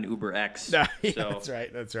they got an Uber X. Yeah, so.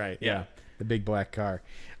 That's right. Yeah, the big black car.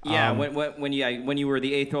 Yeah, when you were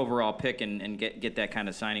the 8th overall pick and get that kind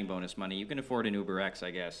of signing bonus money, you can afford an Uber X,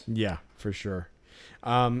 I guess. Yeah, for sure.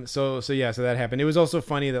 So that happened. It was also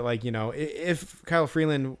funny that, like, you know, if Kyle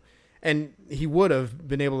Freeland, and he would have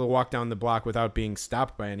been able to walk down the block without being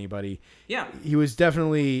stopped by anybody. Yeah. He was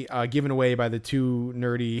definitely given away by the two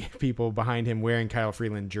nerdy people behind him wearing Kyle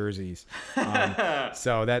Freeland jerseys.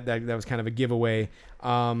 So that was kind of a giveaway.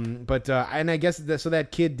 And I guess that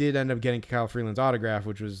kid did end up getting Kyle Freeland's autograph,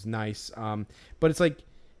 which was nice. But it's like,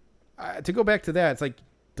 to go back to that, it's like,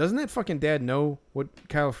 doesn't that fucking dad know what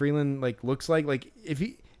Kyle Freeland like looks like? Like,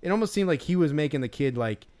 it almost seemed like he was making the kid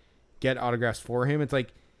like get autographs for him. It's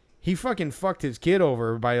like, he fucking fucked his kid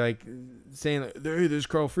over by like saying, "Hey, there's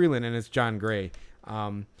Kyle Freeland," and it's John Gray.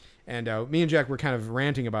 Me and Jack were kind of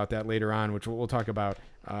ranting about that later on, which we'll talk about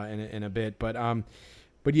in a bit. But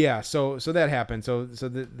yeah, so that happened. So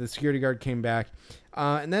the security guard came back,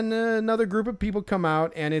 and then another group of people come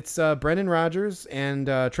out, and it's Brendan Rodgers and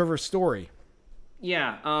Trevor Story.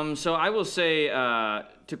 Yeah. So I will say,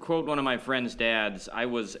 to quote one of my friend's dads, I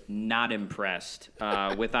was not impressed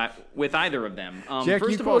with either of them. Jack,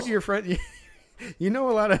 first you of quote all, your friend. You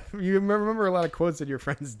know you remember a lot of quotes that your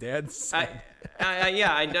friend's dads said.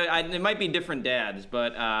 It might be different dads,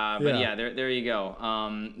 but yeah, there you go.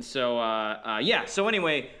 So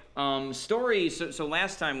anyway, Story. So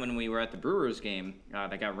last time when we were at the Brewers game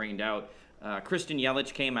that got rained out. Christian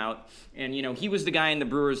Yelich came out, and you know he was the guy in the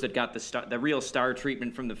Brewers that got the real star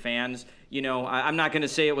treatment from the fans. You know, I'm not going to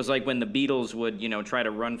say it was like when the Beatles would try to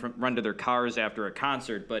run to their cars after a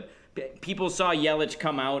concert, but people saw Yelich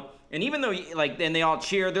come out, and even though then they all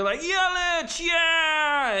cheered, they're like Yelich,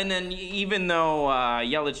 yeah! And then even though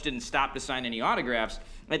Yelich didn't stop to sign any autographs,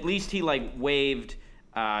 at least he waved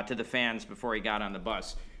to the fans before he got on the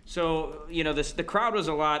bus. So the crowd was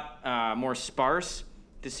a lot more sparse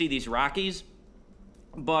to see these Rockies,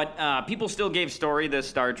 but people still gave Story the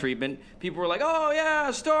star treatment. People were like, "Oh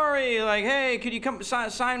yeah, Story! Like, hey, could you come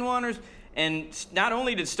sign one?" And not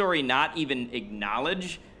only did Story not even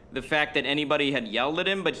acknowledge the fact that anybody had yelled at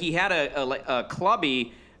him, but he had a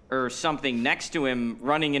clubby or something next to him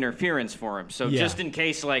running interference for him. So just in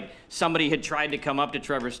case somebody had tried to come up to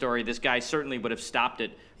Trevor Story, this guy certainly would have stopped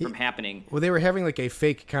it from happening. Well, they were having a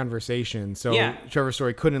fake conversation, so Trevor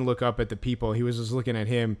Story couldn't look up at the people. He was just looking at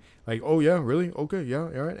him like, "Oh yeah, really? Okay, yeah, all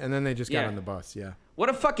right." And then they just got on the bus. Yeah. What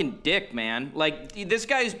a fucking dick, man. This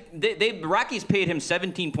guy's... The Rockies paid him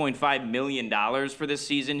 $17.5 million for this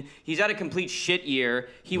season. He's had a complete shit year.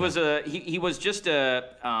 He was he was just a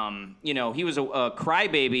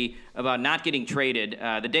crybaby about not getting traded.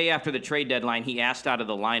 The day after the trade deadline, he asked out of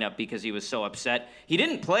the lineup because he was so upset. He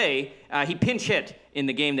didn't play. He pinch hit in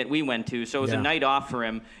the game that we went to, so it was a night off for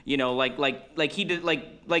him. He did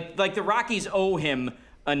the Rockies owe him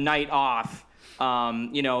a night off.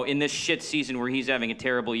 In this shit season where he's having a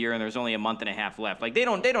terrible year and there's only a month and a half left. They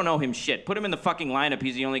don't know him shit. Put him in the fucking lineup.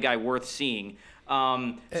 He's the only guy worth seeing.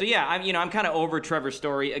 I'm kind of over Trevor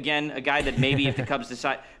Story. Again, a guy that maybe if the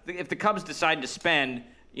Cubs decide to spend,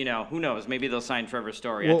 who knows? Maybe they'll sign Trevor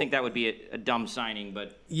Story. Well, I think that would be a dumb signing,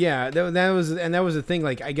 but yeah, that was the thing.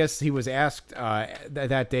 I guess he was asked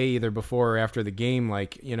that day, either before or after the game,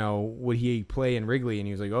 would he play in Wrigley? And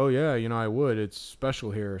he was like, "Oh yeah, I would. It's special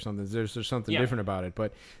here or something. There's something different about it."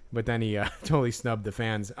 But then he totally snubbed the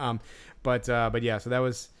fans. But yeah, so that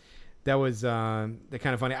was the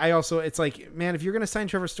kind of funny. I also, it's like, man, if you're gonna sign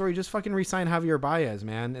Trevor Story, just fucking re-sign Javier Baez,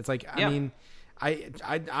 man. It's like, I mean.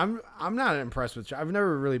 I'm not impressed with. I've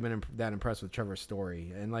never really been that impressed with Trevor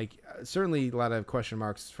Story, and certainly a lot of question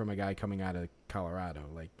marks from a guy coming out of Colorado,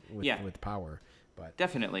 with power. But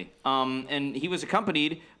definitely. And he was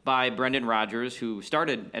accompanied by Brendan Rodgers, who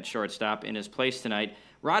started at shortstop in his place tonight.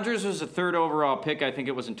 Rodgers was a 3rd overall pick, I think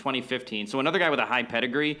it was in 2015. So another guy with a high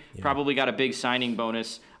pedigree, probably got a big signing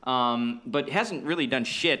bonus, but hasn't really done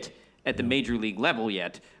shit at the major league level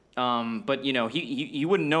yet. But you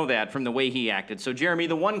wouldn't know that from the way he acted. So Jeremy,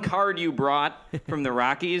 the one card you brought from the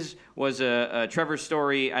Rockies was a Trevor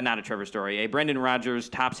Story, not a Trevor Story, a Brendan Rodgers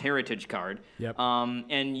Topps Heritage card. Yep.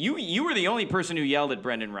 And you were the only person who yelled at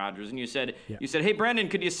Brendan Rodgers, and you said, "Hey Brendan,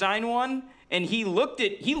 could you sign one?" And he looked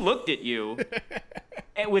at you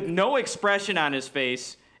with no expression on his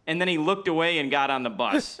face, and then he looked away and got on the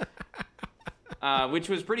bus. Which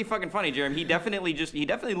was pretty fucking funny, Jeremy. He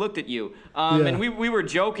definitely looked at you. And we were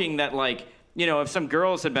joking that if some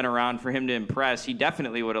girls had been around for him to impress, he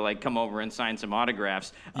definitely would have come over and signed some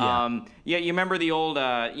autographs. You remember the old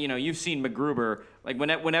you've seen MacGruber.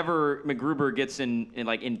 Whenever MacGruber gets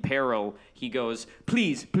in peril, he goes,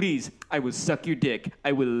 "Please, I will suck your dick.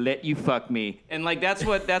 I will let you fuck me." And that's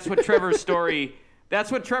what Trevor Story That's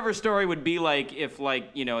what Trevor Story would be like if,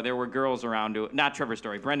 like, you know, there were girls around to not Trevor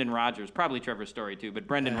Story, Brendan Rodgers, probably Trevor Story too, but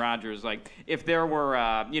Brendan Rodgers, like, if there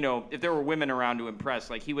were, you know, if there were women around to impress,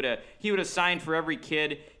 like, he would have signed for every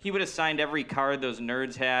kid. He would have signed every card those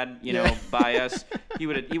nerds had, you know, by us. He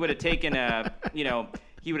would have taken a, you know,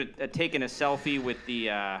 he would have taken a selfie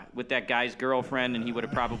with that guy's girlfriend, and he would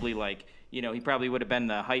have probably, like, you know, he probably would have been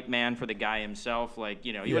the hype man for the guy himself. Like,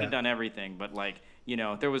 you know, he would have done everything, but, like, you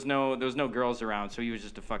know, there was no girls around, so he was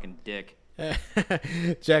just a fucking dick.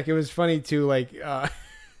 Jack, it was funny too. Like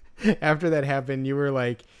after that happened, you were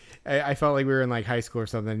like, I felt like we were in like high school or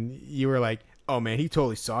something. You were like, "Oh man, he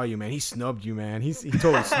totally saw you, man. He snubbed you, man. He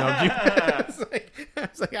totally snubbed you." I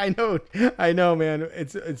was like, I know, man.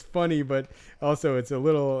 It's funny, but also it's a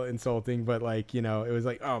little insulting. But like, you know, it was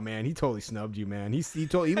like, "Oh man, he totally snubbed you, man. He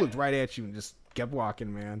looked right at you and just kept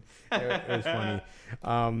walking, man." It was funny.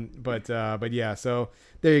 But yeah, so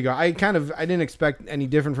there you go. I didn't expect any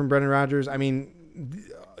different from Brendan Rodgers. I mean,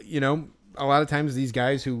 you know, a lot of times these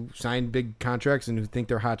guys who sign big contracts and who think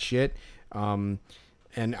they're hot shit, and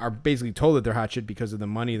are basically told that they're hot shit because of the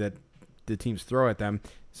money that the teams throw at them.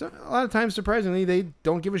 So a lot of times, surprisingly, they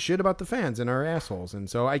don't give a shit about the fans and are assholes. And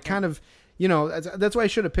so I kind of, you know, that's why I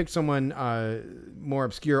should have picked someone more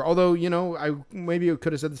obscure. Although, you know, I maybe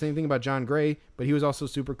could have said the same thing about John Gray, but he was also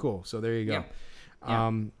super cool. So there you go.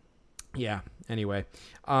 Yeah. Anyway,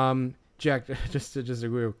 Jack, just a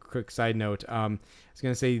real quick side note. I was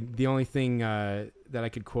gonna say the only thing that I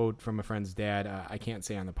could quote from a friend's dad, I can't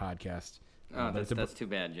say on the podcast. Oh, that's too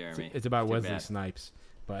bad, Jeremy. It's about Wesley Snipes.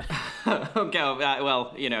 But okay,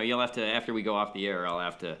 well, you know, you'll have to, after we go off the air, I'll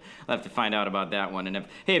have to find out about that one. And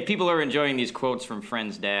if people are enjoying these quotes from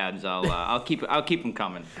friends' dads, I'll keep them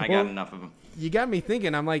coming. I got enough of them. You got me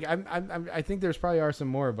thinking. I'm like, I think there's probably are some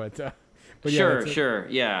more, but yeah, sure,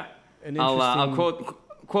 yeah. I'll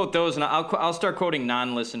quote those, and I'll start quoting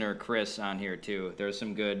non-listener Chris on here too. There's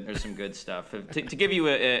some good stuff. To give you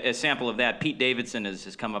a sample of that, Pete Davidson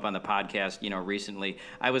has come up on the podcast, you know, recently.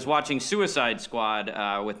 I was watching Suicide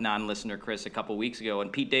Squad with non-listener Chris a couple weeks ago, and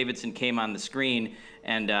Pete Davidson came on the screen,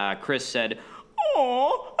 and Chris said,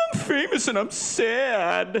 "Oh, I'm famous and I'm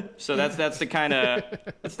sad." So that's the kind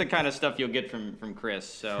of stuff you'll get from Chris.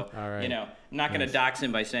 So you know, I'm not going to dox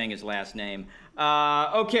him by saying his last name.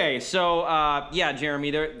 Okay, so yeah,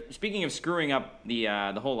 Jeremy. Speaking of screwing up the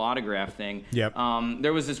whole autograph thing. Yep.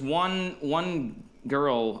 There was this one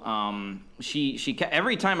girl. She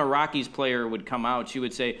every time a Rockies player would come out, she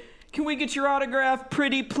would say, "Can we get your autograph,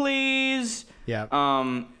 pretty please?"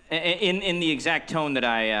 Yeah. In the exact tone that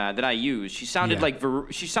I used, she sounded like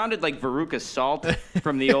Veruca Salt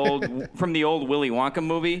from the old Willy Wonka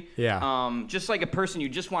movie. Yeah. Just like a person you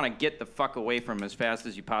just want to get the fuck away from as fast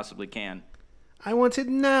as you possibly can. I want it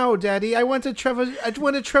now, Daddy. I want a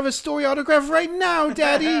Trevor Story autograph right now,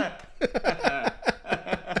 Daddy.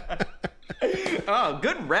 Oh,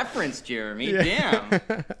 good reference, Jeremy. Yeah.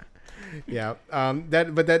 Damn. Yeah,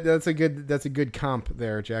 that's a good comp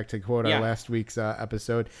there, Jack, to quote our last week's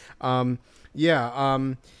episode. It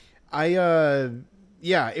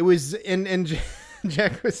was, and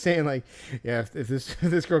Jack was saying, like, yeah, if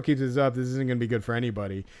this girl keeps this up, this isn't gonna be good for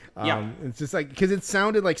anybody. It's just like, because it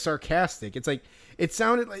sounded like sarcastic. It's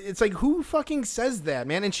like who fucking says that,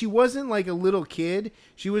 man? And she wasn't like a little kid.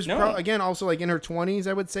 She was again also like in her 20s,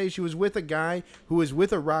 I would say. She was with a guy who was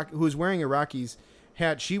wearing a Rockies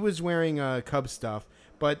hat. She was wearing Cubs stuff,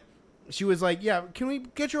 but she was like, "Yeah, can we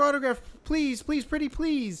get your autograph, please, pretty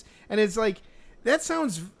please?" And it's like, that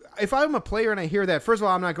sounds. If I'm a player and I hear that, first of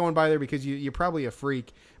all, I'm not going by there because you're probably a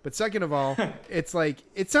freak. But second of all, it's like,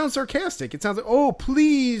 it sounds sarcastic. It sounds like, "Oh,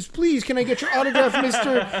 please, can I get your autograph,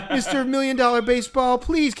 Mr. $1 Million Baseball?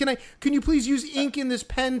 Please, can you please use ink in this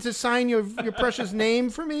pen to sign your precious name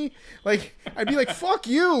for me?" Like, I'd be like, "Fuck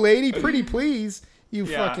you, lady, pretty please, you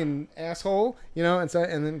fucking asshole," you know, and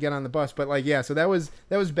then get on the bus. But like, yeah, so that was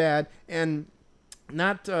bad, and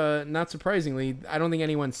not surprisingly, I don't think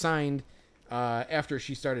anyone signed after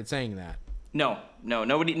she started saying that. No,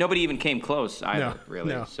 nobody even came close either,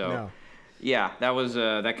 really. Yeah, that was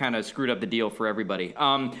that kind of screwed up the deal for everybody.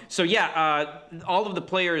 All of the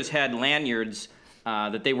players had lanyards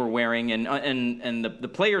that they were wearing, and the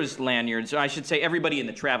players' lanyards, I should say, everybody in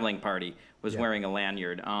the traveling party was wearing a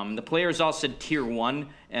lanyard. The players all said Tier 1,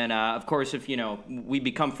 and of course, if we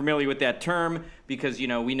become familiar with that term, because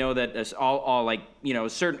we know that all like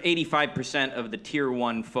certain 85% of the Tier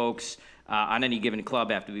 1 folks on any given club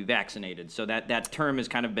have to be vaccinated. So that term has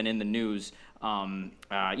kind of been in the news.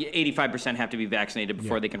 85% have to be vaccinated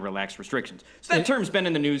before they can relax restrictions. So that term's been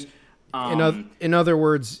in the news. In other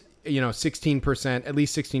words, 16%, at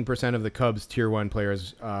least 16% of the Cubs Tier 1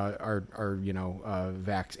 players are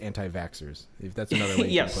anti-vaxxers. If that's another way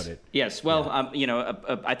yes. to put it. Yes. Well,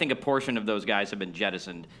 I think a portion of those guys have been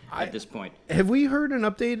jettisoned at this point. Have we heard an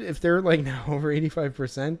update if they're like now over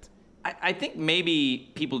 85%? I think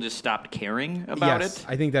maybe people just stopped caring about it.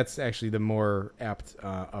 I think that's actually the more apt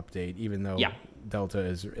update, even though Delta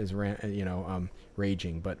is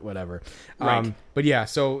raging, but whatever. Right. But yeah,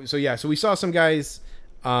 so we saw some guys.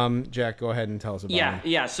 Jack, go ahead and tell us about it.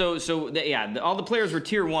 Yeah. So all the players were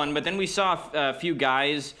Tier 1, but then we saw a few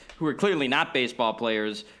guys who were clearly not baseball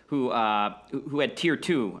players who had Tier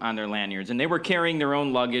 2 on their lanyards, and they were carrying their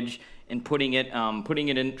own luggage and putting it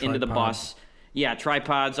into the bus. Yeah,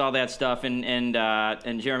 tripods, all that stuff, and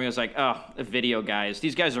Jeremy was like, "Oh, the video guys.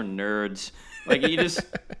 These guys are nerds." Like you just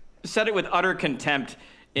said it with utter contempt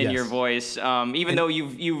in your voice, even though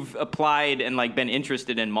you've applied and like been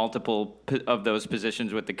interested in multiple of those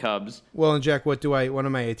positions with the Cubs. Well, and Jack, what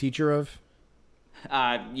am I a teacher of?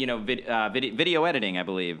 Video editing, I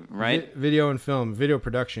believe, right? Video and film, video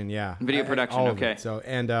production, yeah. Video production, okay. So,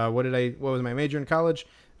 and what was my major in college?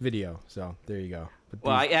 Video. So there you go.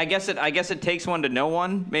 Well, I guess it takes one to know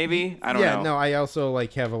one, maybe. I don't know. Yeah, no, I also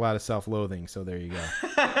have a lot of self-loathing, so there you go.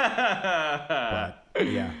 But,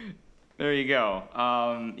 yeah. There you go.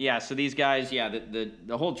 So these guys, the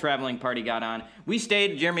whole traveling party got on. We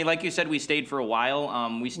stayed, Jeremy, like you said, we stayed for a while.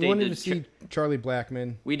 We wanted to see Charlie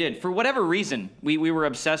Blackmon. We did. For whatever reason, we were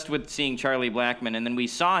obsessed with seeing Charlie Blackmon, and then we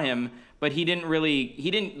saw him, but he didn't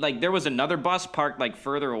there was another bus parked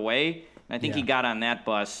further away. I think he got on that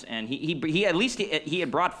bus, and he at least he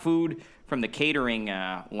had brought food from the catering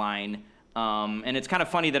line. And it's kind of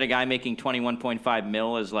funny that a guy making $21.5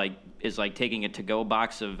 million is taking a to-go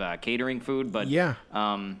box of catering food. But I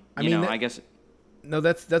guess. No,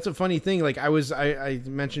 that's a funny thing. Like I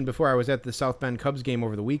mentioned before, I was at the South Bend Cubs game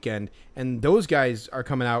over the weekend, and those guys are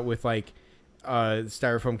coming out with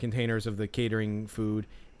styrofoam containers of the catering food.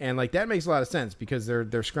 And that makes a lot of sense because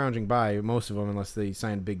they're scrounging by, most of them, unless they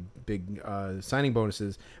sign big signing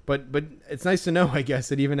bonuses. But it's nice to know, I guess,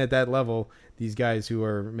 that even at that level, these guys who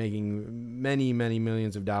are making many, many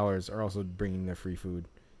millions of dollars are also bringing their free food.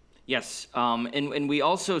 Yes, and we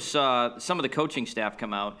also saw some of the coaching staff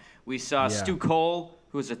come out. We saw Stu Cole,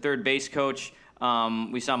 who is the third base coach.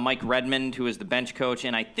 We saw Mike Redmond, who is the bench coach,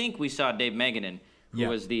 and I think we saw Dave Magadan, who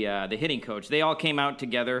was the hitting coach. They all came out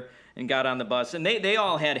together and got on the bus, and they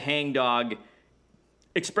all had hangdog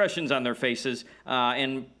expressions on their faces,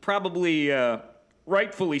 and probably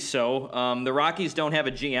rightfully so. The Rockies don't have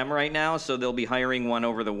a GM right now, so they'll be hiring one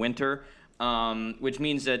over the winter, which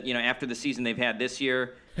means that after the season they've had this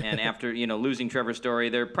year, and after losing Trevor Story,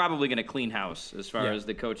 they're probably going to clean house as far as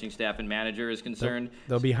the coaching staff and manager is concerned.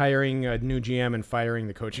 They'll be hiring a new GM and firing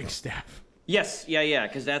the coaching staff. Yes,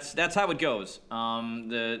 because that's how it goes.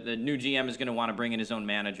 The new GM is going to want to bring in his own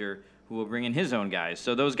manager, who will bring in his own guys.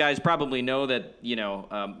 So those guys probably know that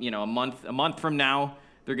a month from now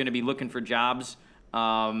they're going to be looking for jobs.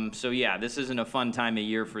 This isn't a fun time of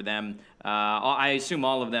year for them. I assume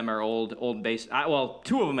all of them are old base.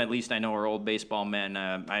 Two of them at least I know are old baseball men.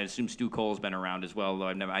 I assume Stu Cole's been around as well, though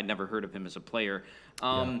I'd never heard of him as a player.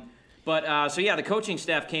 But the coaching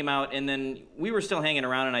staff came out, and then we were still hanging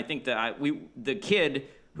around, and I think that the kid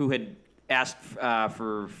who had asked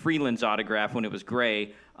for Freeland's autograph when it was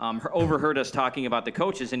Gray overheard us talking about the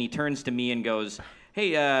coaches, and he turns to me and goes,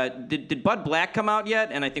 "Hey, did Bud Black come out yet?"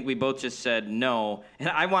 And I think we both just said no, and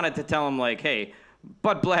I wanted to tell him hey,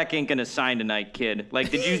 Bud Black ain't gonna sign tonight, kid.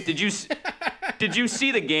 Did you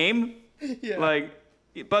see the game? Yeah.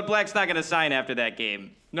 Bud Black's not gonna sign after that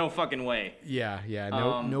game. No fucking way. Yeah,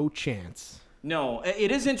 no chance. No,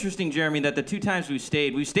 it is interesting, Jeremy, that the two times we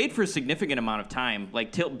stayed for a significant amount of time,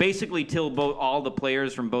 till all the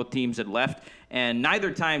players from both teams had left, and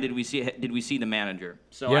neither time did we see the manager.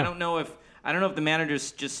 So I don't know if the manager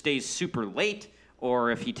just stays super late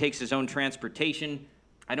or if he takes his own transportation.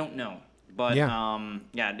 I don't know, but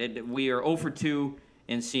we are 0 for 2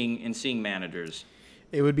 in seeing managers.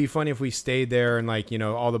 It would be funny if we stayed there and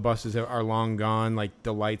all the buses are long gone,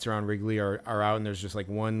 the lights around Wrigley are out, and there's just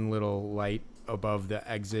one little light above the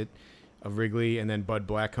exit of Wrigley, and then Bud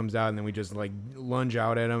Black comes out, and then we just lunge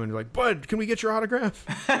out at him and we're Bud, can we get your autograph?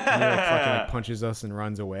 And he fucking punches us and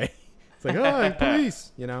runs away. It's oh,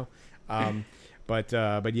 police, But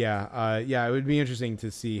it would be interesting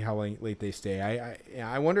to see how late they stay.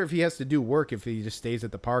 I wonder if he has to do work, if he just stays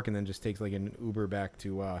at the park and then just takes an Uber back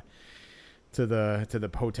to the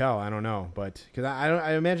hotel. I don't know, but because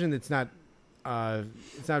I imagine it's not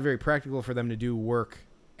very practical for them to do work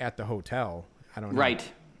at the hotel. I don't know. Right.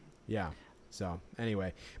 Yeah. So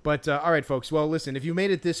anyway, but all right, folks. Well, listen, if you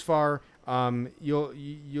made it this far, you'll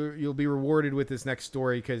be rewarded with this next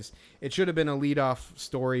story, because it should have been a lead-off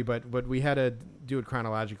story, but we had to do it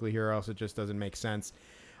chronologically here, or else it just doesn't make sense.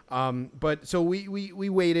 But so we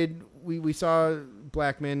waited. We saw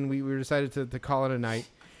Blackman. We decided to call it a night.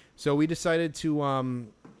 So we decided to. Well,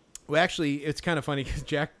 actually, it's kind of funny because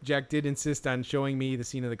Jack did insist on showing me the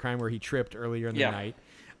scene of the crime where he tripped earlier in the night.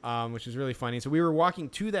 Which is really funny. So we were walking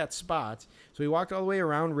to that spot. So we walked all the way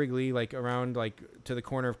around Wrigley, around to the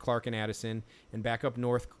corner of Clark and Addison, and back up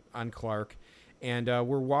north on Clark. And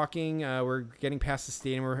we're walking. We're getting past the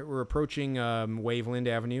stadium. We're approaching Waveland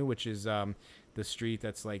Avenue, which is the street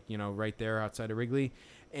that's right there outside of Wrigley.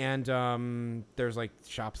 And there's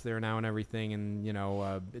shops there now and everything. And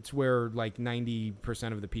it's where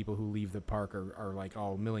 90% of the people who leave the park are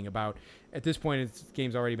all milling about. At this point, the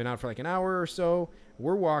game's already been out for an hour or so.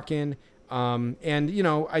 We're walking, and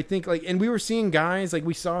I think and we were seeing guys,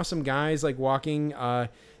 we saw some guys walking,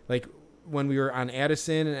 when we were on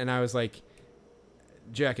Addison, and I was like,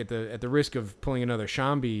 Jack, at the risk of pulling another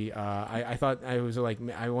Shambi, I thought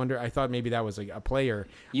I thought maybe that was a player.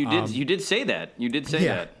 You did say that. You did say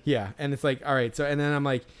that. Yeah, and it's all right. So and then I'm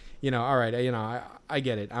all right, I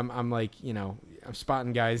get it. I'm I'm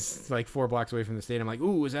spotting guys 4 blocks away from the stadium. I'm like,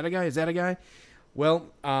 ooh, is that a guy? Is that a guy? Well,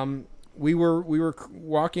 we were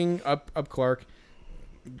walking up Clark,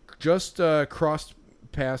 just crossed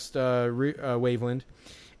past Waveland,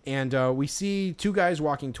 and we see 2 guys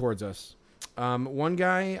walking towards us. One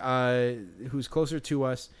guy who's closer to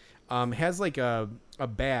us has a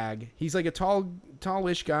bag. He's a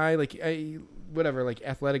tallish guy,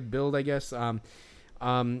 athletic build, I guess.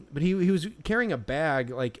 But he was carrying a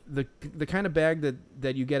bag, the kind of bag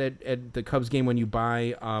that you get at the Cubs game when you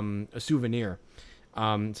buy a souvenir.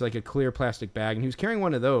 It's a clear plastic bag, and he was carrying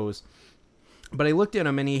one of those. But I looked at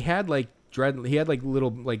him, and he had he had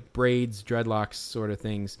little braids, dreadlocks sort of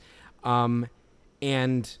things.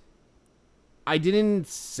 And I didn't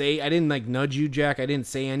nudge you, Jack. I didn't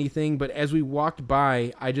say anything, but as we walked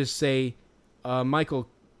by, I just say, Michael,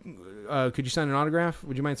 could you sign an autograph?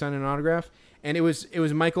 Would you mind signing an autograph? And it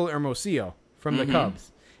was Michael Hermosillo from the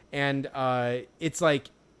Cubs. And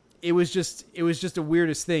it was just the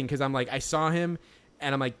weirdest thing, because I'm I saw him,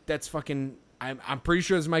 and I'm that's fucking, I'm pretty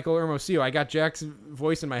sure it's Michael Hermosillo. I got Jack's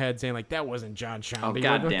voice in my head saying that wasn't John Shambi. Oh,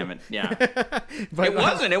 God damn it! Yeah, but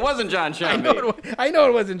it wasn't John Shambi. I know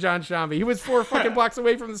it wasn't John Shambi. He was 4 fucking blocks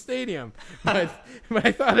away from the stadium, but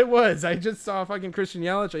I thought it was. I just saw fucking Christian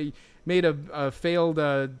Yelich. I made a failed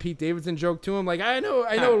Pete Davidson joke to him. I know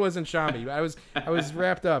it wasn't Shambi. I was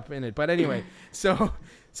wrapped up in it. But anyway, so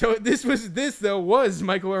this was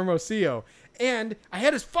Michael Hermosillo, and I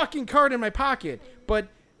had his fucking card in my pocket, but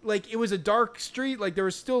it was a dark street. There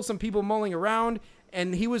was still some people mulling around,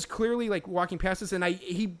 and he was clearly walking past us, and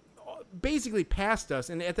he basically passed us.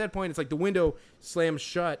 And at that point, it's the window slams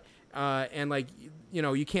shut, and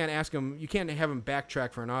you can't ask him, you can't have him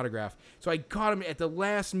backtrack for an autograph. So I caught him at the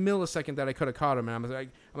last millisecond that I could have caught him, and I'm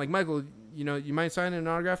like, Michael, you mind signing an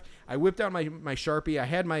autograph? I whipped out my Sharpie. I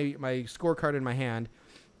had my scorecard in my hand,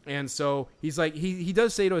 and so he's he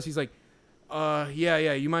does say to us, he's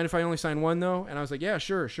yeah, you mind if I only sign one, though? And I was like, yeah,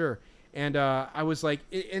 sure. And I was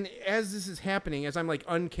and as this is happening, as I'm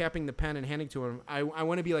uncapping the pen and handing to him, I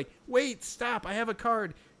want to be wait, stop, I have a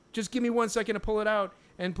card. Just give me 1 second to pull it out,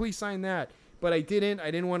 and please sign that. But I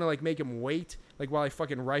didn't want to make him wait, while I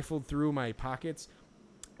fucking rifled through my pockets.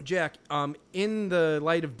 Jack, in the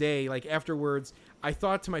light of day, afterwards, I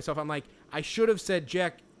thought to myself, I should have said,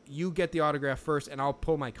 Jack, you get the autograph first, and I'll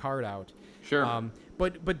pull my card out. Sure.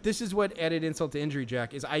 But this is what added insult to injury,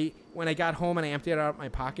 Jack, is when I got home and I emptied out my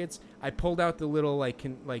pockets, I pulled out the little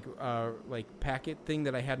packet thing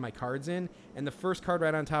that I had my cards in, and the first card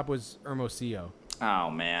right on top was Hermosillo.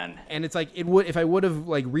 Oh, man. And it's it would, if I would have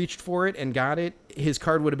reached for it and got it, his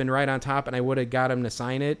card would have been right on top, and I would have got him to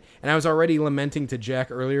sign it. And I was already lamenting to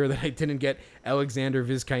Jack earlier that I didn't get Alexander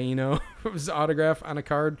Vizcaíno's autograph on a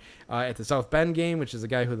card at the South Bend game, which is the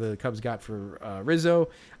guy who the Cubs got for Rizzo.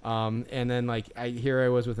 And then here I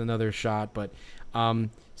was with another shot, but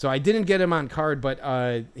so I didn't get him on card, but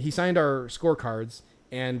he signed our scorecards,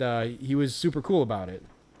 and he was super cool about it.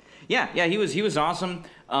 Yeah, he was awesome.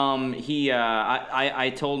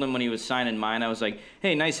 I told him when he was signing mine, I was like,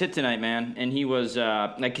 "Hey, nice hit tonight, man." And he was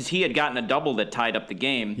because he had gotten a double that tied up the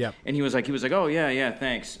game. Yep. And he was like, "Oh yeah,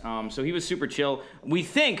 thanks." So he was super chill. We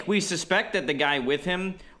suspect that the guy with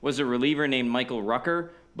him was a reliever named Michael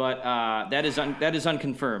Rucker, but that is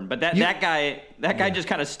unconfirmed. But that guy just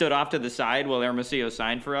kind of stood off to the side while Hermosillo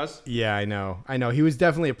signed for us. Yeah, I know. He was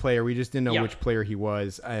definitely a player. We just didn't know which player he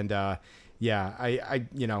was, and I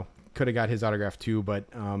could have got his autograph too, but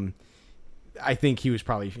I think he was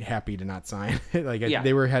probably happy to not sign.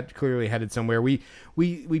 They were clearly headed somewhere. We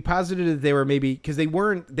posited that they were maybe, because they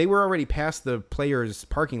were already past the players'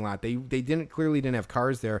 parking lot. They didn't have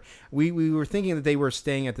cars there. We were thinking that they were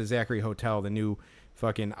staying at the Zachary Hotel, the new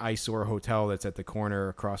fucking eyesore hotel that's at the corner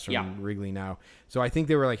across from Wrigley now. So I think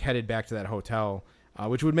they were like headed back to that hotel,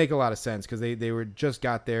 which would make a lot of sense because they were just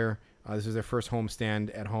got there. This was their first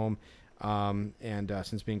homestand at home, and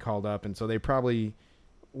since being called up, and so they probably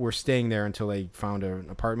were staying there until they found an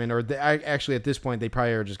apartment. Or actually, at this point, they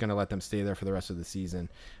probably are just going to let them stay there for the rest of the season.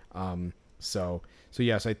 So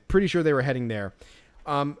yes, I'm pretty sure they were heading there.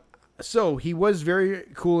 So he was very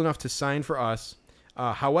cool enough to sign for us.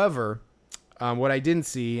 However, what I didn't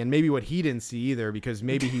see, and maybe what he didn't see either, because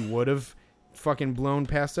maybe he would have fucking blown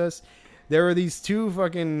past us, there were these two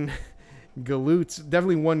fucking galoots,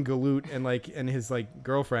 definitely one galoot and his like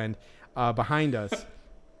girlfriend behind us.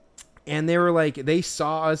 And they were like, they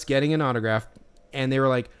saw us getting an autograph, and they were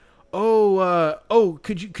like,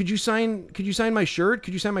 could you sign my shirt?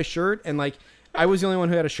 Could you sign my shirt? And like, I was the only one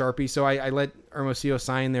who had a Sharpie, so I let Hermosillo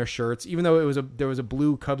sign their shirts, even though there was a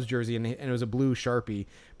blue Cubs jersey and it was a blue Sharpie,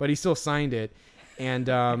 but he still signed it. And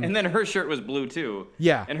and then her shirt was blue too.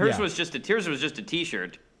 Yeah, and hers was just hers was just a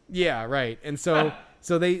T-shirt. Yeah, right. And so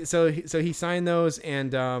he signed those,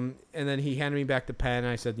 and then he handed me back the pen,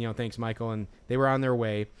 and I said, thanks, Michael, and they were on their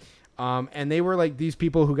way. And they were like, these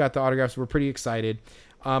people who got the autographs were pretty excited.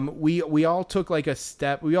 We all took like a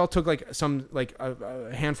step. We all took like some like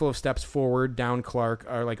a handful of steps forward down Clark,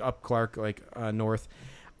 or like up Clark, like north.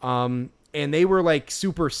 And they were like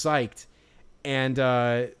super psyched. And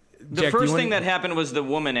the Jack, first thing that happened was the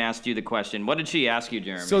woman asked you the question. What did she ask you,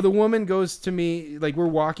 Jeremy? So the woman goes to me, like we're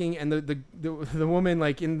walking, and the woman,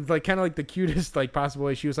 like in like kind of like the cutest like possible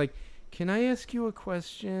way, she was like, "Can I ask you a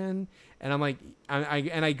question?" And I'm like,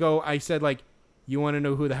 I said like, "You want to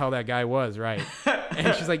know who the hell that guy was, right?"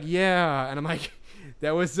 And she's like, "Yeah." And I'm like,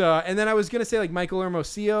 that was, and then I was going to say like Michael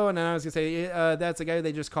Hermosillo, and then I was going to say, that's the guy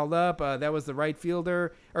they just called up. That was the right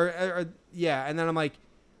fielder, or yeah. And then I'm like,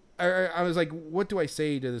 I was like, what do I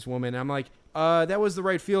say to this woman? And I'm like, that was the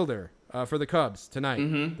right fielder for the Cubs tonight.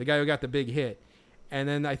 Mm-hmm. The guy who got the big hit. And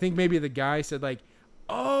then I think maybe the guy said like,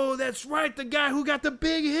 "Oh, that's right. The guy who got the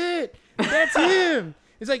big hit. That's him."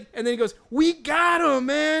 It's like, and then he goes, "We got him,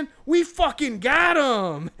 man. We fucking got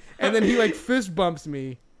him." And then he like fist bumps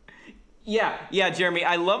me. Yeah, Jeremy.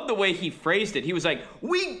 I love the way he phrased it. He was like,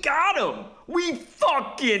 "We got him. We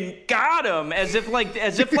fucking got him," as if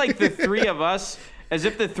the three of us. As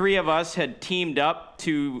if the three of us had teamed up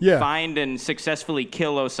to find and successfully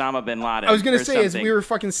kill Osama bin Laden. I was going to say, as we were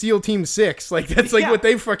fucking SEAL Team 6. Like, that's like what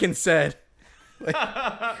they fucking said. Like,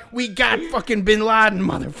 we got fucking bin Laden,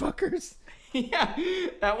 motherfuckers. Yeah,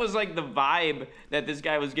 that was like the vibe that this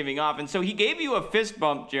guy was giving off. And so he gave you a fist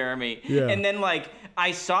bump, Jeremy. Yeah. And then like,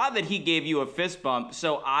 I saw that he gave you a fist bump.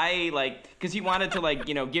 So I like, because he wanted to like,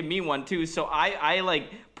 give me one too. So I like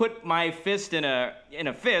put my fist in a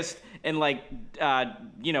fist and like,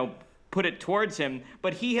 put it towards him.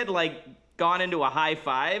 But he had like gone into a high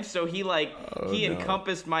five. So he like,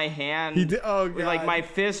 encompassed my hand. He did, oh, God. Like my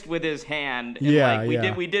fist with his hand.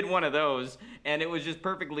 And we did one of those. And it was just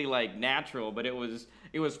perfectly like natural, but it was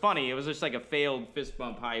funny. It was just like a failed fist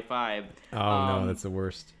bump high five. Oh no, that's the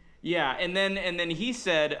worst. Yeah, and then he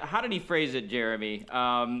said, how did he phrase it, Jeremy?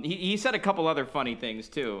 He said a couple other funny things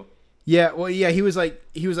too. Yeah, well, yeah, he was like,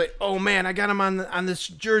 "Oh man, I got him on this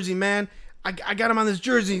jersey, man. I got him on this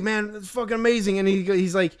jersey, man. It's fucking amazing." And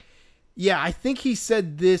he's like, "Yeah, I think he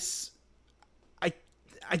said this. I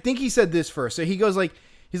think he said this first." So he goes like.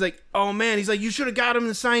 He's like, "Oh man," he's like, "You should have got him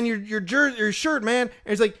to sign your jersey, your shirt, man."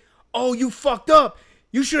 And he's like, "Oh, you fucked up.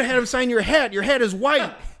 You should have had him sign your hat. Your hat is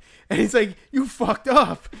white." And he's like, "You fucked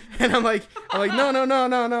up." And I'm like, no.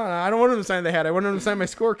 I don't want him to sign the hat. I want him to sign my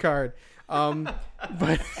scorecard.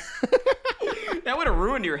 But that would have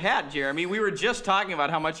ruined your hat, Jeremy. We were just talking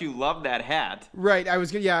about how much you love that hat. Right.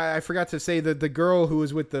 I forgot to say that the girl who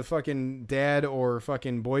was with the fucking dad or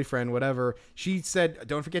fucking boyfriend, whatever, she said,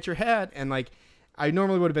 "Don't forget your hat." And like, I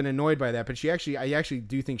normally would have been annoyed by that, but I actually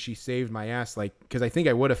do think she saved my ass, like, because I think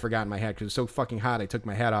I would have forgotten my hat because it was so fucking hot. I took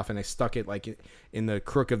my hat off and I stuck it like in the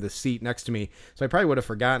crook of the seat next to me, so I probably would have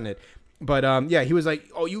forgotten it. But yeah, he was like,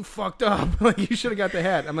 "Oh, you fucked up. Like, you should have got the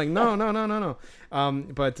hat." I'm like, no.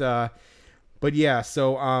 But yeah,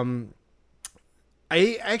 so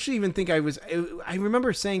I actually even think I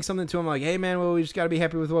remember saying something to him like, "Hey man, well, we just got to be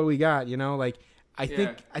happy with what we got," like. I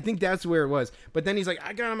think that's where it was. But then he's like,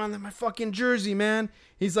 "I got him on my fucking jersey, man."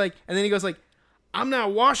 He's like, and then he goes like, "I'm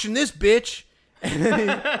not washing this bitch."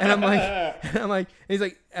 And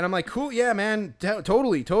I'm like, cool, yeah, man,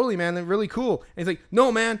 totally, man, they're really cool. And he's like,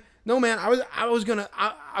 no, man, I was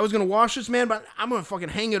gonna wash this, man, but I'm gonna fucking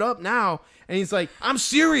hang it up now. And he's like, I'm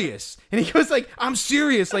serious. And he goes like, I'm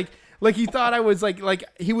serious, like he thought I was like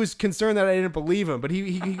he was concerned that I didn't believe him, but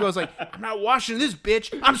he goes like, I'm not washing this,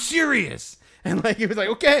 bitch, I'm serious. And like he was like,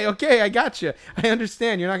 okay, I got you, I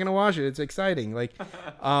understand, you're not gonna wash it, it's exciting, like,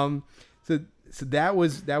 so that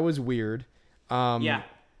was weird. Yeah.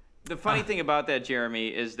 The funny thing about that, Jeremy,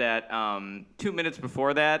 is that 2 minutes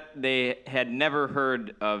before that, they had never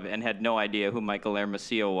heard of and had no idea who Michael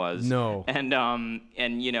Hermosillo was. No.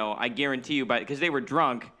 And you know, I guarantee you, because they were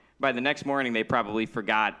drunk, by the next morning they probably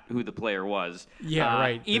forgot who the player was. Yeah,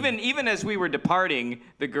 right. Even as we were departing,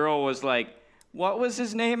 the girl was like, what was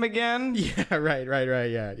his name again? Yeah, right.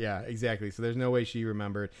 Yeah, exactly. So there's no way she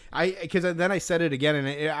remembered. Because then I said it again,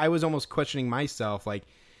 and I was almost questioning myself, like,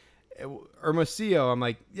 Hermosillo. I'm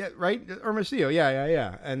like, yeah, right, Hermosillo.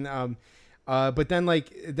 Yeah. And but then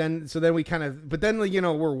we kind of, but then like, you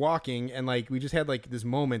know, we're walking and like we just had like this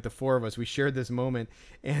moment, the four of us, we shared this moment,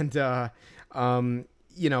 and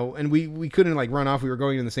you know, and we couldn't like run off. We were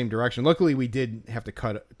going in the same direction. Luckily, we did have to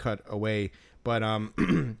cut away. But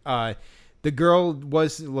the girl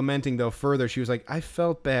was lamenting though further. She was like, I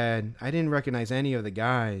felt bad. I didn't recognize any of the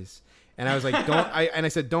guys. And I was like, I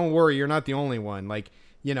said, don't worry, you're not the only one. Like,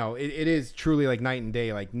 you know, it is truly like night and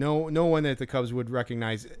day. Like no one that the Cubs would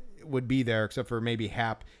recognize would be there except for maybe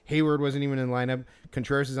Hap. Hayward wasn't even in the lineup.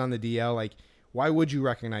 Contreras is on the DL. Like, why would you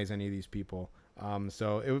recognize any of these people?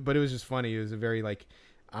 But it was just funny. It was a very like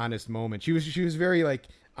honest moment. She was very like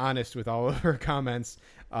honest with all of her comments.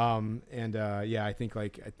 Yeah, I think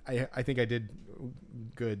like I think I did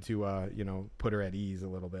good to you know, put her at ease a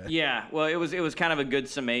little bit. Yeah, well, it was kind of a good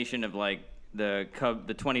summation of like the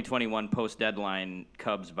 2021 post deadline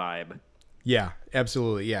Cubs vibe. Yeah,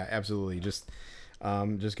 absolutely. Just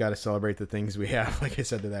got to celebrate the things we have, like I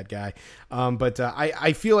said to that guy. But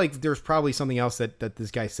I feel like there's probably something else that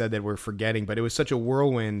this guy said that we're forgetting, but it was such a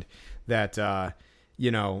whirlwind that,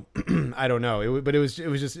 you know, I don't know. It was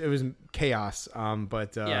chaos.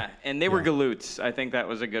 Yeah, and they were galoots. I think that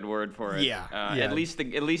was a good word for it. Yeah. At least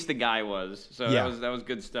the guy was. So yeah. that was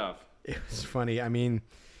good stuff. It was funny. I mean,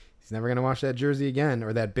 he's never gonna wash that jersey again,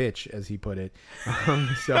 or that bitch, as he put it.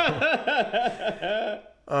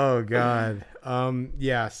 Oh God.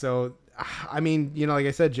 Yeah. So, I mean, you know, like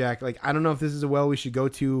I said, Jack, like, I don't know if this is a well we should go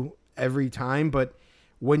to every time, but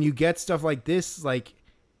when you get stuff like this, like,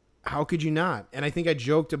 how could you not? And I think I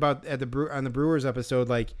joked about on the Brewers episode,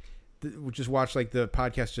 like, just watch like the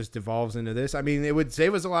podcast just devolves into this. I mean, it would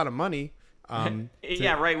save us a lot of money.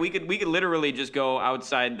 Yeah, right. We could literally just go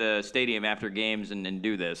outside the stadium after games and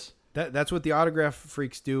do this. That's what the autograph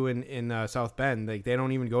freaks do in South Bend. Like, they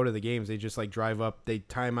don't even go to the games. They just like drive up. They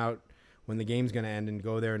time out when the game's going to end and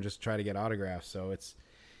go there and just try to get autographs. So it's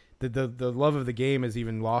the love of the game is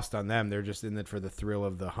even lost on them. They're just in it for the thrill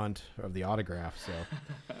of the hunt of the autograph. So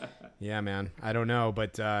yeah, man, I don't know,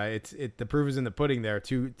 but the proof is in the pudding there.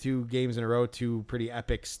 Two games in a row, two pretty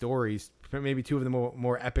epic stories. Maybe two of the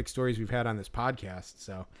more epic stories we've had on this podcast.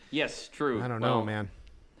 So yes, true. I don't know, man.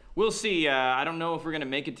 We'll see. I don't know if we're going to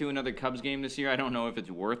make it to another Cubs game this year. I don't know if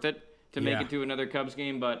it's worth it to make it to another Cubs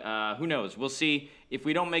game, but who knows? We'll see. If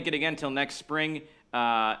we don't make it again till next spring,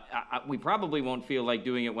 we probably won't feel like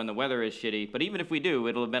doing it when the weather is shitty. But even if we do,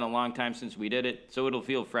 it'll have been a long time since we did it, so it'll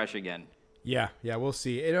feel fresh again. Yeah, we'll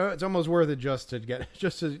see. It's almost worth it just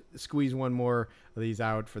to squeeze one more of these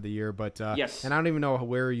out for the year. But yes, and I don't even know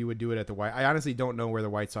where you would do it at the White. I honestly don't know where the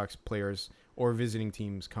White Sox players or visiting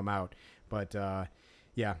teams come out, but.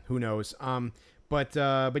 Yeah, who knows? But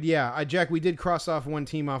yeah, Jack, we did cross off one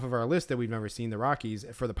team off of our list that we've never seen, the Rockies,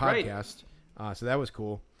 for the podcast. Right. So that was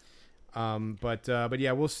cool. But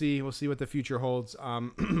yeah, we'll see what the future holds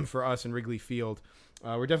for us in Wrigley Field.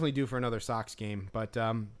 We're definitely due for another Sox game, but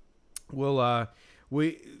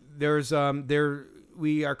we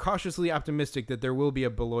are cautiously optimistic that there will be a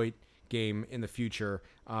Beloit game in the future,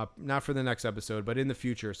 not for the next episode, but in the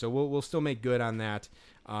future. So we'll still make good on that,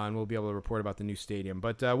 and we'll be able to report about the new stadium.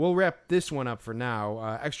 But we'll wrap this one up for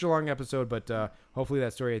now. Extra long episode, but hopefully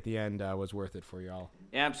that story at the end was worth it for y'all.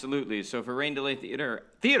 Absolutely. So for Rain Delay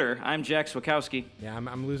Theater, I'm Jack Swakowski. Yeah,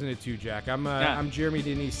 I'm losing it too, Jack. I'm Jeremy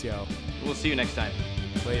Dionisio. We'll see you next time.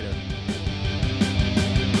 Later.